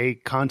better gay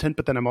content,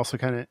 but then I'm also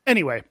kind of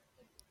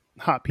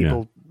hot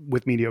people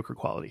with mediocre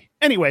quality.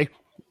 Anyway.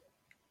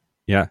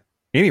 Yeah.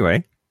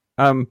 Anyway.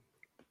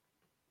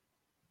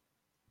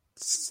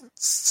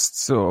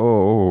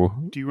 So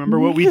do you remember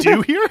what we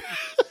do here?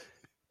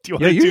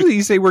 Usually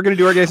you say we're going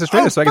to do our Gayish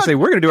Straightest, so I can say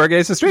we're going to do our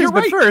Gayish Straightest,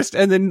 but first,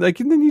 and then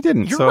you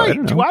didn't. You're so right. I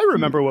don't know. Do I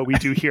remember what we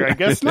do here? I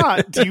guess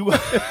not. Do you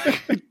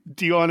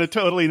want to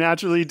totally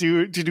naturally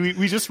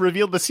we just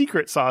revealed the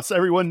secret sauce?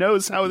 Everyone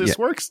knows how this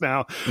works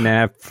now.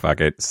 Nah,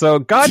 fuck it. So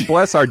God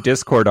bless our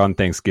Discord on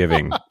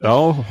Thanksgiving.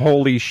 Oh,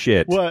 holy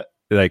shit. What?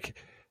 Like,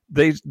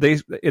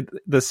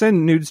 the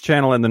Send Nudes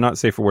channel and the Not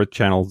Safe for Work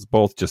channels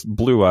both just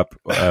blew up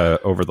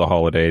over the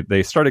holiday.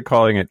 They started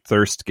calling it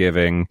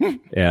Thirstgiving,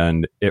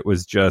 and it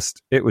was a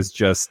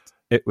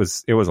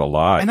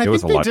lot. And I it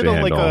was think a lot they to did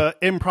handle. like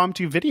a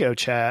impromptu video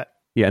chat.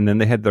 Yeah, and then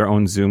they had their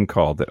own Zoom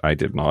call that I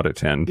did not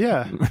attend.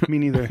 Yeah, me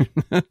neither.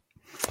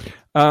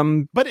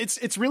 But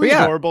it's really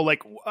adorable.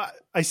 Like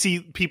I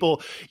see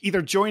people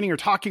either joining or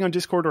talking on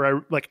Discord,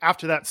 or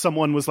after that,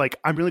 someone was like,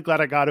 "I'm really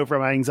glad I got over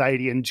my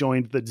anxiety and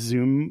joined the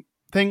Zoom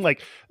thing.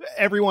 Like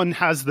everyone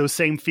has those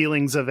same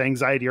feelings of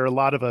anxiety, or a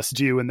lot of us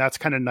do. And that's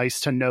kind of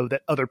nice to know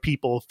that other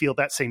people feel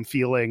that same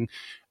feeling.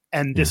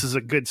 And this is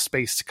a good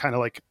space to kind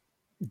of like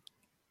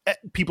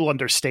people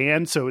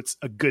understand. So it's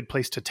a good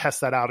place to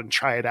test that out and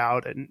try it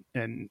out.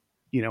 And,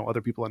 you know,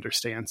 other people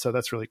understand. So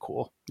that's really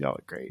cool. Y'all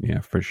are great. Yeah,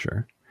 for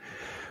sure.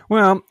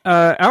 Well,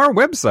 our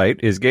website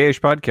is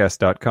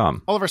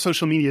gayishpodcast.com. All of our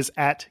social media is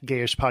at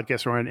Gayish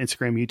Podcast. We're on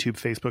Instagram, YouTube,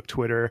 Facebook,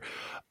 Twitter.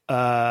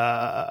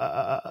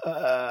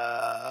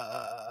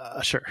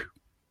 Sure.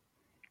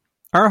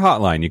 Our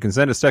hotline, you can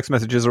send us text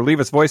messages or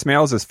leave us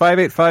voicemails, is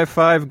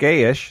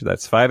 5855-GAYISH.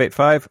 That's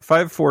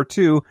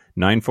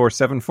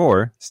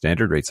 585-542-9474.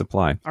 Standard rates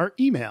apply. Our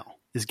email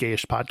is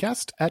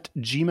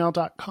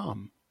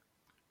gayishpodcast@gmail.com.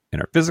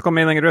 And our physical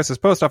mailing address is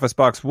Post Office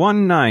Box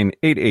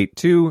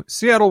 19882,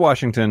 Seattle,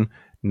 Washington,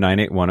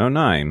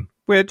 98109,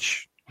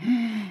 which...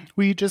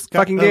 We just got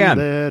fucking the Dan.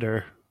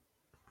 letter.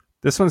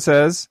 This one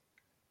says,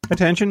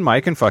 attention,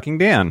 Mike and fucking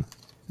Dan.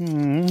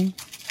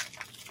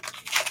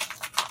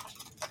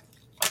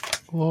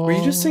 Were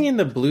you just singing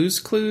the Blues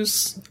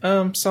Clues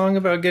song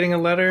about getting a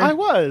letter? I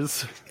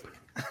was.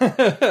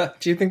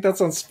 Do you think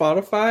that's on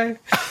Spotify?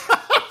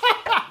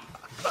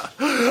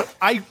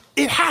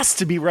 It has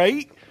to be,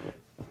 right?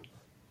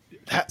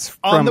 That's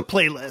on the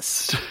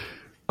playlist.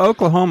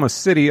 Oklahoma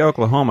City,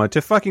 Oklahoma.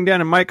 To fucking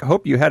Dan and Mike,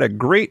 hope you had a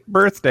great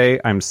birthday.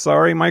 I'm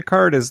sorry my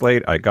card is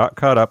late. I got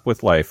caught up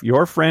with life.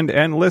 Your friend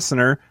and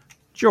listener,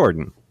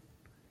 Jordan.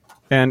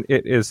 And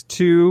it is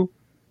 2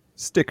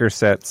 sticker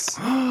sets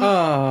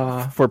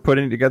for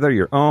putting together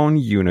your own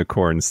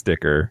unicorn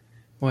sticker.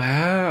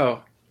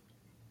 Wow.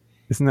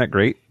 Isn't that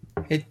great?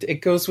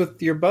 It goes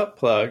with your butt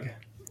plug.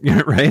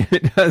 Yeah, right?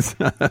 It does.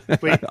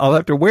 Wait. I'll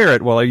have to wear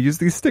it while I use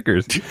these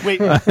stickers.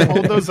 Wait,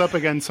 hold those up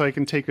again so I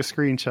can take a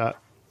screenshot.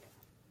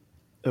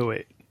 Oh,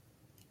 wait.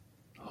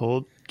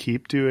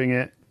 Keep doing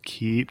it.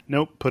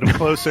 Nope, put them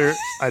closer.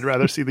 I'd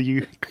rather see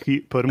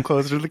put them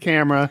closer to the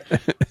camera.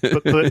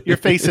 Put your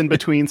face in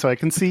between so I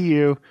can see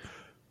you.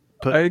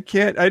 I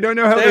don't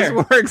know how this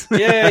works.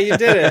 Yeah, you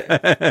did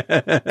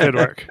it. Good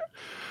work.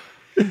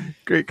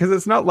 Great, because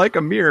it's not like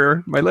a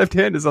mirror. My left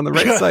hand is on the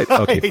right side.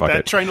 Okay, I hate fuck that.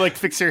 it. Trying to like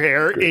fix your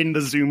hair in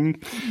the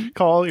Zoom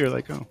call. You're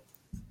like, oh.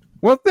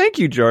 Well, thank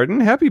you, Jordan.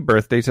 Happy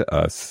birthday to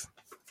us.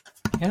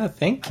 Yeah,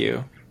 thank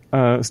you.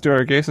 Let's do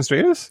our gays and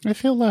straights. I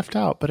feel left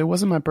out, but it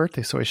wasn't my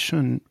birthday, so I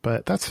shouldn't,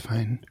 but that's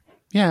fine.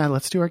 Yeah,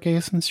 let's do our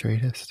gayest and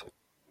straightest.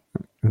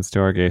 Let's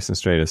do our gayest and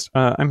straightest.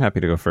 I'm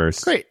happy to go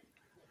first. Great.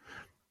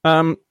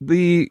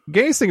 The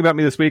gayest thing about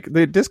me this week,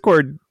 the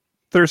Discord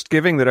thirst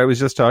giving that I was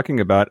just talking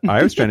about,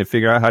 I was trying to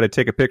figure out how to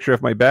take a picture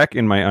of my back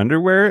in my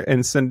underwear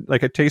and send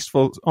like a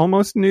tasteful,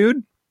 almost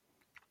nude.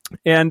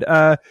 And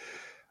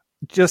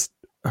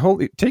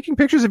taking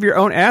pictures of your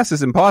own ass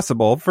is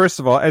impossible, first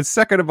of all. And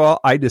second of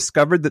all, I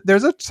discovered that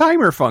there's a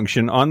timer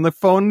function on the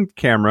phone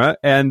camera,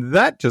 and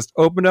that just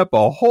opened up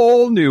a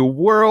whole new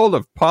world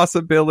of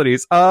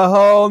possibilities. A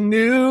whole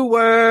new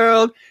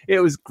world.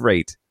 It was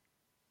great.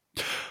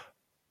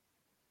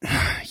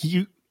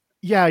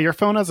 Your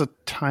phone has a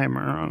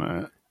timer on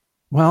it.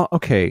 Well,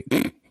 okay.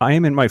 I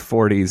am in my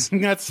 40s.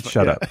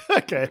 Shut up.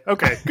 Okay.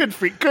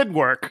 Good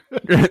work.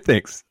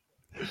 Thanks.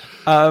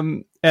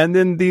 And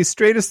then the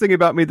straightest thing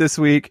about me this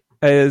week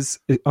is,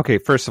 okay,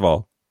 first of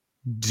all,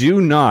 do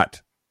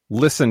not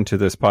listen to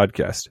this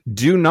podcast.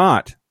 Do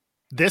not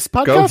this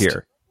podcast? Go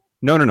here.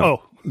 No.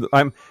 Oh.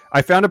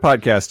 I found a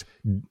podcast.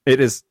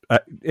 It is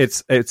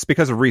it's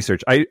because of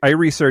research. I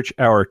research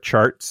our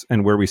charts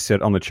and where we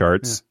sit on the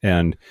charts,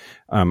 and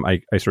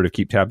I sort of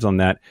keep tabs on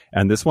that.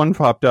 And this one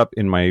popped up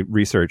in my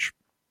research,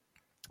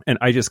 and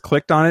I just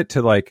clicked on it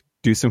to like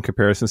do some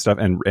comparison stuff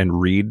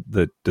and read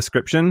the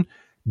description.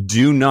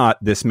 Do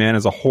not. This man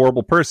is a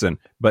horrible person,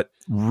 but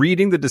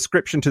reading the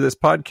description to this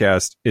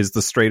podcast is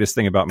the straightest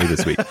thing about me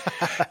this week.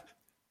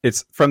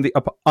 It's from the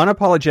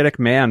Unapologetic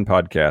Man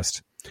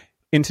podcast.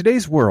 In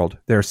today's world,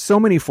 there are so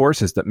many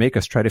forces that make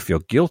us try to feel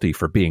guilty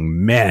for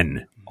being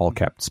men, all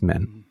caps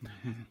men.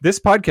 This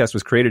podcast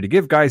was created to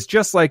give guys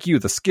just like you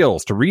the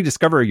skills to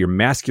rediscover your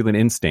masculine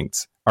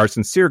instincts. Our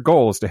sincere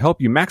goal is to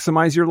help you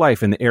maximize your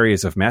life in the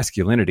areas of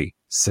masculinity,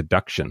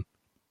 seduction,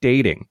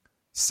 dating,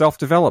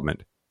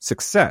 self-development,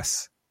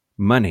 success,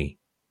 money,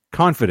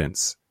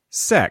 confidence,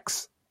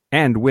 sex,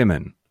 and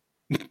women.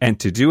 And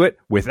to do it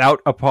without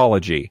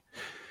apology.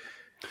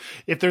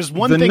 If there's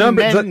one thing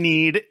men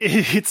need,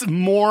 it's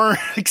more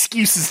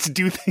excuses to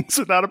do things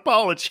without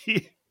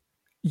apology.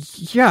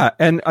 Yeah,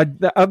 and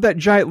of that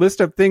giant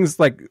list of things,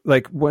 like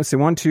let's say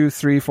 1, 2,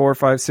 3, 4,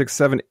 5, 6,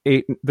 7,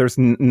 8. There's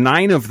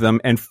 9 of them,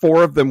 and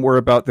 4 of them were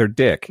about their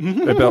dick,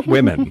 about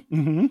women.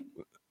 Mm-hmm.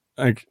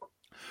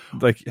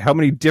 Like how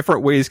many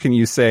different ways can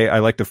you say I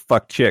like to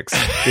fuck chicks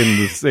in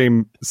the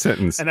same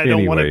sentence? And I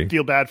don't want to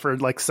feel bad for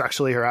like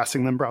sexually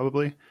harassing them.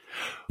 Probably.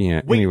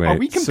 Yeah. Wait, anyway, are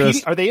we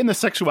competing? Are they in the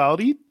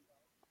sexuality?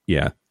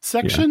 Yeah.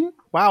 Section? Yeah.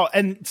 Wow.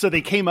 And so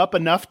they came up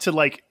enough to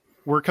like,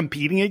 we're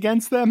competing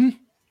against them?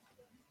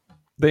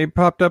 They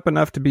popped up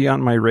enough to be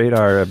on my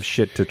radar of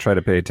shit to try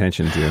to pay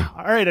attention to.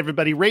 All right,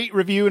 everybody, rate,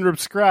 review, and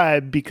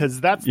subscribe,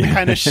 because that's the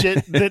kind of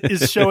shit that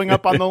is showing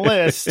up on the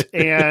list.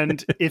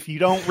 And if you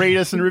don't rate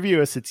us and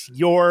review us, it's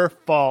your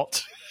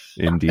fault.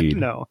 Indeed.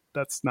 No,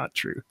 that's not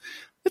true.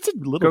 It's a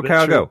little Go, bit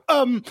Kyle, true.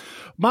 go.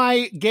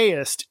 My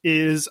gayest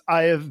is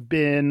I have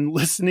been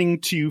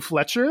listening to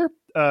Fletcher,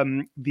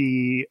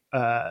 the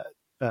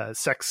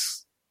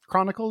sex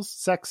chronicles,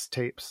 sex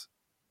tapes.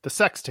 The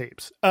sex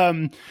tapes.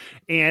 And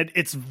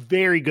it's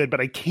very good,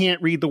 but I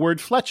can't read the word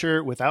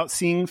Fletcher without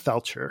seeing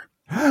Felcher.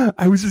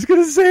 I was just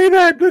going to say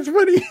that. That's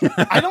funny.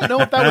 I don't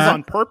know if that was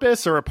on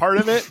purpose or a part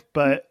of it,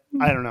 but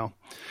I don't know.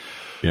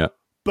 Yeah.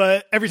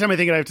 But every time I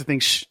think it, I have to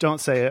think, shh,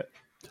 don't say it.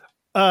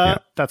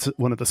 That's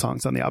one of the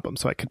songs on the album,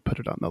 so I could put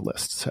it on the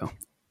list. So,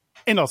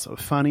 and also a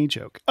funny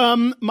joke.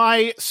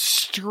 My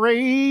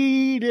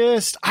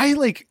straightest, I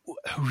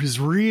was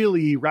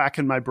really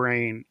racking my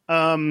brain.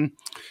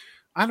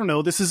 I don't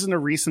know. This isn't a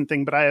recent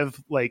thing, but I have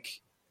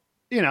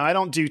I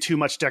don't do too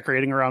much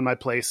decorating around my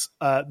place.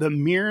 The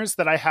mirrors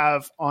that I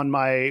have on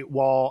my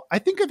wall, I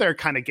think they're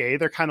kind of gay.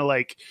 They're kind of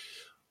like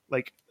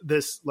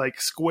this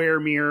square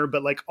mirror,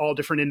 but all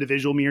different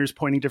individual mirrors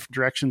pointing different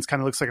directions.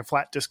 Kind of looks like a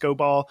flat disco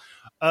ball.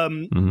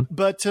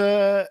 But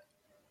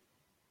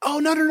oh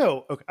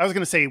no. Okay. I was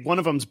going to say one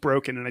of them's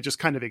broken and I just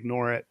kind of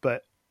ignore it.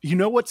 But you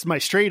know what's my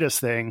straightest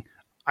thing?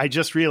 I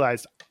just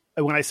realized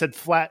when I said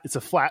flat, it's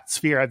a flat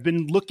sphere. I've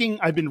been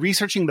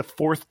researching the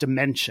fourth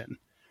dimension.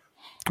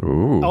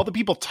 Ooh. All the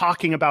people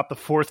talking about the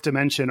fourth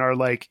dimension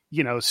are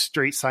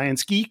straight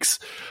science geeks.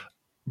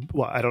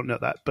 Well, I don't know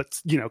that, but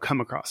come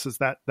across as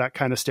that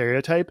kind of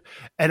stereotype.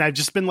 And I've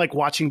just been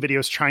watching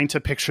videos trying to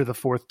picture the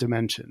fourth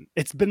dimension.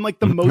 It's been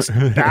the most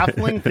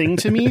baffling thing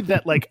to me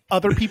that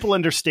other people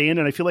understand.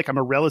 And I feel like I'm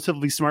a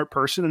relatively smart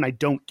person and I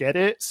don't get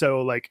it.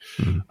 So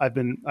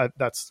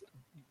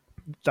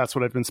that's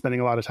what I've been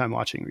spending a lot of time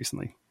watching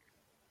recently.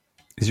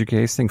 Is your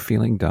gayest thing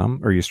feeling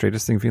dumb, or your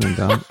straightest thing feeling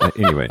dumb?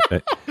 Anyway,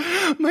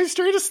 my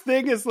straightest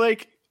thing is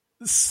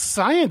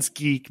science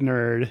geek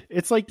nerd.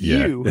 It's yeah.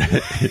 you.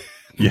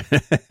 Yeah,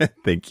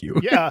 thank you.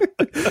 Yeah.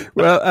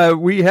 Well,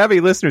 we have a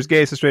listener's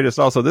gayest and straightest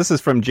also. This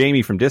is from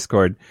Jamie from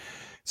Discord.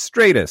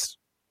 Straightest,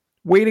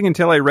 waiting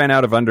until I ran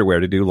out of underwear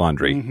to do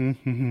laundry.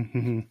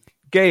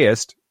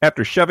 Gayest,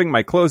 after shoving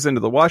my clothes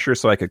into the washer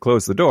so I could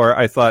close the door,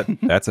 I thought,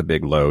 that's a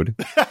big load.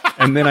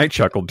 And then I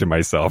chuckled to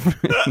myself.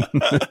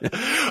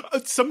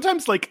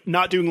 Sometimes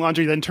not doing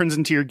laundry then turns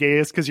into your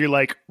gayest because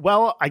you're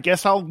well, I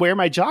guess I'll wear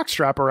my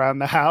jockstrap around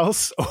the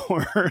house.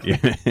 Or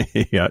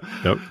Yep.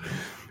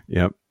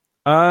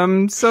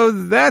 So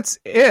that's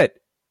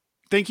it.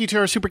 Thank you to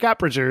our Super Cat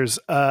Bridgers,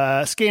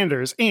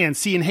 Scanders, and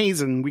C and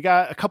Hazen. We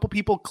got a couple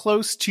people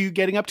close to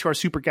getting up to our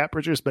Super Cat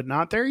Bridgers, but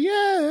not there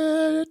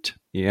yet.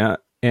 Yeah.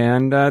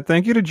 And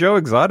thank you to Joe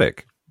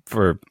Exotic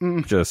for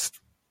just...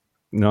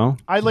 No?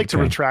 I'd like to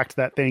retract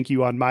that thank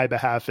you on my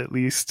behalf, at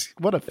least.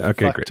 What a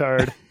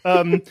fucktard.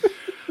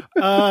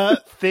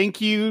 Thank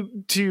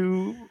you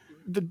to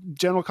the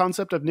general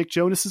concept of Nick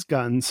Jonas's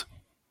guns.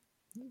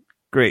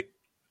 Great.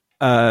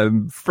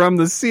 From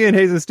the C and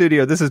Hazen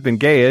studio, this has been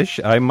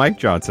Gayish. I'm Mike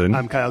Johnson.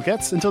 I'm Kyle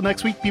Getz. Until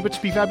next week, be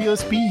rich, be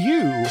fabulous, be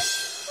you.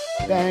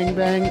 Bang,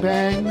 bang,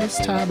 bang, this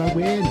time I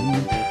win.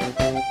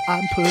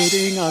 I'm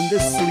putting on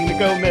this Selena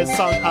Gomez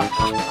song. Ha,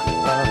 ha, ha,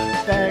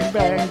 ha. Bang,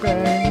 bang,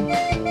 bang.